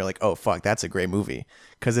 sentences and you're like, oh fuck, that's a great movie,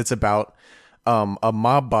 because it's about a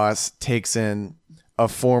mob boss takes in a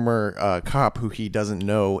former cop who he doesn't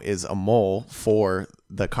know is a mole for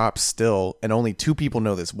the cops still, and only 2 people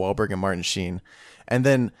know this, Wahlberg and Martin Sheen. And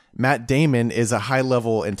then Matt Damon is a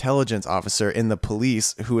high-level intelligence officer in the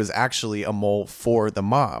police who is actually a mole for the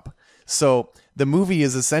mob. So the movie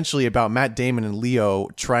is essentially about Matt Damon and Leo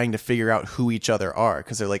trying to figure out who each other are,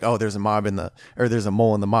 because they're like, oh, there's a mole in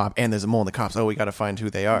the mob, and there's a mole in the cops. Oh, we got to find who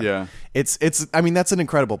they are. Yeah. It's I mean, that's an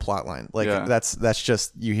incredible plot line. Like that's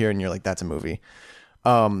just, you hear and you're like, that's a movie.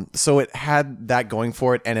 So it had that going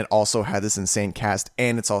for it, and it also had this insane cast,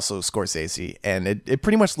 and it's also Scorsese, and it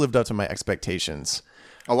pretty much lived up to my expectations.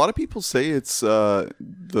 A lot of people say it's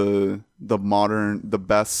the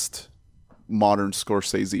best modern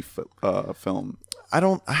Scorsese film. I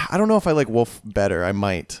don't know if I like Wolf better. I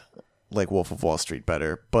might like Wolf of Wall Street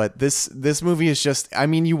better, but this movie is just, I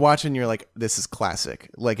mean, you watch and you're like, this is classic.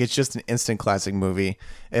 Like, it's just an instant classic movie.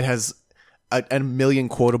 It has a million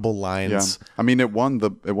quotable lines. Yeah. I mean, it won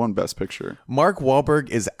Best Picture. Mark Wahlberg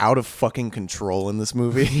is out of fucking control in this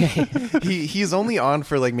movie. He's only on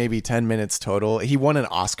for like maybe 10 minutes total. He won an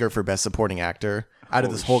Oscar for Best Supporting Actor. Out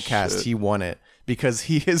of this whole cast, he won it because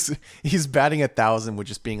he's batting 1,000 with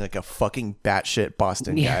just being like a fucking batshit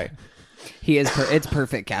Boston guy. He is. It's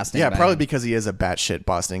perfect casting. Yeah, probably because he is a batshit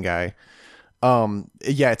Boston guy.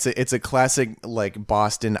 It's a classic like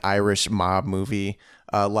Boston Irish mob movie.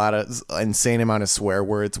 A lot of insane amount of swear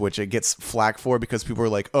words, which it gets flack for because people are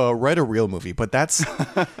like, "Oh, write a real movie." But that's.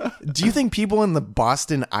 Do you think people in the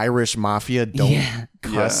Boston Irish mafia don't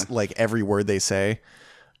cuss like every word they say?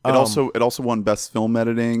 It also won Best Film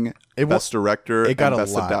Editing, Best Director, it got and a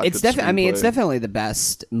Best lot. Adapted It's definitely. I mean, it's Screenplay. definitely the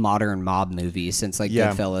best modern mob movie since like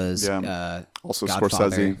Goodfellas. Also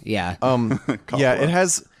Godfather. Scorsese. Yeah. It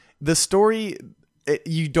has the story.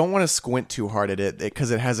 You don't want to squint too hard at it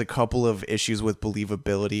because it has a couple of issues with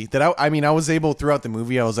believability that I was able throughout the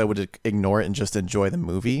movie, I was able to ignore it and just enjoy the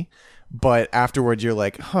movie. But afterward, you're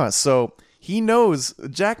like, so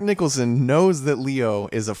Jack Nicholson knows that Leo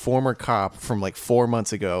is a former cop from like 4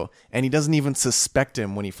 months ago, and he doesn't even suspect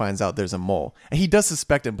him when he finds out there's a mole. And he does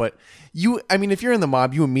suspect him, but if you're in the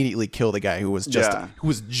mob, you immediately kill the guy who was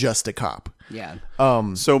just a cop. Yeah.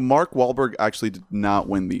 So Mark Wahlberg actually did not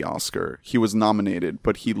win the Oscar. He was nominated,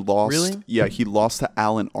 but he lost. Really? Yeah, he lost to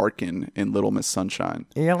Alan Arkin in Little Miss Sunshine.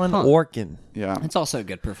 Alan Arkin. Yeah. It's also a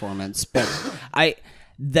good performance, but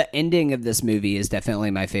the ending of this movie is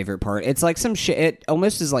definitely my favorite part. It's like some shit. It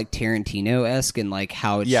almost is like Tarantino-esque and like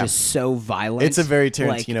how it's just so violent. It's a very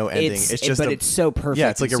Tarantino ending. It's so perfect. Yeah,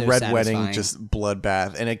 it's like a so red satisfying. wedding, just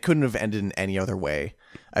bloodbath, and it couldn't have ended in any other way.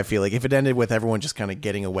 I feel like if it ended with everyone just kind of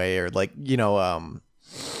getting away, or like Shawshank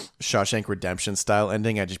Redemption style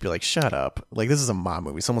ending, I'd just be like, shut up. Like, this is a mob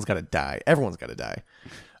movie. Someone's got to die. Everyone's got to die.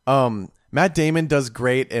 Matt Damon does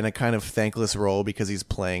great in a kind of thankless role because he's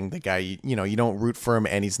playing the guy, you don't root for him,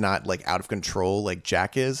 and he's not like out of control like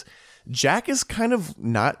Jack is. Jack is kind of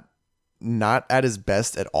not at his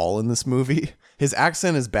best at all in this movie. His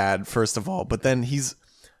accent is bad, first of all, but then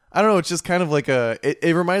I don't know, it's just kind of like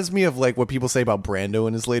it reminds me of like what people say about Brando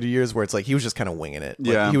in his later years, where it's like he was just kind of winging it.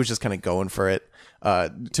 Like, he was just kind of going for it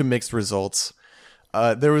to mixed results.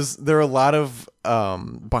 There are a lot of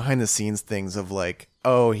behind the scenes things of like,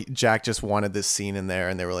 Jack just wanted this scene in there,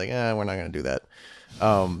 and they were like, we're not going to do that.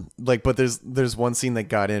 But there's one scene that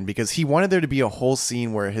got in because he wanted there to be a whole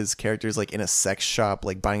scene where his character is like in a sex shop,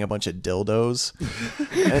 like buying a bunch of dildos,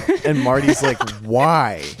 and Marty's like,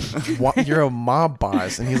 why? You're a mob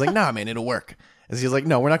boss, and he's like, nah, man, it'll work. And he's like,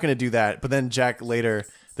 no, we're not going to do that. But then Jack later,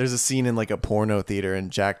 there's a scene in like a porno theater, and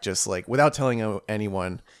Jack just like, without telling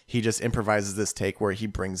anyone, he just improvises this take where he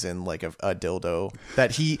brings in like a dildo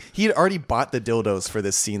that he had already bought the dildos for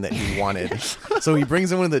this scene that he wanted. So he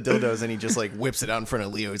brings in one of the dildos and he just like whips it out in front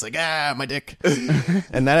of Leo. He's like, my dick.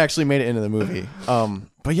 And that actually made it into the movie.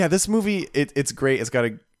 But yeah, this movie, it's great. It's got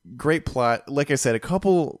a great plot. Like I said, a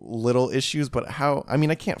couple little issues, but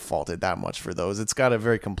I can't fault it that much for those. It's got a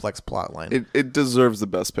very complex plot line. It deserves the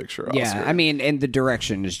Best Picture Oscar. Yeah, and the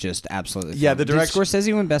direction is just absolutely fun. The direction. Did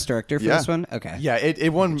Scorsese win Best Director for this one? Okay. Yeah,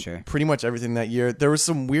 it won pretty much everything that year. There was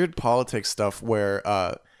some weird politics stuff where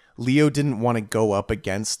Leo didn't want to go up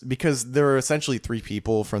against, because there were essentially 3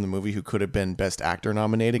 people from the movie who could have been Best Actor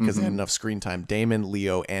nominated because they had enough screen time: Damon,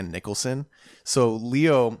 Leo, and Nicholson. So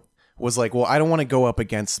Leo was like, well, I don't want to go up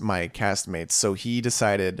against my castmates. So he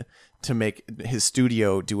decided to make his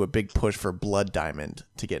studio do a big push for Blood Diamond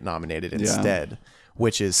to get nominated instead,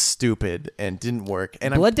 which is stupid and didn't work.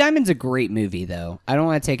 And Blood Diamond's a great movie, though. I don't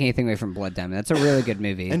want to take anything away from Blood Diamond. That's a really good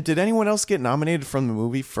movie. And did anyone else get nominated from the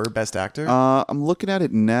movie for Best Actor? I'm looking at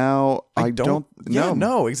it now. I don't know.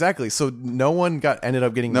 No, exactly. So no one ended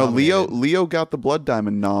up getting No, nominated. Leo got the Blood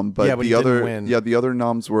Diamond nom, but he the other didn't win. the other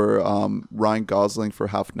noms were Ryan Gosling for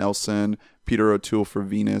Half Nelson, Peter O'Toole for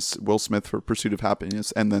Venus, Will Smith for Pursuit of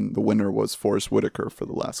Happiness, and then the winner was Forrest Whitaker for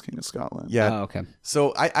The Last King of Scotland. Yeah. Oh, okay.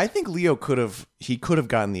 So I think Leo could have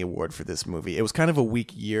gotten the award for this movie. It was kind of a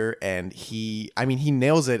weak year, and he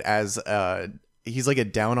nails it as he's like a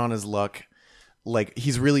down on his luck. Like,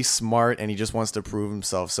 he's really smart and he just wants to prove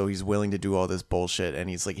himself, so he's willing to do all this bullshit, and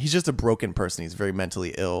he's just a broken person. He's very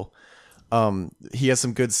mentally ill. He has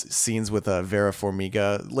some good scenes with Vera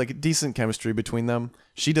Farmiga, like decent chemistry between them.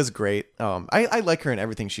 She does great. I like her in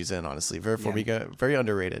everything she's in, honestly. Vera Farmiga, very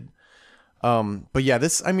underrated. But yeah,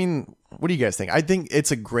 what do you guys think? I think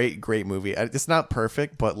it's a great movie. It's not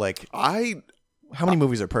perfect, but like, how many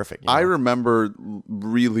movies are perfect? I remember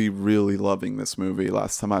really, really loving this movie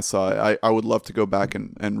last time I saw it. I would love to go back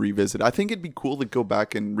and revisit. I think it'd be cool to go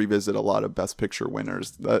back and revisit a lot of Best Picture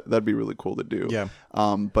winners. That'd be really cool to do. Yeah.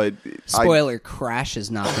 But Spoiler: Crash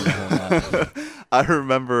is not going to hold up. I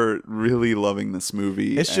remember really loving this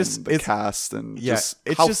movie. It's just the cast and just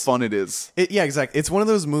it's how just fun it is. Yeah, exactly. It's one of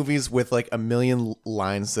those movies with like a million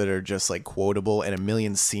lines that are just like quotable and a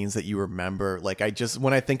million scenes that you remember. Like,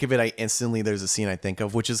 when I think of it, there's a scene I think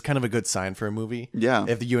of, which is kind of a good sign for a movie. Yeah.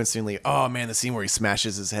 If you instantly, oh man, the scene where he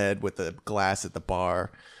smashes his head with the glass at the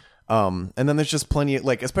bar. And then there's just plenty of,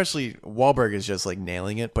 like, especially Wahlberg is just like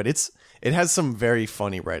nailing it, but it has some very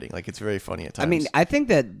funny writing. Like, it's very funny at times. I mean, I think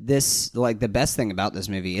that this, like, the best thing about this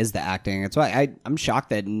movie is the acting. That's why I'm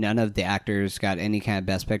shocked that none of the actors got any kind of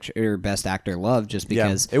Best Picture or Best Actor love, just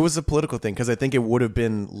because it was a political thing. Because I think it would have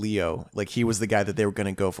been Leo. Like, he was the guy that they were going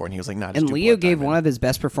to go for, and he was like, "Nah." And Leo gave one of his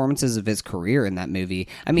best performances of his career in that movie.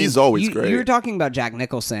 I mean, he's always great. You were talking about Jack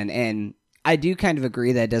Nicholson, and I do kind of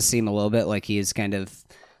agree that it does seem a little bit like he is kind of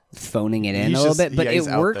phoning it in a little bit, but it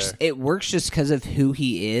works. It works just because of who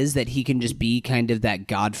he is, that he can just be kind of that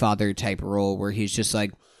Godfather type role where he's just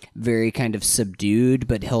like very kind of subdued,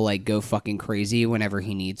 but he'll like go fucking crazy whenever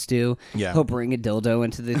he needs to. Yeah, he'll bring a dildo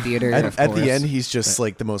into the theater. At the end, he's just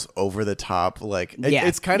like the most over the top. Like,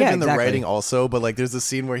 it's kind of in the writing also, but like there's a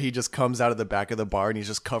scene where he just comes out of the back of the bar and he's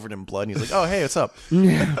just covered in blood, and he's like, "Oh, hey, what's up?"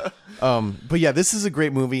 But yeah, this is a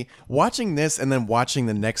great movie. Watching this and then watching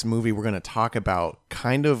the next movie we're going to talk about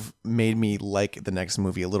kind of made me like the next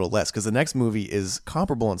movie a little less, because the next movie is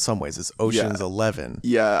comparable in some ways. It's Ocean's 11.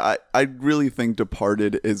 Yeah, I really think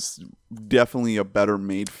Departed is definitely a better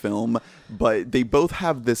made film, but they both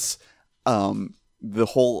have this the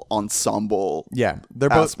whole ensemble. Yeah, they're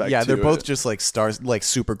both. Yeah, they're both it. just like stars, like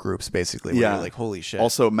super groups, basically. Where you're like, holy shit.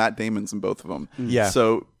 Also, Matt Damon's in both of them. Yeah.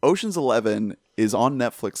 So Ocean's 11 is on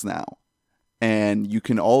Netflix now, and you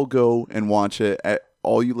can all go and watch it.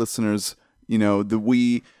 All you listeners, you know,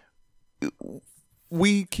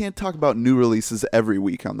 we can't talk about new releases every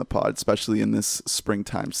week on the pod, especially in this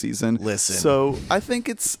springtime season. Listen. So I think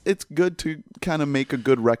it's good to kind of make a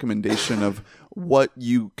good recommendation of what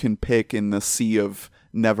you can pick in the sea of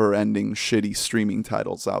never-ending shitty streaming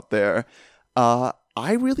titles out there. I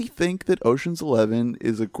really think that Ocean's 11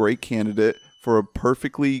 is a great candidate for a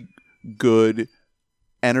perfectly good,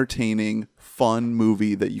 entertaining, fun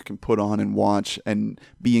movie that you can put on and watch and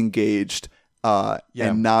be engaged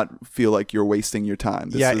and not feel like you're wasting your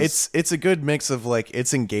time. It's a good mix of like,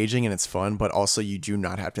 it's engaging and it's fun, but also you do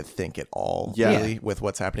not have to think at all really with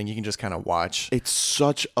what's happening. You can just kind of watch. It's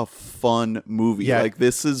such a fun movie. Yeah. Like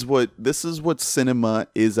this is what cinema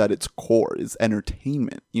is at its core, is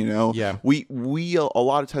entertainment, you know? Yeah. We a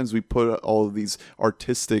lot of times we put all of these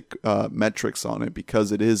artistic metrics on it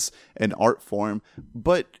because it is an art form,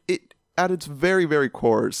 but at its very, very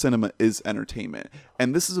core, cinema is entertainment.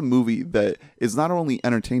 And this is a movie that is not only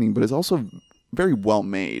entertaining, but is also very well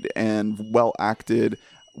made and well acted,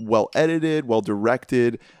 well edited, well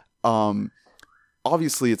directed.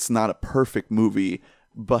 Obviously, it's not a perfect movie,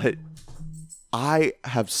 but I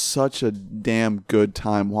have such a damn good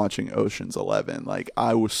time watching Ocean's 11. Like,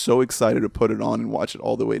 I was so excited to put it on and watch it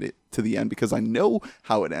all the way to the end, because I know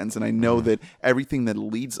how it ends, and I know that everything that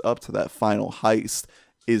leads up to that final heist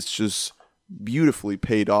is just beautifully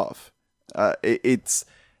paid off. It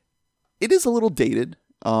is a little dated.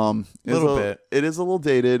 A little bit. It is a little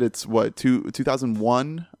dated. It's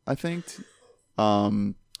 2001, I think.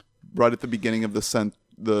 Right at the beginning of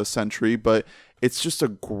the century, but it's just a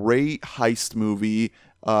great heist movie.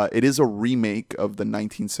 It is a remake of the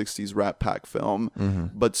 1960s Rat Pack film,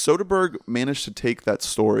 but Soderbergh managed to take that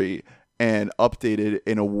story and update it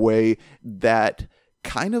in a way that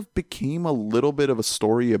kind of became a little bit of a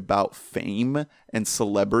story about fame and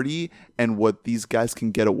celebrity and what these guys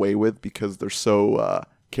can get away with because they're so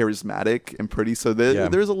charismatic and pretty. So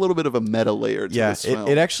there's a little bit of a meta layer to this film.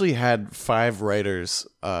 It actually had 5 writers,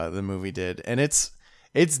 the movie did, and it's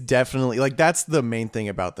definitely like that's the main thing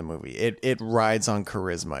about the movie. It rides on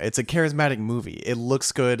charisma. It's a charismatic movie. It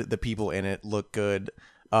looks good. The people in it look good.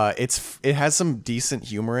 It has some decent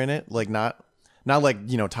humor in it, like not like,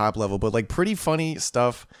 you know, top level, but like pretty funny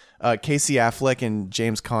stuff. Casey Affleck and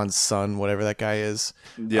James Caan's son, whatever that guy is.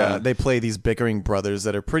 Yeah. They play these bickering brothers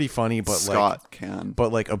that are pretty funny,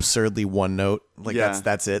 but like absurdly one note. Like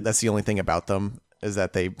that's it. That's the only thing about them is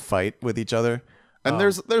that they fight with each other. And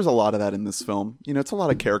there's a lot of that in this film. You know, it's a lot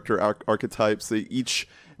of character archetypes.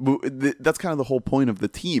 That's kind of the whole point of the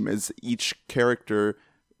team is each character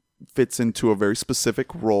fits into a very specific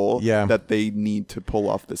role that they need to pull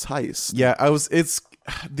off this heist. Yeah, it's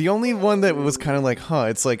the only one that was kind of like,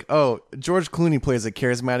 it's like, oh, George Clooney plays a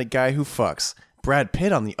charismatic guy who fucks. Brad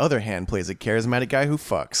Pitt, on the other hand, plays a charismatic guy who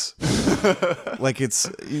fucks. Like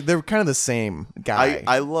they're kind of the same guy.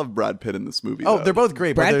 I love Brad Pitt in this movie. They're both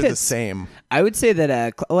great, but they're Pitt's, the same. I would say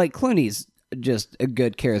that like Clooney's just a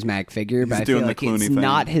good charismatic figure, but I feel like it's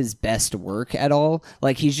not his best work at all.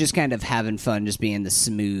 Like he's just kind of having fun, just being the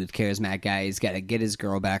smooth, charismatic guy. He's got to get his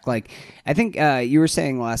girl back. Like I think you were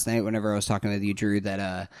saying last night whenever I was talking with you, Drew,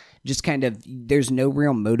 that just kind of there's no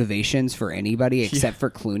real motivations for anybody except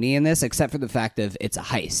for Clooney in this, except for the fact of it's a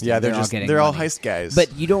heist. Yeah, they're all heist guys.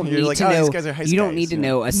 But you don't need to know. You don't need to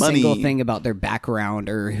know a Money. single thing about their background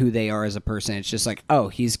or who they are as a person. It's just like, oh,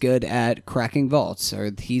 he's good at cracking vaults,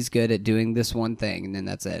 or he's good at doing this one thing, and then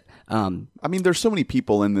that's it. I mean, there's so many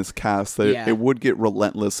people in this cast that it would get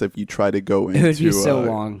relentless if you try to go into it would be so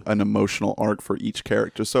long. An emotional arc for each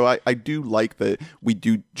character. So I do like that we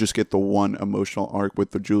do just get the one emotional arc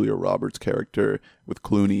with the Julia Roberts character with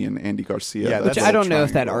Clooney and Andy Garcia. Yeah, which I don't know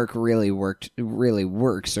if that arc really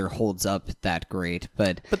works or holds up that great,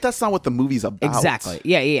 but that's not what the movie's about. Exactly.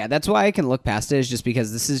 Yeah. That's why I can look past it, is just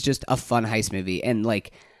because this is just a fun heist movie, and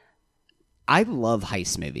like I love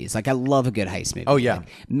heist movies. Like I love a good heist movie. Oh yeah, like,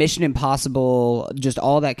 Mission Impossible, just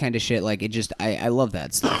all that kind of shit. Like it just I love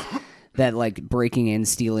that stuff. That like breaking in,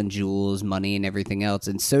 stealing jewels, money, and everything else.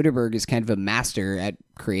 And Soderbergh is kind of a master at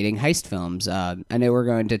creating heist films. I know we're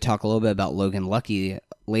going to talk a little bit about Logan Lucky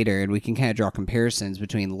later, and we can kind of draw comparisons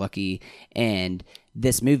between Lucky and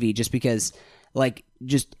this movie, just because, like,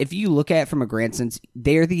 just if you look at it from a grand sense,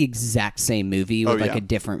 they're the exact same movie with like a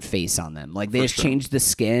different face on them. Like they just changed the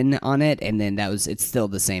skin on it, and then it's still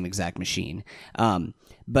the same exact machine.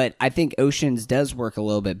 But I think Oceans does work a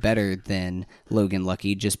little bit better than Logan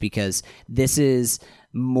Lucky, just because this is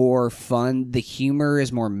more fun. The humor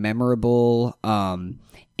is more memorable,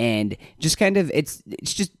 and just kind of it's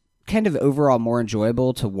just kind of overall more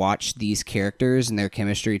enjoyable to watch these characters and their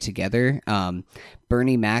chemistry together.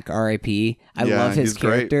 Bernie Mac, R.I.P. I love his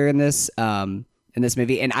character in this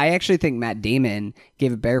movie, and I actually think Matt Damon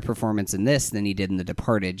gave a better performance in this than he did in The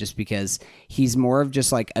Departed, just because he's more of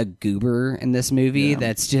just like a goober in this movie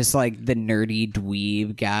that's just like the nerdy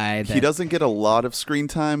dweeb guy. He doesn't get a lot of screen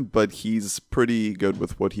time, but he's pretty good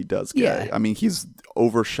with what he does get. Yeah. I mean, he's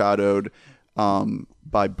overshadowed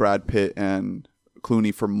by Brad Pitt and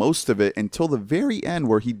Clooney for most of it until the very end,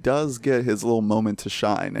 where he does get his little moment to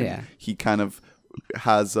shine, and he kind of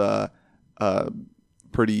has a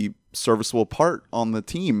pretty serviceable part on the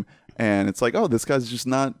team, and it's like, oh, this guy's just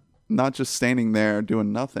not just standing there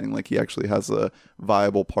doing nothing. Like he actually has a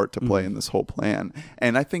viable part to play in this whole plan.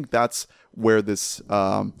 And I think that's where this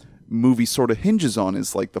movie sort of hinges on,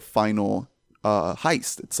 is like the final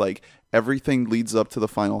heist. It's like everything leads up to the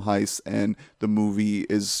final heist, and the movie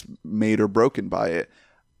is made or broken by it.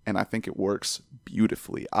 And I think it works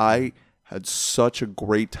beautifully. I had such a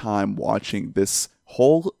great time watching this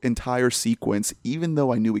whole entire sequence. Even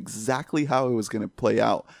though I knew exactly how it was going to play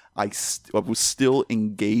out, I was still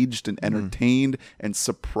engaged and entertained and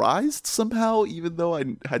surprised somehow, even though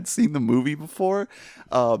I had seen the movie before.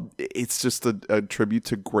 It's just a tribute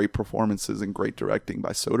to great performances and great directing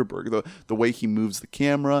by Soderbergh. The way he moves the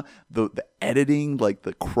camera, the editing, like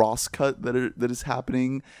the cross cut that is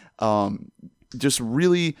happening, just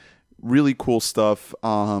really, really cool stuff.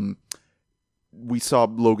 We saw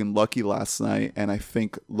Logan Lucky last night, and I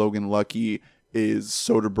think Logan Lucky is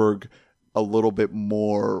Soderbergh a little bit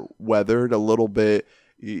more weathered, a little bit.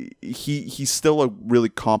 He's still a really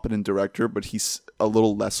competent director, but he's a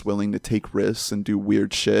little less willing to take risks and do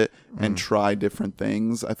weird shit and try different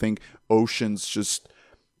things. I think Oceans just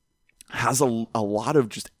has a lot of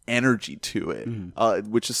just energy to it,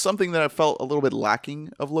 which is something that I felt a little bit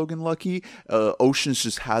lacking of Logan Lucky. Oceans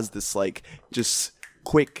just has this like just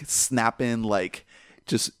quick snap in, like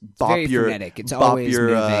just bop very your frenetic. It's always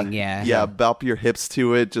moving. Bop your hips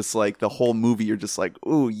to it. Just like the whole movie, you're just like,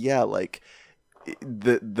 ooh yeah, like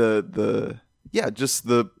just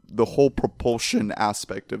the whole propulsion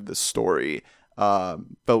aspect of this story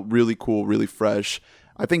felt really cool, really fresh.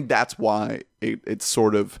 I think that's why it's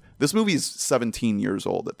sort of, this movie is 17 years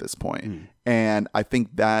old at this point. And I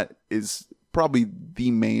think that is probably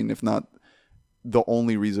the main, if not the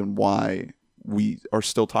only reason why we are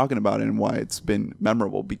still talking about it and why it's been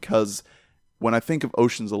memorable. Because when I think of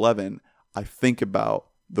Ocean's 11, I think about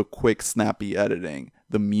the quick, snappy editing,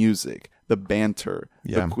 the music, the banter,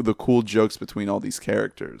 the cool jokes between all these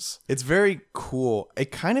characters. It's very cool.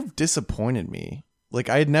 It kind of disappointed me. Like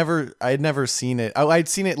I had never seen it. I'd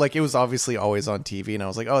seen it, like it was obviously always on TV, and I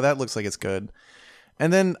was like, oh, that looks like it's good.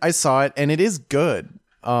 And then I saw it, and it is good.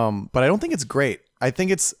 But I don't think it's great. I think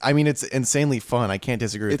it's insanely fun. I can't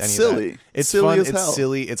disagree with any of that. It's silly fun. As hell. It's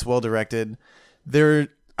silly. It's well directed.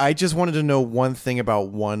 I just wanted to know one thing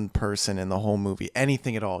about one person in the whole movie.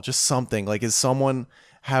 Anything at all. Just something. Like, is someone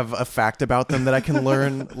have a fact about them that I can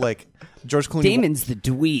learn? Like, George Clooney. Damon's the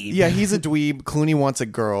dweeb. Yeah, he's a dweeb. Clooney wants a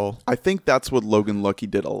girl. I think that's what Logan Lucky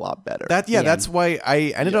did a lot better. That's why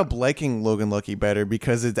I ended up liking Logan Lucky better,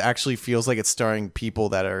 because it actually feels like it's starring people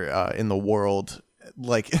that are in the world,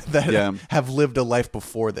 like that have lived a life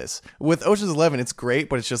before this. With Ocean's 11, it's great,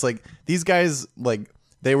 but it's just like these guys, like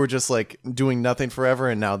they were just like doing nothing forever,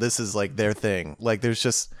 and now this is like their thing. Like there's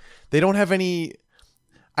just, they don't have any.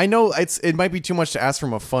 I know it might be too much to ask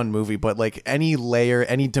from a fun movie, but like any layer,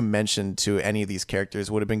 any dimension to any of these characters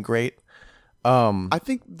would have been great. I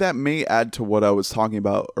think that may add to what I was talking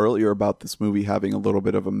about earlier about this movie having a little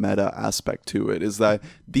bit of a meta aspect to it, is that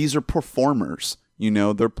these are performers. You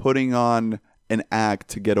know, they're putting on an act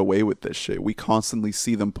to get away with this shit. We constantly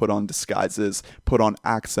see them put on disguises, put on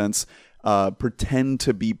accents, pretend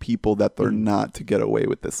to be people that they're not to get away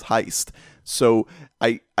with this heist. So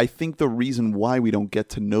I think the reason why we don't get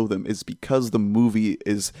to know them is because the movie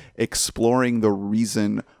is exploring the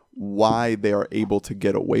reason why they are able to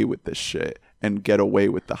get away with this shit and get away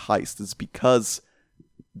with the heist. Is because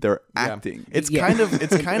they're acting. It's kind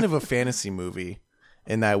of a fantasy movie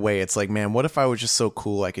in that way. It's like, man, what if I was just so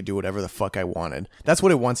cool I could do whatever the fuck I wanted? That's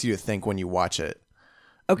what it wants you to think when you watch it.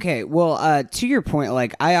 Okay, well, to your point,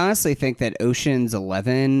 like, I honestly think that Ocean's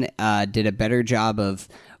 11 did a better job of,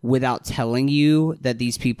 without telling you that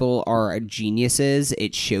these people are geniuses,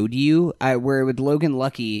 it showed you. Where with Logan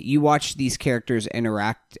Lucky, you watch these characters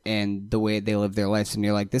interact and the way they live their lives, and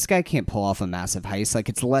you're like, this guy can't pull off a massive heist. Like,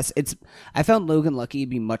 I found Logan Lucky to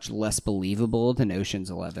be much less believable than Ocean's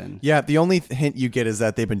 11. Yeah, the only hint you get is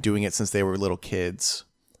that they've been doing it since they were little kids.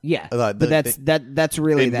 Yeah, but that's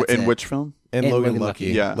really in which film? In Logan Lucky,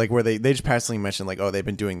 yeah, like where they just passively mentioned like, oh, they've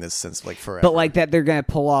been doing this since like forever. But like that, they're gonna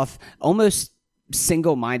pull off almost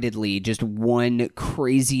single-mindedly just one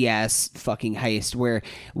crazy ass fucking heist, where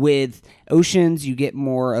with Oceans you get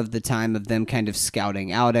more of the time of them kind of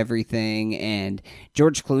scouting out everything. And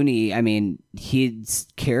George Clooney, I mean, his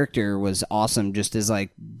character was awesome just as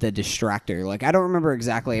like the distractor. Like, I don't remember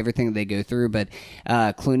exactly everything they go through, but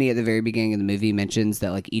Clooney at the very beginning of the movie mentions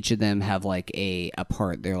that like each of them have like a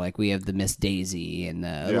part. They're like, we have the Miss Daisy, and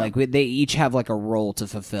like they each have like a role to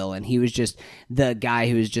fulfill, and he was just the guy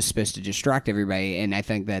who was just supposed to distract everybody. And I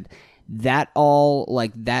think that all,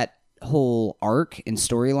 like, that whole arc and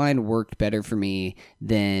storyline worked better for me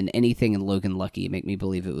than anything in Logan Lucky. Make me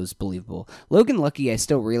believe it was believable. Logan Lucky I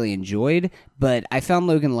still really enjoyed, but I found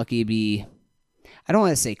Logan Lucky to be, I don't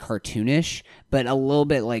want to say cartoonish, but a little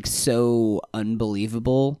bit like so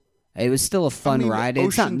unbelievable. It was still a fun ride.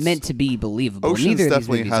 It's not meant to be believable. Oceans Neither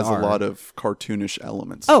definitely of these movies has are. a lot of cartoonish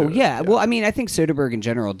elements. Oh, to yeah. it. Well, I mean, I think Soderbergh in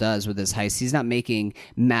general does with this heist. He's not making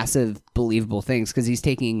massive, believable things because he's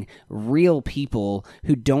taking real people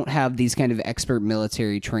who don't have these kind of expert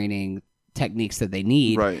military training techniques that they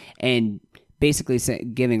need, right, and basically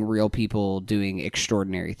giving real people doing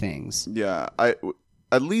extraordinary things. Yeah.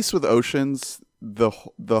 At least with Oceans, the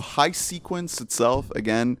heist sequence itself,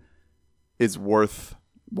 again, is worth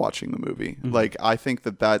watching the movie. Mm-hmm. Like, I think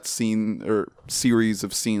that scene or series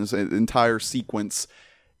of scenes, an entire sequence,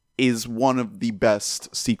 is one of the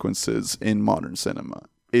best sequences in modern cinema.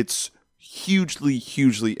 It's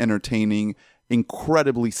hugely entertaining.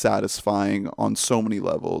 incredibly satisfying on so many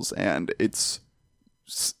levels, and it's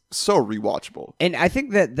so rewatchable. And I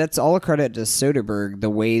think that's all a credit to Soderbergh, the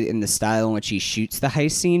way and the style in which he shoots the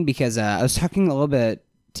heist scene, because I was talking a little bit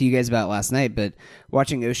to you guys about last night, but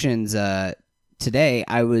watching Oceans today,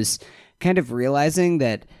 I was kind of realizing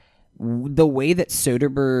that the way that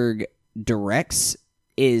Soderbergh directs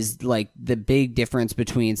is like the big difference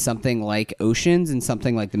between something like Oceans and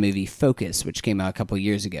something like the movie Focus, which came out a couple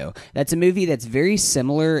years ago. That's a movie that's very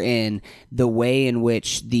similar in the way in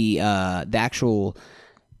which the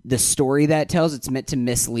story that tells. It's meant to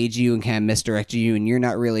mislead you and kind of misdirect you, and you're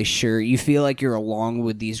not really sure. You feel like you're along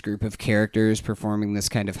with these group of characters performing this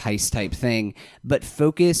kind of heist type thing, but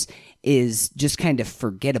Focus is just kind of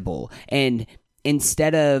forgettable. And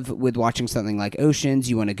instead of with watching something like Oceans,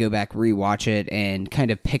 you want to go back, rewatch it, and kind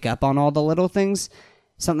of pick up on all the little things.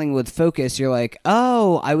 Something with Focus, you're like,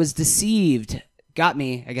 oh, I was deceived. Got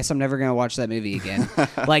me. I guess I'm never going to watch that movie again.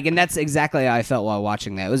 And that's exactly how I felt while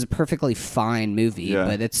watching that. It was a perfectly fine movie,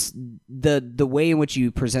 but it's the way in which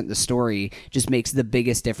you present the story just makes the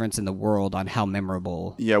biggest difference in the world on how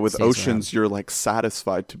memorable. Yeah, with Oceans, you're like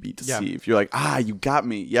satisfied to be deceived. Yeah. You're like, you got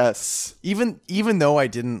me. Yes. Even though I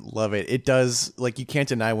didn't love it, it does, like, you can't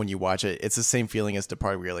deny when you watch it. It's the same feeling as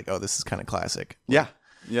Departed, where you're like, oh, this is kind of classic. Yeah.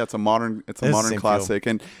 Yeah, it's a modern classic.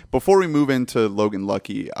 Feel. And before we move into Logan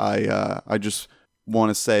Lucky, I just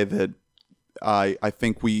want to say that I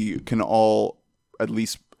think we can all at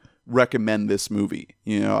least recommend this movie.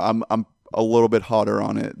 You know, I'm a little bit hotter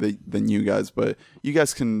on it than you guys, but you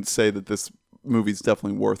guys can say that this movie's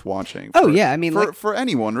definitely worth watching. I mean, for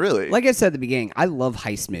anyone really. Like I said at the beginning, I love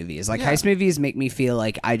heist movies. Heist movies make me feel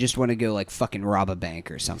like I just want to go like fucking rob a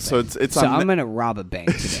bank or something. So I'm gonna rob a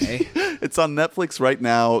bank today. It's on Netflix right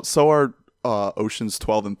now. So are Oceans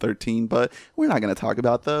 12 and 13, but we're not going to talk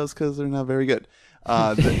about those because they're not very good.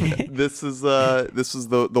 This is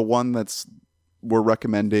the one that's we're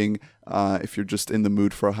recommending if you're just in the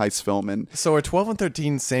mood for a heist film. And so are 12 and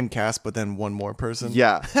 13 same cast, but then one more person?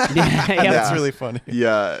 Yeah. That's really funny.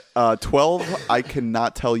 Yeah. 12, I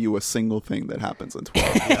cannot tell you a single thing that happens in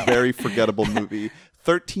 12. Very forgettable movie.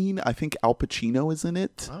 13, I think Al Pacino is in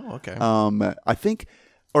it. Oh, okay. I think...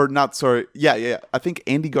 Or not, sorry. Yeah. I think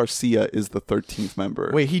Andy Garcia is the 13th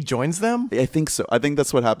member. Wait, he joins them? I think so. I think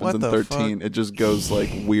that's what happens in 13. Fuck? It just goes like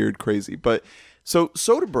weird, crazy. But so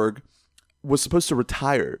Soderbergh was supposed to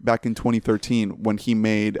retire back in 2013 when he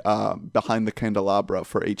made Behind the Candelabra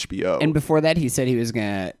for HBO. And before that, he said he was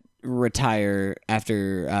going to retire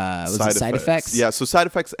after Side Effects? Yeah, so Side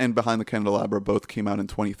Effects and Behind the Candelabra both came out in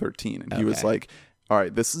 2013. And he was like, all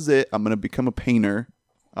right, this is it. I'm going to become a painter.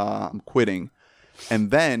 I'm quitting.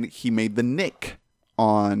 And then he made The Knick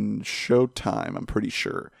on Showtime, I'm pretty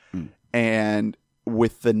sure. And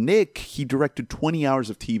with The Knick, he directed 20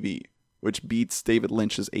 hours of TV, which beats David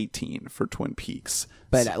Lynch's 18 for Twin Peaks.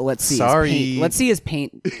 But let's see. Let's see his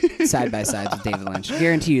paint side by side with David Lynch.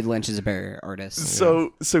 Guarantee you Lynch is a better artist.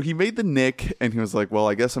 So he made The Knick, and he was like, well,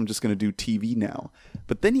 I guess I'm just going to do TV now.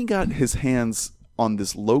 But then he got his hands on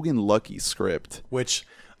this Logan Lucky script. Which...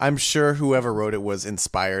 I'm sure whoever wrote it was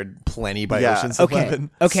inspired plenty by Ocean's 11.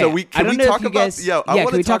 Okay. So can we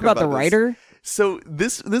talk about the writer? So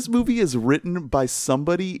this movie is written by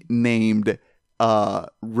somebody named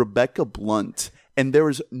Rebecca Blunt, and there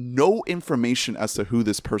is no information as to who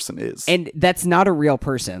this person is. And that's not a real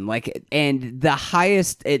person. And the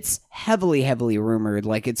highest, it's heavily rumored.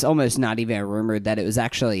 It's almost not even rumored that it was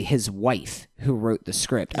actually his wife who wrote the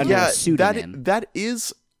script under a pseudonym. That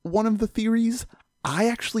is one of the theories. I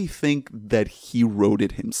actually think that he wrote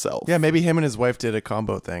it himself. Yeah, maybe him and his wife did a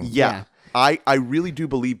combo thing. Yeah. I really do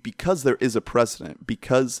believe, because there is a precedent,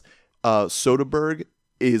 because Soderbergh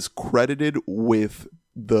is credited with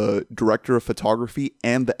the director of photography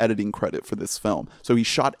and the editing credit for this film. So he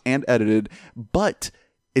shot and edited, but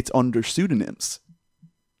it's under pseudonyms.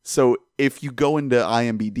 So if you go into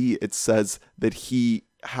IMDb, it says that he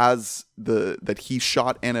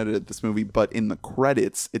shot and edited this movie, but in the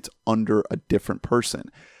credits it's under a different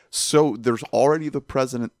person. So there's already the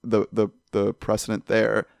precedent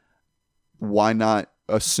there. Why not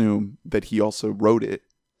assume that he also wrote it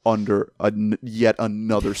under yet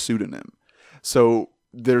another pseudonym? So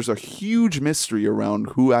there's a huge mystery around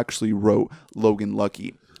who actually wrote Logan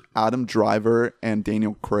Lucky. Adam Driver and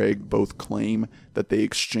Daniel Craig both claim that they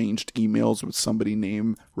exchanged emails with somebody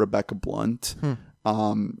named Rebecca Blunt.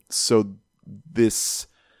 So this,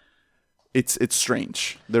 it's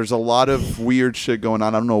strange. There's a lot of weird shit going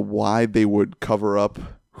on. I don't know why they would cover up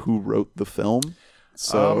who wrote the film.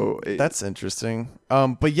 So that's interesting.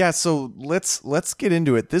 But yeah, so let's get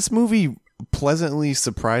into it. This movie pleasantly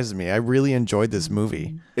surprised me. I really enjoyed this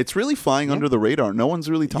movie. It's really flying under the radar. No one's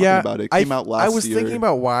really talking about it. It came out last year. I was thinking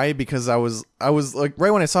about why, because I was like,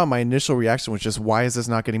 right when I saw it, my initial reaction was just, why is this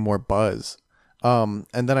not getting more buzz? And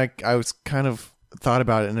then I was kind of thought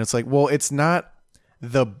about it, and it's like, well, it's not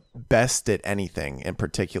the best at anything in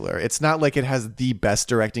particular. It's not like it has the best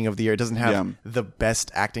directing of the year. It doesn't have the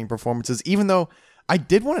best acting performances, even though I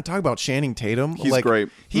did want to talk about Channing Tatum. He's great.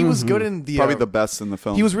 He was good in the... Probably the best in the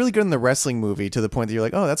film. He was really good in the wrestling movie, to the point that you're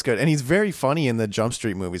like, oh, that's good. And he's very funny in the Jump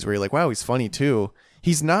Street movies, where you're like, wow, he's funny too.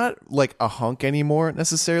 He's not like a hunk anymore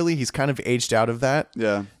necessarily. He's kind of aged out of that.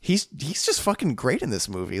 Yeah. He's just fucking great in this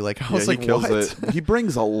movie. Like, I was he like, kills what? it. He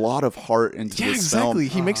brings a lot of heart into this exactly.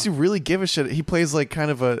 film. He makes you really give a shit. He plays like kind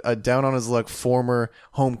of a down on his luck former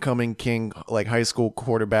homecoming king, like high school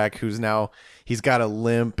quarterback who's now, he's got a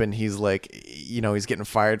limp, and he's like, you know, he's getting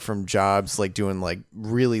fired from jobs, like doing like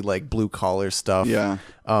really like blue collar stuff. Yeah.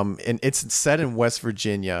 And it's set in West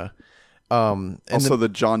Virginia. And also, the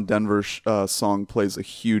John Denver song plays a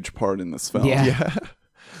huge part in this film. Yeah.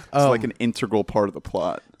 It's like an integral part of the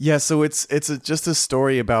plot. Yeah, so it's just a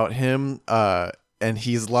story about him, and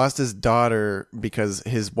he's lost his daughter because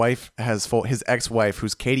his wife his ex-wife,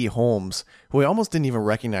 who's Katie Holmes, who I almost didn't even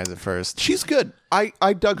recognize at first. She's good.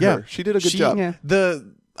 I dug her. She did a good job. Yeah.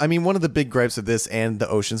 I mean, one of the big gripes of this and the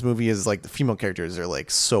Oceans movie is like the female characters are like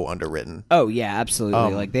so underwritten. Oh yeah,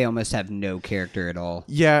 absolutely. Like they almost have no character at all.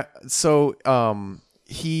 Yeah. So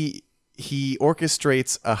he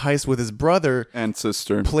orchestrates a heist with his brother and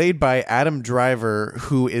sister, played by Adam Driver,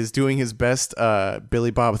 who is doing his best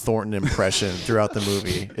Billy Bob Thornton impression throughout the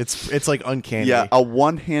movie. It's like uncanny. Yeah, a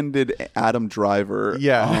one-handed Adam Driver.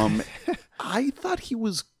 Yeah. I thought he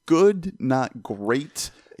was good, not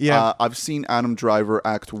great. Yeah. I've seen Adam Driver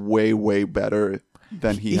act way, way better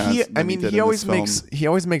than he has. He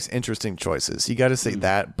always makes interesting choices. You got to say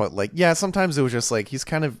that, but like, yeah, sometimes it was just like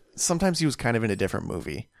sometimes he was kind of in a different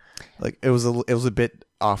movie. Like it was a bit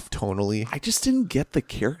off tonally. I just didn't get the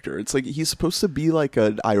character. It's like he's supposed to be like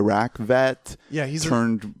an Iraq vet. Yeah, he's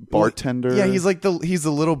turned bartender. Yeah, he's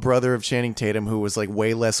the little brother of Channing Tatum, who was like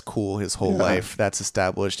way less cool his whole life. That's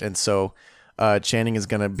established, and so. Channing is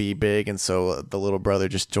going to be big, and so the little brother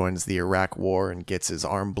just joins the Iraq war and gets his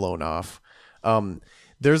arm blown off.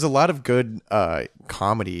 There's a lot of good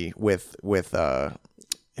comedy with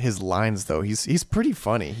his lines, though. He's pretty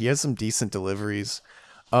funny. He has some decent deliveries.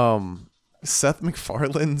 Seth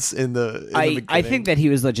MacFarlane's in the beginning. I think that he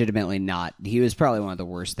was legitimately not. He was probably one of the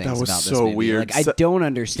worst things about this so movie. Weird. Like, I don't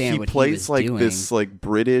understand what he was plays doing. like this like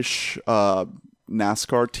British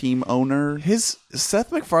NASCAR team owner.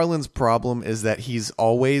 Seth MacFarlane's problem is that he's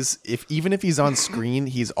always, even if he's on screen,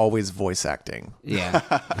 he's always voice acting. Yeah.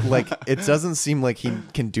 Like it doesn't seem like he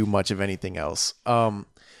can do much of anything else.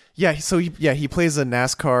 He plays a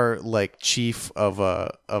NASCAR like chief of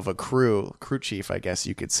a crew chief, I guess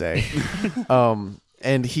you could say.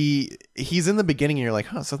 And he's in the beginning, and you're like,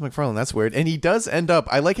 huh, Seth MacFarlane, that's weird. And he does end up.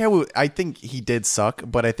 I like how I think he did suck,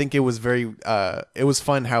 but I think it was it was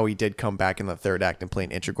fun how he did come back in the third act and play an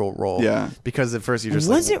integral role. Yeah. Because at first you're just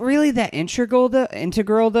was it really that integral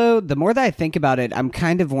though? The more that I think about it, I'm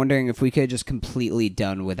kind of wondering if we could have just completely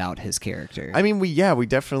done without his character. I mean, we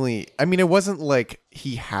definitely. I mean, it wasn't like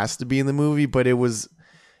he has to be in the movie, but it was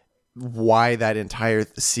why that entire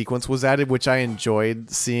sequence was added, which I enjoyed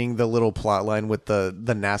seeing the little plot line with the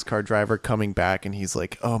NASCAR driver coming back, and he's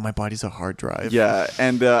like, oh, my body's a hard drive. Yeah,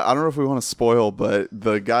 and I don't know if we want to spoil, but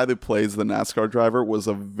the guy that plays the NASCAR driver was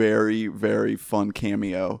a very, very fun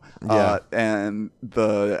cameo. Yeah. And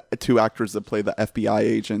the two actors that play the FBI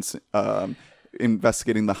agents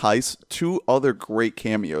investigating the heist, two other great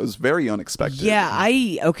cameos, very unexpected. Yeah,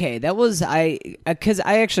 because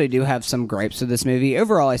I actually do have some gripes with this movie.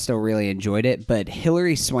 Overall, I still really enjoyed it, but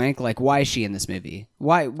Hilary Swank, like, why is she in this movie?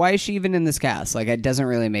 Why is she even in this cast? Like, it doesn't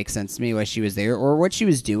really make sense to me why she was there or what she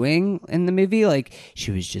was doing in the movie. Like,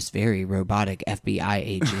 she was just very robotic FBI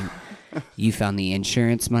agent. You found the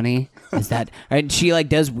insurance money? Is that right? She like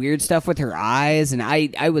does weird stuff with her eyes, and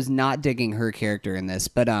I was not digging her character in this,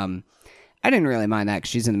 but I didn't really mind that because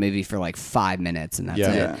she's in the movie for like 5 minutes and that's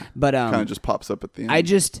it. Yeah. But kind of just pops up at the end.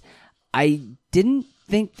 I didn't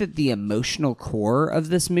think that the emotional core of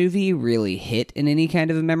this movie really hit in any kind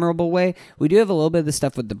of a memorable way. We do have a little bit of the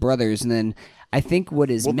stuff with the brothers, and then I think what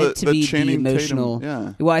is meant to be the emotional.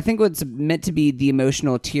 Tatum, Well, I think what's meant to be the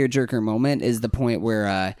emotional tearjerker moment is the point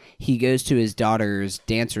where he goes to his daughter's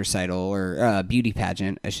dance recital or beauty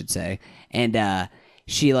pageant, I should say, and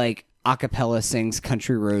she like acapella sings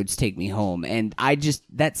 "Country Roads Take Me Home," and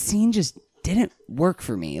that scene just didn't work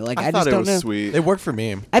for me. Like I thought just it don't was know. sweet. It worked for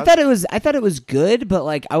me. I thought it was good, but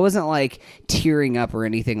like I wasn't like tearing up or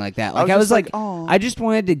anything like that. Like I was like, "Aw." I just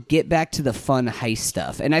wanted to get back to the fun heist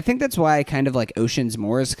stuff, and I think that's why I kind of like Ocean's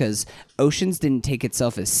more, is because Ocean's didn't take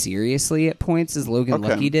itself as seriously at points as Logan Okay.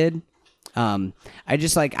 Lucky did. I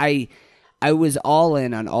just like I was all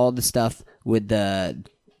in on all the stuff with the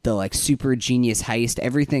like super genius heist.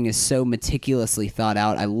 Everything is so meticulously thought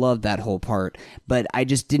out. I love that whole part, but I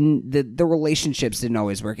just didn't, the relationships didn't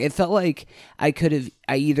always work. It felt like I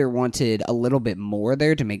either wanted a little bit more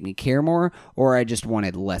there to make me care more, or I just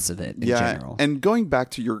wanted less of it in general. And going back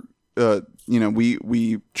to your,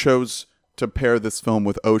 we chose to pair this film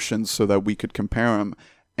with Oceans so that we could compare them.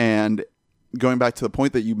 And going back to the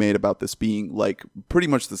point that you made about this being like pretty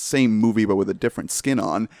much the same movie but with a different skin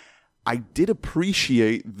on, I did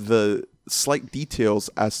appreciate the slight details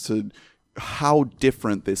as to how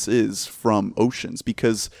different this is from Oceans,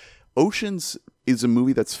 because Oceans is a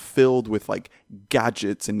movie that's filled with like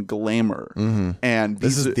gadgets and glamour, and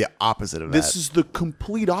This is the opposite of that. this is the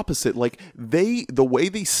complete opposite. Like the way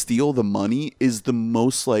they steal the money is the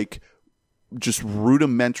most like just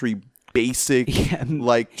rudimentary, basic,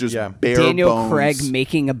 like just bare Daniel bones. Craig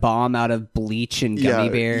making a bomb out of bleach and gummy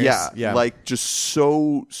bears. Yeah, like just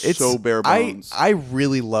so bare bones. I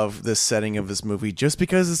really love the setting of this movie just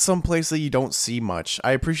because it's some place that you don't see much.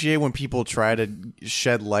 I appreciate when people try to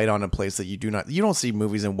shed light on a place that you don't see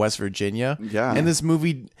movies in West Virginia. Yeah. And this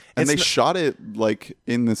movie, and they shot it like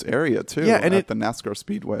in this area too. Yeah, and at the NASCAR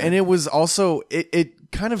Speedway. and it was also it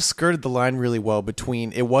kind of skirted the line really well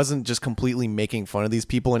between, it wasn't just completely making fun of these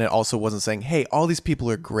people, and it also wasn't saying, hey, all these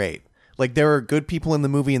people are great. Like, there are good people in the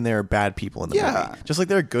movie and there are bad people in the movie. Just like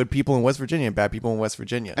there are good people in West Virginia and bad people in West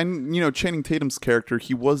Virginia. And, Channing Tatum's character,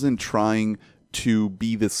 he wasn't trying to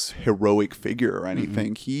be this heroic figure or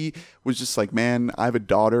anything. He was just like, man, I have a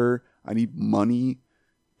daughter. I need money.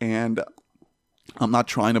 And I'm not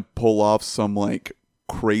trying to pull off some, like,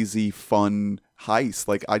 crazy, fun heist.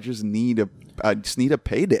 Like, I just need a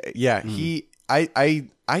payday. Yeah,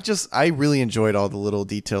 I really enjoyed all the little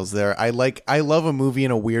details there. I love a movie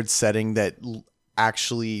in a weird setting that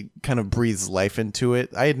actually kind of breathes life into it.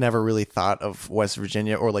 I had never really thought of West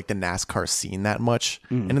Virginia or like the NASCAR scene that much.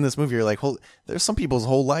 And in this movie, you're like, there's some people's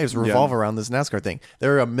whole lives revolve around this NASCAR thing.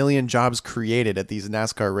 There are a million jobs created at these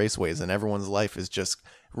NASCAR raceways, and everyone's life is just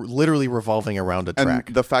literally revolving around a track.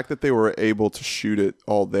 And the fact that they were able to shoot it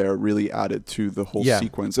all there really added to the whole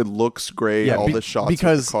sequence. It looks great. All the shots of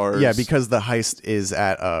the cars. Yeah, because the heist is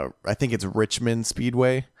at I think it's Richmond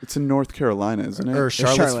Speedway. It's in North Carolina, isn't it? Or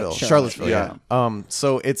Charlottesville. Charlottesville, yeah.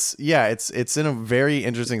 So it's in a very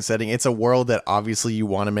interesting setting. It's a world that obviously you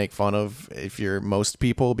want to make fun of if you're most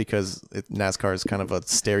people, because NASCAR is kind of a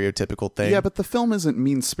stereotypical thing. Yeah, but the film isn't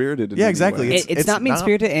mean-spirited in Yeah, any exactly. way. It's not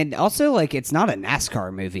mean-spirited, and also like it's not a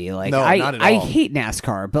NASCAR movie. Like No, not at I all. hate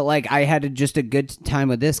NASCAR, but like I had just a good time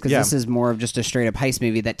with this because Yeah. this is more of just a straight up heist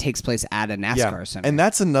movie that takes place at a NASCAR center. And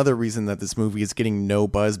that's another reason that this movie is getting no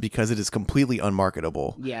buzz, because it is completely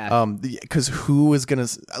unmarketable. Yeah. Because who is gonna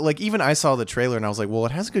like? Even I saw the trailer and I was like, well,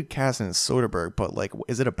 it has a good cast and it's Soderbergh, but like,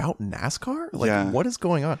 is it about NASCAR? Like, what is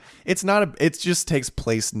going on? It's not. It just takes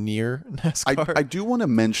place near NASCAR. I do want to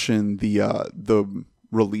mention the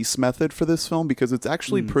release method for this film, because it's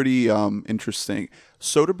actually pretty interesting.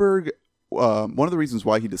 Soderbergh, one of the reasons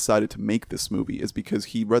why he decided to make this movie is because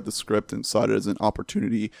he read the script and saw it as an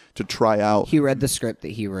opportunity to try out. he read the script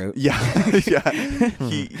that he wrote. Yeah.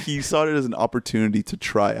 He saw it as an opportunity to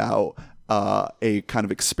try out a kind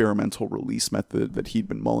of experimental release method that he'd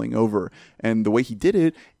been mulling over. And the way he did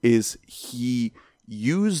it is he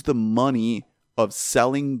used the money of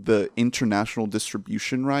selling the international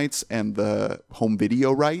distribution rights and the home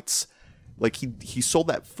video rights. Like he sold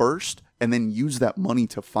that first and then used that money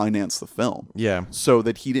to finance the film. Yeah. So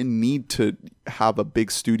that he didn't need to have a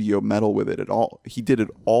big studio meddle with it at all. He did it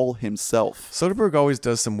all himself. Soderbergh always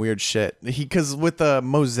does some weird shit. Because with the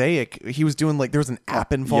Mosaic, he was doing like, there was an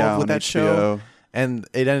app involved with on that HBO. show, and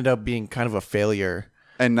it ended up being kind of a failure.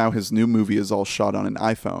 And now his new movie is all shot on an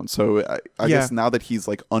iPhone. So I guess now that he's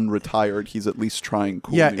like unretired, he's at least trying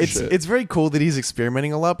cool new shit. It's very cool that he's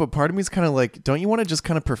experimenting a lot, but part of me is kind of like, don't you want to just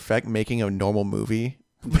kind of perfect making a normal movie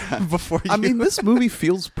before you... I mean, this movie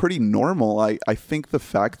feels pretty normal. I think the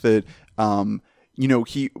fact that that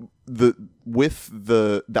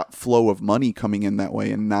flow of money coming in that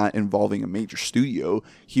way and not involving a major studio,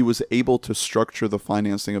 he was able to structure the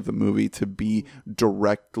financing of the movie to be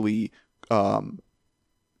directly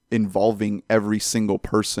involving every single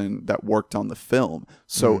person that worked on the film.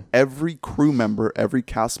 So every crew member, every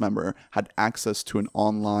cast member had access to an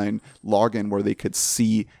online login where they could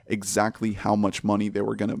see exactly how much money they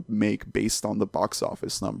were going to make based on the box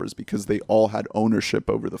office numbers, because they all had ownership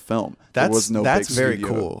over the film. There was no big very studio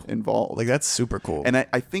cool involved. Like, that's super cool. And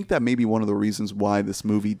I think that may be one of the reasons why this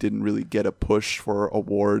movie didn't really get a push for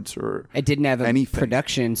awards or it didn't have a anything.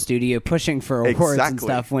 Production studio pushing for awards and Exactly.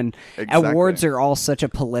 stuff, when Exactly. awards are all such a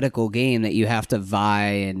political game that you have to vie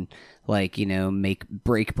and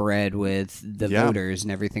break bread with the voters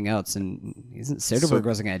and everything else. And Soderbergh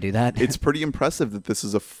wasn't going to do that. It's pretty impressive that this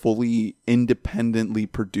is a fully independently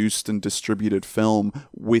produced and distributed film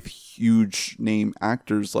with huge name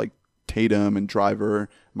actors like Tatum and Driver,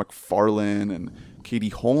 McFarlane and Katie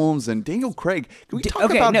Holmes and Daniel Craig. Can we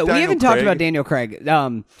talk about Daniel we haven't Craig? talked about Daniel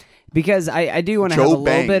Craig. Because I do want to have a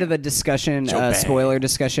little bit of a discussion, spoiler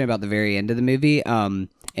discussion about the very end of the movie.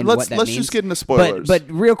 And let's what that means. just get into spoilers. But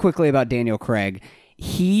real quickly about Daniel Craig,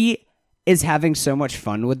 he is having so much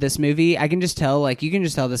fun with this movie. I can just tell, you can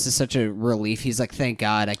just tell this is such a relief. He's like, thank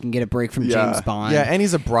God I can get a break from James Bond. Yeah, and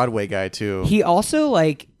he's a Broadway guy too. He also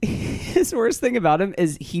his worst thing about him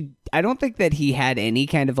is I don't think that he had any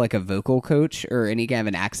kind of a vocal coach or any kind of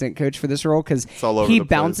an accent coach for this role, because he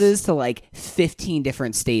bounces to 15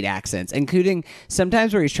 different state accents, including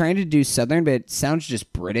sometimes where he's trying to do Southern, but it sounds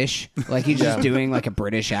just British. He's just doing a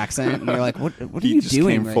British accent, and you're like, what are you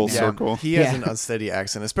doing right full now? circle. He has an unsteady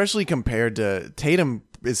accent, especially compared to Tatum.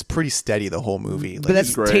 Is pretty steady the whole movie. But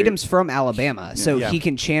that's Tatum's from Alabama, so Yeah. he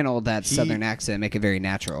can channel that Southern accent, make it very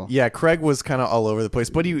natural. Yeah, Craig was kind of all over the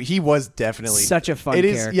place, but he was definitely such a fun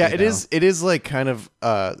character. Character. Yeah, it is. It is kind of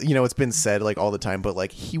it's been said all the time,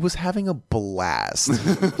 but he was having a blast.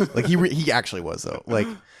 He actually was though.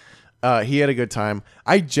 He had a good time.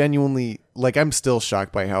 I genuinely I'm still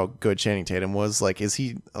shocked by how good Channing Tatum was. Is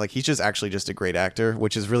he he's just actually just a great actor,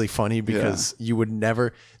 which is really funny because you would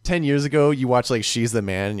never 10 years ago you watch She's the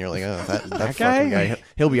Man and you're like, oh, that fucking guy,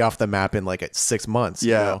 he'll be off the map in 6 months.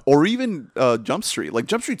 Yeah, you know? or even Jump Street.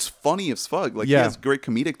 Jump Street's funny as fuck. He has great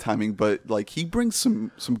comedic timing, but he brings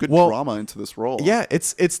some good drama into this role. Yeah,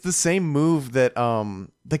 it's the same move that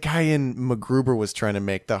the guy in MacGruber was trying to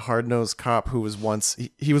make, the hard-nosed cop who was once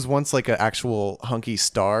he was once an actual hunky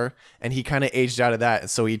star, and he kind of aged out of that, and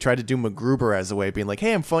so he tried to do MacGruber as a way of being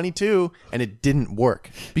hey, I'm funny too, and it didn't work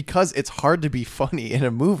because it's hard to be funny in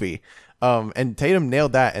a movie. And Tatum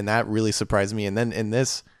nailed that, and that really surprised me. And then in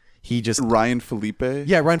this, he just Ryan Philippe.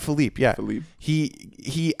 Yeah, Ryan Philippe. Yeah, Philippe.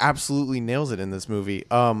 He absolutely nails it in this movie.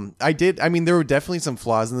 I mean, there were definitely some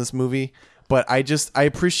flaws in this movie, but I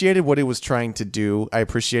appreciated what it was trying to do. I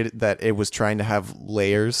appreciated that it was trying to have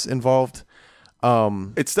layers involved.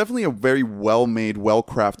 It's definitely a very well-made,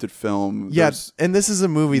 well-crafted film. Yes, and this is a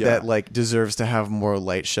movie that deserves to have more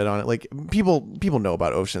light shed on it. People know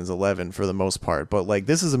about Ocean's 11 for the most part, but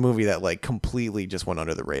this is a movie that completely just went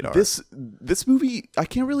under the radar. This movie, I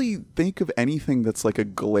can't really think of anything that's a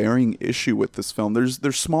glaring issue with this film. There's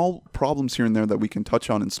small problems here and there that we can touch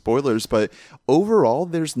on in spoilers, but overall,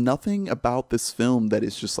 there's nothing about this film that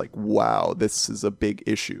is just wow, this is a big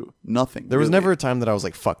issue. Nothing. There was never a time that I was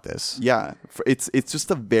fuck this. Yeah. It's just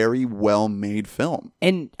a very well-made film.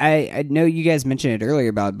 And I know you guys mentioned it earlier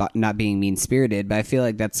about not being mean-spirited, but I feel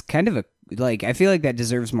that's kind of I feel that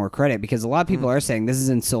deserves more credit, because a lot of people are saying this is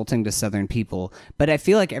insulting to Southern people, but I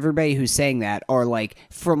feel everybody who's saying that are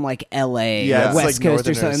from LA or West Coast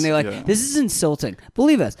or something. And they're this is insulting.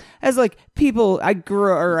 Believe us, as people, I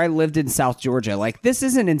lived in South Georgia. This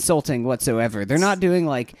isn't insulting whatsoever. They're not doing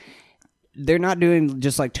they're not doing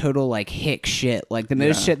just total hick shit. The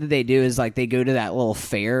most shit that they do is they go to that little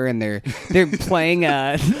fair and they're playing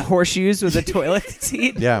horseshoes with a toilet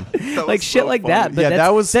seat. Yeah, shit so like funny. That. But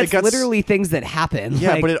that's literally things that happen.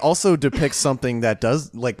 Yeah, but it also depicts something that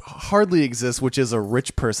does hardly exist, which is a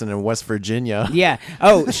rich person in West Virginia. Yeah.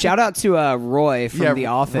 Oh, shout out to Roy from The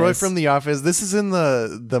Office. Roy from The Office. This is in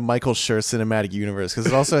the Michael Schur cinematic universe because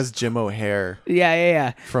it also has Jim O'Heir.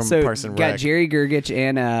 Yeah. From Parks and Rec. Got Jerry Gergich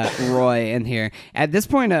and Roy in here. At this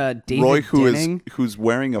point, David Roy, Denning, who's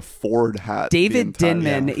wearing a Ford hat. David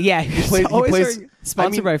Denman. Yeah, he plays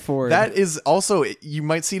sponsored by Ford. That is also, you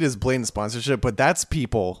might see it as blatant sponsorship, but that's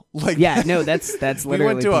people. That's literally we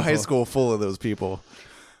went to people. a high school full of those people,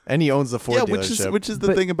 and he owns the Ford dealership. Which is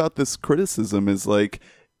the thing about this criticism is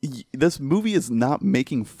this movie is not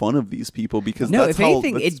making fun of these people because No, that's if how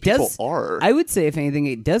anything, these it people does. are. I would say, if anything,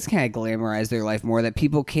 it does kind of glamorize their life more. That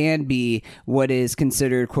people can be what is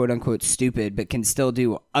considered "quote unquote" stupid, but can still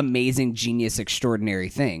do amazing, genius, extraordinary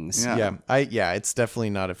things. Yeah. It's definitely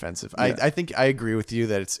not offensive. I think I agree with you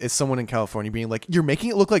that it's someone in California being like, you're making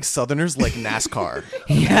it look like Southerners like NASCAR.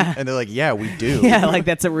 Yeah. And they're like, yeah, we do. Yeah, like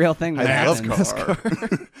that's a real thing. That I love happens.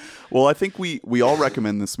 NASCAR. Well, I think we all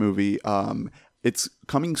recommend this movie. It's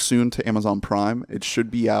coming soon to Amazon Prime. It should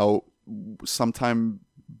be out sometime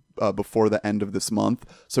before the end of this month.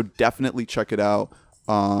 So definitely check it out.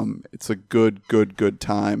 It's a good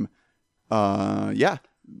time. Yeah.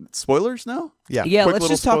 Spoilers now? Yeah. Yeah, Quick let's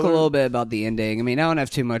little just talk a spoiler. little bit about the ending. I mean, I don't have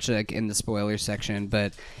too much like in the spoiler section,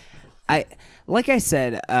 but like I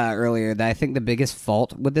said earlier, that I think the biggest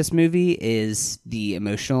fault with this movie is the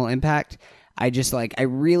emotional impact. I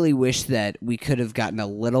really wish that we could have gotten a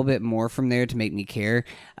little bit more from there to make me care.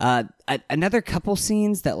 Another couple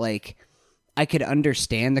scenes that like I could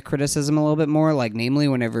understand the criticism a little bit more, like namely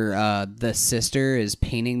whenever the sister is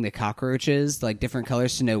painting the cockroaches like different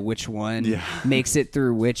colors to know which one makes it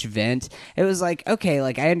through which vent. It was like, okay,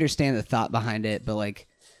 like I understand the thought behind it, but like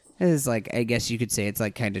it is like, I guess you could say it's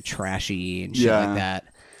like kind of trashy and shit like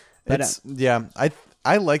that. But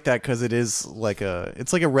I like that because it is like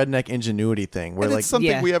it's like a redneck ingenuity thing where And like it's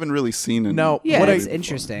something we haven't really seen in it's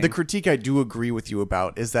interesting. the critique I do agree with you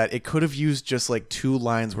about is that it could have used just like 2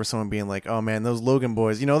 lines where someone being like, oh man, those Logan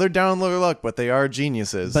boys, they're down on their luck, but they are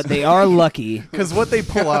geniuses. But they are lucky. Because what they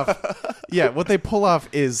pull off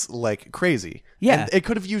is like crazy. Yeah. And it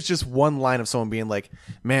could have used just 1 line of someone being like,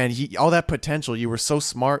 man, all that potential, you were so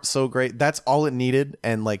smart, so great. That's all it needed.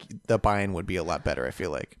 And like the buy-in would be a lot better, I feel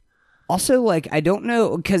like. Also, like, I don't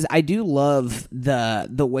know, because I do love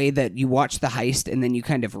the way that you watch the heist and then you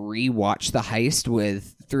kind of re-watch the heist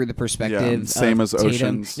through the perspective same of as Tatum.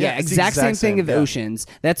 Oceans. Yeah, Yeah, it's the exact same exact thing same, of yeah. Oceans.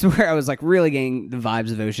 That's where I was like really getting the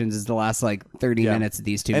vibes of Oceans is the last like 30 minutes of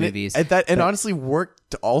these two movies. And honestly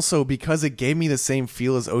worked also because it gave me the same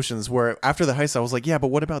feel as Oceans, where after the heist I was like, yeah, but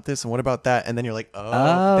what about this and what about that? And then you're like,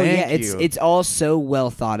 Oh yeah, thank you. it's all so well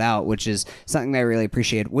thought out, which is something that I really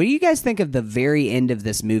appreciate. What do you guys think of the very end of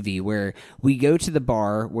this movie where we go to the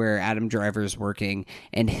bar where Adam Driver is working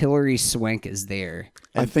and Hilary Swank is there?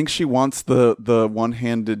 I think she wants the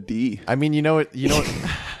one-handed D. I mean, you know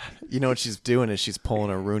what she's doing is she's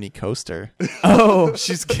pulling a Rooney coaster. Oh,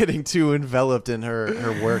 She's getting too enveloped in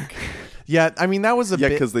her work. Yeah, I mean that was a bit.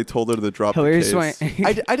 because they told her to drop Hilary the case. Swank.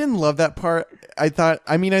 I didn't love that part. I thought,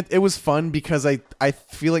 I mean, it was fun because I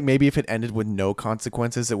feel like maybe if it ended with no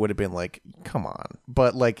consequences, it would have been like, come on.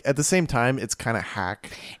 But like at the same time, it's kind of hack.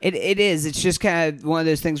 It is. It's just kind of one of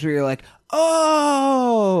those things where you're like,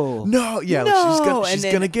 oh No, yeah, no, she's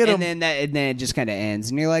gonna get him. and then it just kind of ends,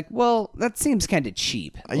 and you're like, well, that seems kind of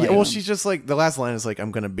cheap. Yeah, well, she's just like the last line is like,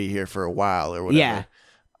 I'm gonna be here for a while or whatever. Yeah.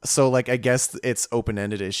 So like I guess it's open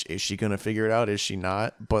ended. Is she gonna figure it out? Is she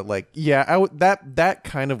not? But like yeah, that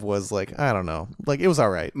kind of was like, I don't know. Like it was all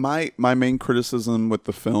right. My main criticism with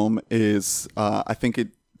the film is I think it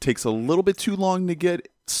takes a little bit too long to get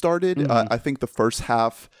started. I think the first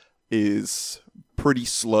half is pretty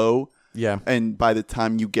slow. Yeah. And by the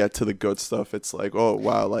time you get to the good stuff, it's like, oh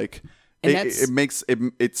wow, like And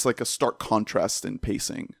it's like a stark contrast in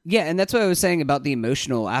pacing. Yeah, and that's what I was saying about the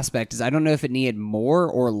emotional aspect is I don't know if it needed more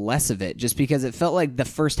or less of it, just because it felt like the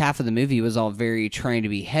first half of the movie was all very trying to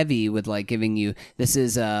be heavy with like giving you this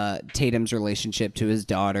is Tatum's relationship to his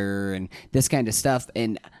daughter and this kind of stuff.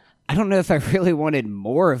 And I don't know if I really wanted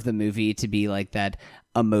more of the movie to be like that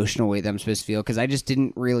emotional way that I'm supposed to feel, because I just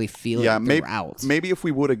didn't really feel it throughout. Maybe if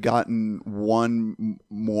we would have gotten one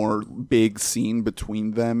more big scene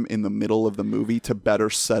between them in the middle of the movie to better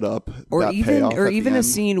set up that payoff at even the a end.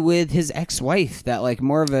 scene with his ex-wife, that like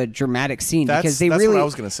more of a dramatic scene, because That's really what I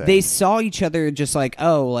was gonna say. they saw each other just like,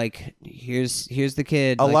 oh, like here's the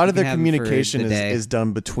kid. A like, lot you of can the have him for communication the day. is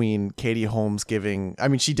done between Katie Holmes giving. I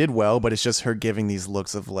mean, she did well, but it's just her giving these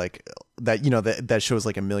looks of like that. That shows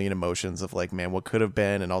like a million emotions of like, man, what could have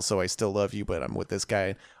been, and also I still love you, but I'm with this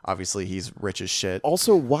guy. Obviously, he's rich as shit.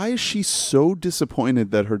 Also, why is she so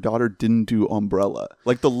disappointed that her daughter didn't do Umbrella?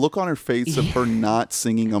 Like the look on her face of her not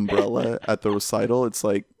singing Umbrella at the recital, it's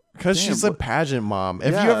like, Because damn, she's a pageant mom.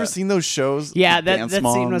 Have Yeah. you ever seen those shows? Yeah, Dance that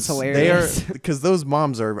scene was moms. They are hilarious. because those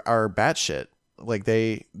moms are batshit. Like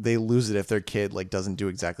they lose it if their kid like doesn't do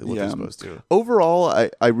exactly what they're supposed to. Overall,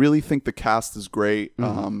 I really think the cast is great.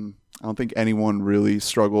 I don't think anyone really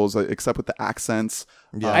struggles except with the accents.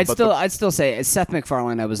 Yeah. I'd still say Seth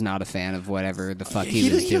MacFarlane. I was not a fan of whatever the fuck he was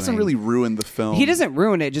doing. He doesn't really ruin the film. He doesn't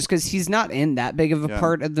ruin it just because he's not in that big of a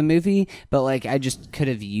part of the movie. But like, I just could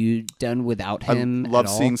have done without him. I love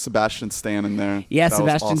seeing Sebastian Stan in there. Yeah, that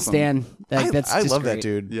Sebastian was awesome. Stan. I love great. that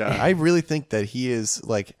dude. Yeah. I really think that he is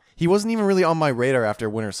like. He wasn't even really on my radar after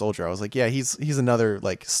Winter Soldier. I was like, yeah, he's another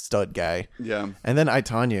like stud guy. Yeah. And then I,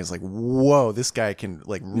 Tonya is like, whoa, this guy can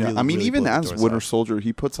like really. Yeah. I mean, really even blow the as doors Winter off. Soldier,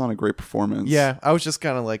 he puts on a great performance. Yeah, I was just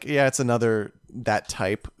kind of like, yeah, it's another that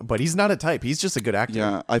type, but he's not a type. He's just a good actor.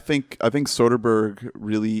 Yeah. I think Soderbergh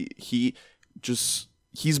really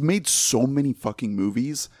he's made so many fucking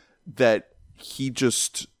movies that he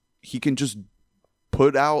can just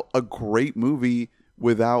put out a great movie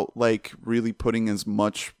without like really putting as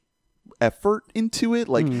much effort into it.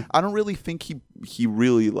 Like I don't really think he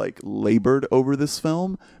really like labored over this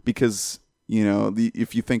film because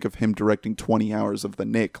if you think of him directing 20 hours of The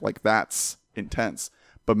Knick, like that's intense,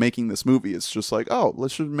 but making this movie is just like, oh,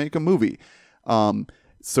 let's just make a movie.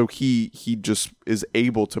 So he just is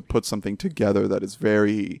able to put something together that is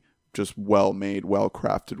very just well made, well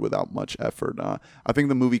crafted without much effort. I think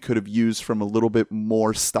the movie could have used from a little bit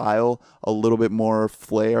more style, a little bit more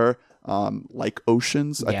flair, like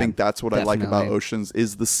Oceans. Yeah, I think that's what definitely. I like about Oceans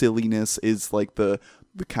is the silliness, is like the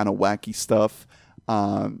kind of wacky stuff.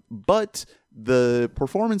 But the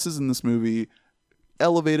performances in this movie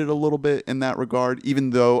elevated a little bit in that regard,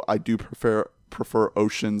 even though I do prefer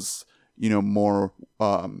Oceans, more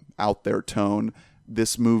out there tone.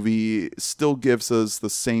 This movie still gives us the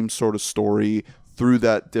same sort of story through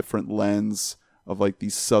that different lens of like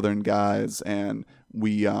these Southern guys, and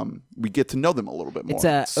we get to know them a little bit more. It's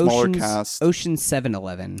a smaller cast. Ocean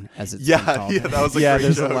 7-Eleven, as it's been called. Yeah, that was a Yeah, great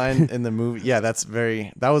there's joke. a line in the movie. Yeah, that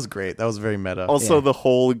was great. That was very meta. Also, the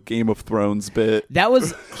whole Game of Thrones bit. That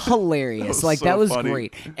was hilarious. That was so funny.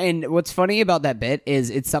 Great. And what's funny about that bit is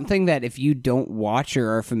it's something that if you don't watch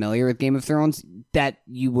or are familiar with Game of Thrones, that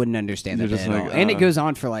you wouldn't understand that You're bit just at like, all. And it goes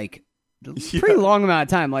on for like a pretty long amount of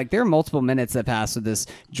time. Like there are multiple minutes that pass with this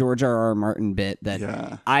George R.R. Martin bit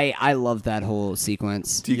that I love that whole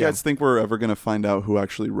sequence. Do you guys think we're ever going to find out who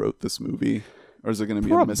actually wrote this movie? Or is it going to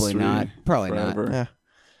be a mystery? Probably not. forever?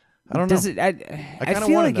 I don't know. Does it? I kinda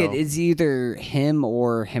feel wanna like it know. is either him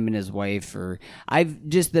or him and his wife, or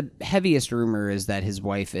the heaviest rumor is that his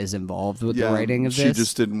wife is involved with the writing of she this.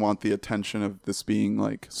 just didn't want the attention of this being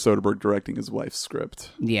like Soderbergh directing his wife's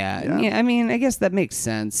script. Yeah. I mean, I guess that makes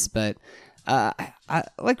sense, but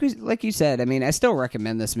like you said, I mean, I still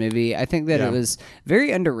recommend this movie. I think that it was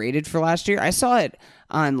very underrated for last year. I saw it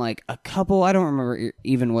on like a couple, I don't remember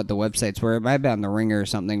even what the websites were. It might have been on The Ringer or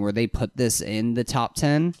something where they put this in the top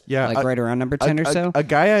 10. Yeah, like right around number 10 or so. A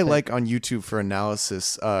guy I like on YouTube for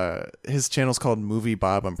analysis, his channel's called Movie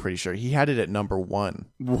Bob, I'm pretty sure. He had it at number 1.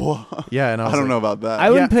 What? Yeah, and I I don't like, know about that. I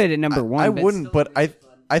wouldn't put it at number 1. I wouldn't, but I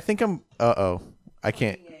think I'm I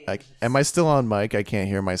can't am I still on mic? I can't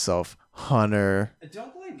hear myself. Hunter.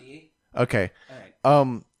 Don't blame me. Okay. All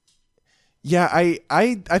right. Yeah,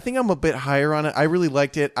 I think I'm a bit higher on it. I really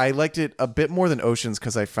liked it. I liked it a bit more than Oceans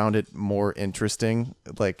because I found it more interesting.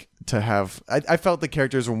 Like to have, I felt the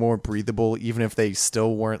characters were more breathable, even if they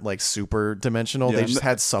still weren't like super dimensional. They just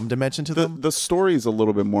had some dimension to them. The story is a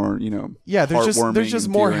little bit more, Yeah, there's just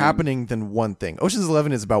more endearing. happening than one thing. Ocean's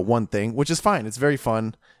 11 is about one thing, which is fine. It's very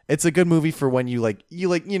fun. It's a good movie for when you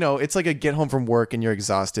it's like a get home from work and you're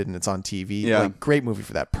exhausted and it's on TV. Yeah. Like, great movie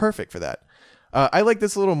for that. Perfect for that. I like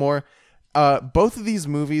this a little more. Both of these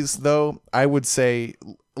movies, though, I would say,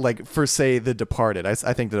 like for say The Departed, I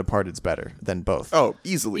think The Departed's better than both. Oh,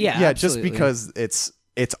 easily. Yeah. Yeah, just absolutely. because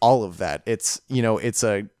it's all of that. It's it's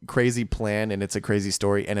a crazy plan and it's a crazy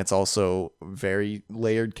story and it's also very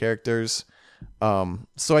layered characters.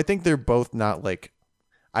 So I think they're both not like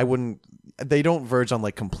they don't verge on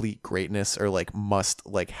like complete greatness or like must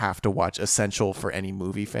like have to watch essential for any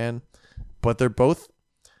movie fan. But they're both,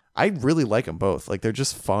 I really like them both. Like they're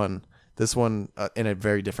just fun. This one in a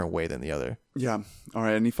very different way than the other. Yeah. All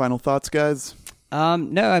right. Any final thoughts, guys?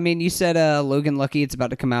 No, I mean, you said Logan Lucky, it's about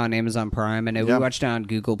to come out on Amazon Prime, and we watched it on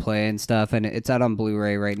Google Play and stuff, and it's out on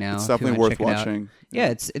Blu-ray right now. It's if you definitely wanna worth check it out. watching. Yeah,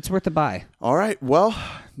 it's worth a buy. All right. Well,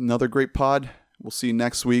 another great pod. We'll see you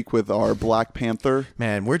next week with our Black Panther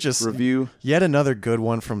Man, we're just review. yet another good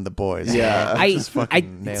one from the boys. Yeah. Just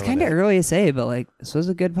fucking it's nailing kind of it. early to say, but like this was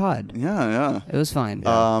a good pod. Yeah. It was fine.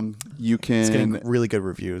 You It's getting can really good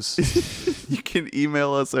reviews. you can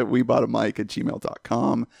email us at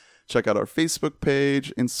weboughtamike@gmail.com. Check out our Facebook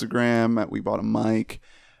page, Instagram at weboughtamike.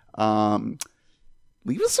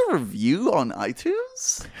 Leave us a review on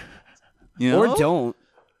iTunes. Or don't.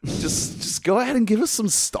 just go ahead and give us some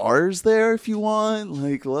stars there if you want.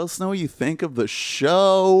 Like, let us know what you think of the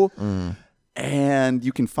show. And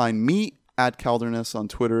you can find me at Calderness on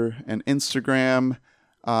Twitter and Instagram.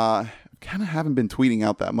 Kind of haven't been tweeting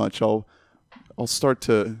out that much. I'll start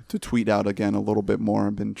to tweet out again a little bit more.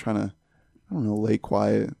 I've been trying to, I don't know, lay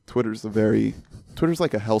quiet. Twitter's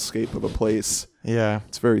like a hellscape of a place. Yeah.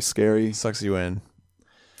 It's very scary. Sucks you in.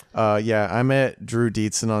 Yeah, I'm at Drew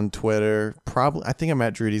Dietzen on Twitter. I think I'm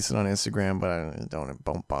at Drew Dietzen on Instagram, but I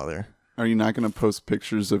don't bother. Are you not going to post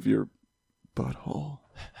pictures of your butthole?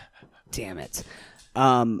 Damn it.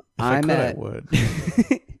 I would.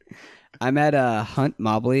 I'm at Hunt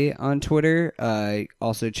Mobley on Twitter.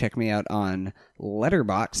 Also check me out on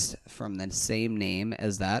Letterboxd from the same name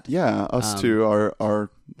as that. Yeah, us too.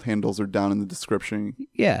 Our handles are down in the description.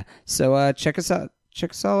 Yeah, so check us out.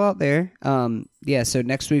 Check us all out there. Yeah, so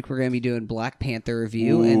next week we're going to be doing Black Panther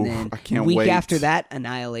review, and then I can't week wait. after that,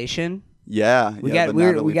 Annihilation. Yeah, we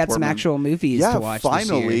got some actual movies to watch.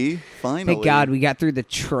 Finally. Thank God we got through the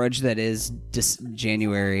trudge that is just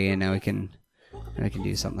January, and now we can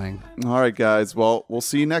do something. All right, guys. Well, we'll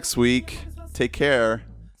see you next week. Take care.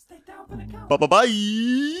 Bye.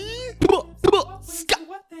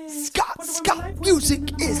 Scott,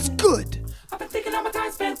 music is good. I've been thinking how my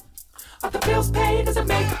time spent. Are the bills paid? Does it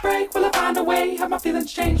make a break? Will I find a way? Have my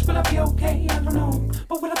feelings changed? Will I be okay? I don't know.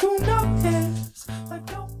 But what I do know is life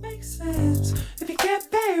don't make sense if you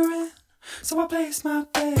can't bear it. So I place my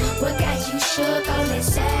bet. What got you shook on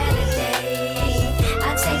this Saturday?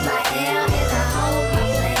 I take my L and I hold my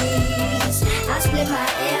place. I split my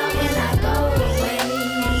L and I go away.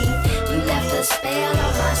 You left a spell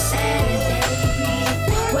on my Saturday.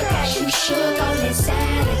 What got you shook on this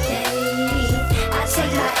Saturday? I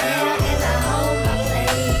take my L and I hold my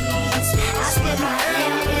place. I split my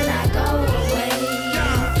L and I go away.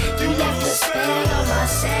 You left a spell on my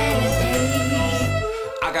Saturday.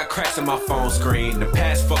 I got cracks in my phone screen. The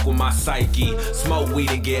past fuck with my psyche. Smoke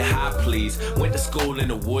weed and get high, please. Went to school in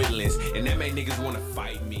the Woodlands, and that made niggas wanna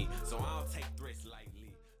fight me. So